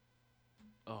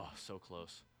 Yeah. Oh, so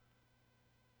close.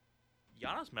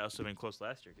 Giannis might also have been close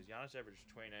last year because Giannis averaged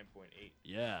 29.8.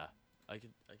 Yeah. I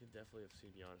could definitely have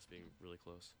seen Giannis being really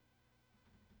close.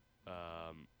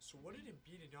 So what did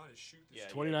Embiid and Giannis shoot this Yeah,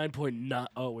 year? 29.9.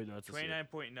 Oh, wait, no, that's this year.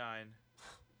 29.9.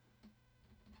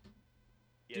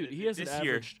 Dude, he hasn't this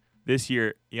averaged. This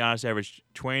year, Giannis averaged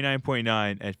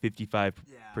 29.9 at 55%.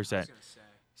 Yeah, I was gonna say.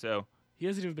 So He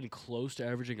hasn't even been close to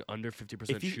averaging under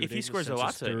 50% shooting. if he scores a since lot,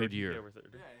 his third year. over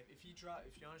 30. Yeah, if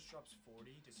Giannis drops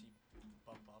 40, does he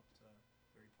bump up to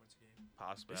 30 points a game?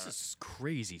 Possibly. This is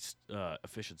crazy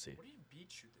efficiency. What did Embiid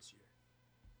shoot this year?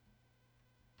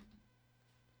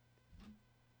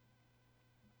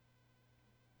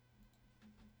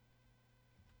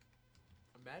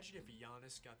 Imagine if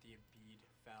Giannis got the Embiid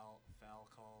foul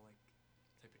call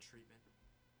type of treatment.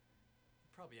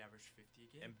 He'd probably average 50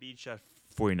 a game. Embiid shot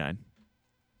 49.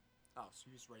 Oh, so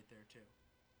he was right there too.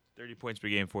 30 points per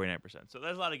game, 49%. So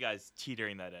there's a lot of guys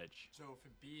teetering that edge. So if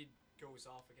Embiid goes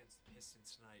off against the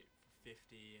Pistons tonight for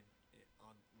 50 and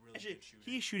on really Actually, good shooting.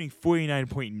 he's shooting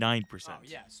 49.9%. Oh,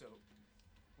 yeah, so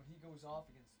when he goes off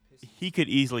against the Pistons. He could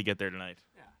easily get there tonight.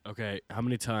 Yeah. Okay, how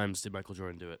many times did Michael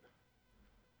Jordan do it?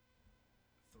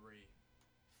 3,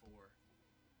 4.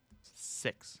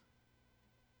 6.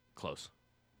 Close.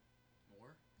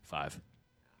 More? 5.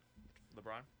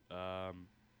 LeBron?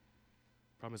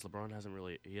 Problem is LeBron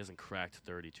hasn't cracked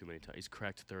 30 too many times. He's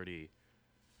cracked 30.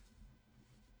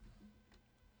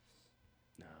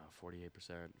 No, 48%, 48%.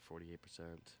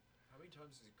 How many times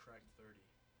has he cracked 30?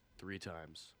 3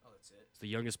 times. Oh, that's it. It's the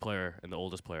youngest player and the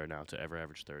oldest player now to ever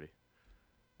average 30.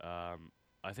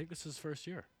 I think this is his first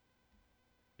year.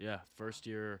 Yeah, first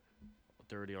year,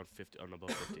 30 on 50 on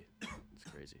above 50. It's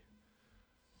crazy.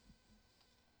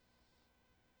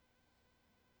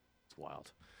 It's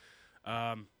wild.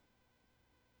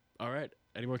 All right.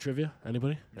 Any more trivia?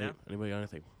 Anybody? No. Anybody got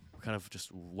anything? We kind of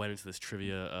just went into this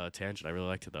trivia tangent. I really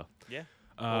liked it though. Yeah.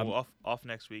 Well, off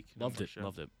next week. Loved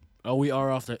it. Oh, we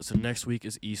are off. So next week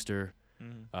is Easter.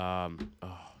 Mhm. Oh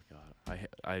God.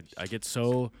 I get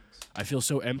so I feel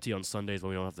so empty on Sundays when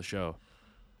we don't have the show.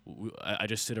 I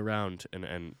just sit around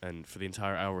and for the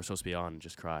entire hour we're supposed to be on and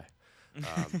just cry.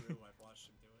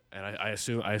 And I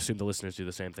assume the listeners do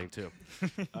the same thing too.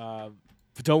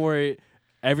 But don't worry,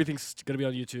 everything's gonna be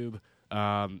on YouTube.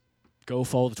 Go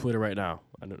follow the Twitter right now.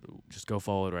 Just go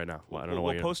follow it right now. I don't know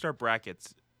why we'll post our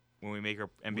brackets when we make our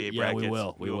NBA brackets. Yeah, we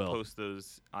will. We will post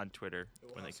those on Twitter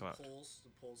when they come out.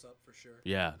 Polls up for sure.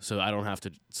 Yeah, so I don't have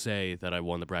to say that I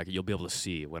won the bracket. You'll be able to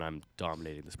see when I'm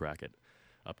dominating this bracket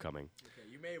upcoming. Okay,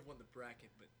 you may have won the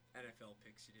bracket, but NFL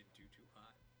picks you didn't do too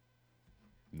hot.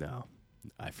 No,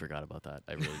 I forgot about that.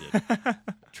 I really did.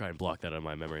 Try and block that out of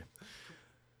my memory.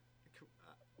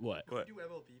 What? Can you do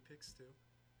MLB picks too?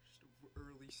 Just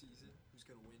early season, who's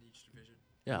gonna win each division?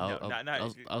 Yeah,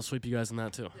 I'll sweep you guys on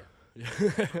that too. Yeah.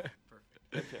 Perfect.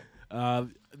 Okay.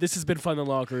 This has been Fun in the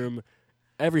Locker Room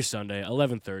every Sunday,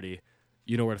 11:30.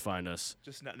 You know where to find us.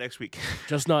 Just not next week.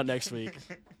 Just not next week.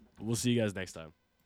 We'll see you guys next time.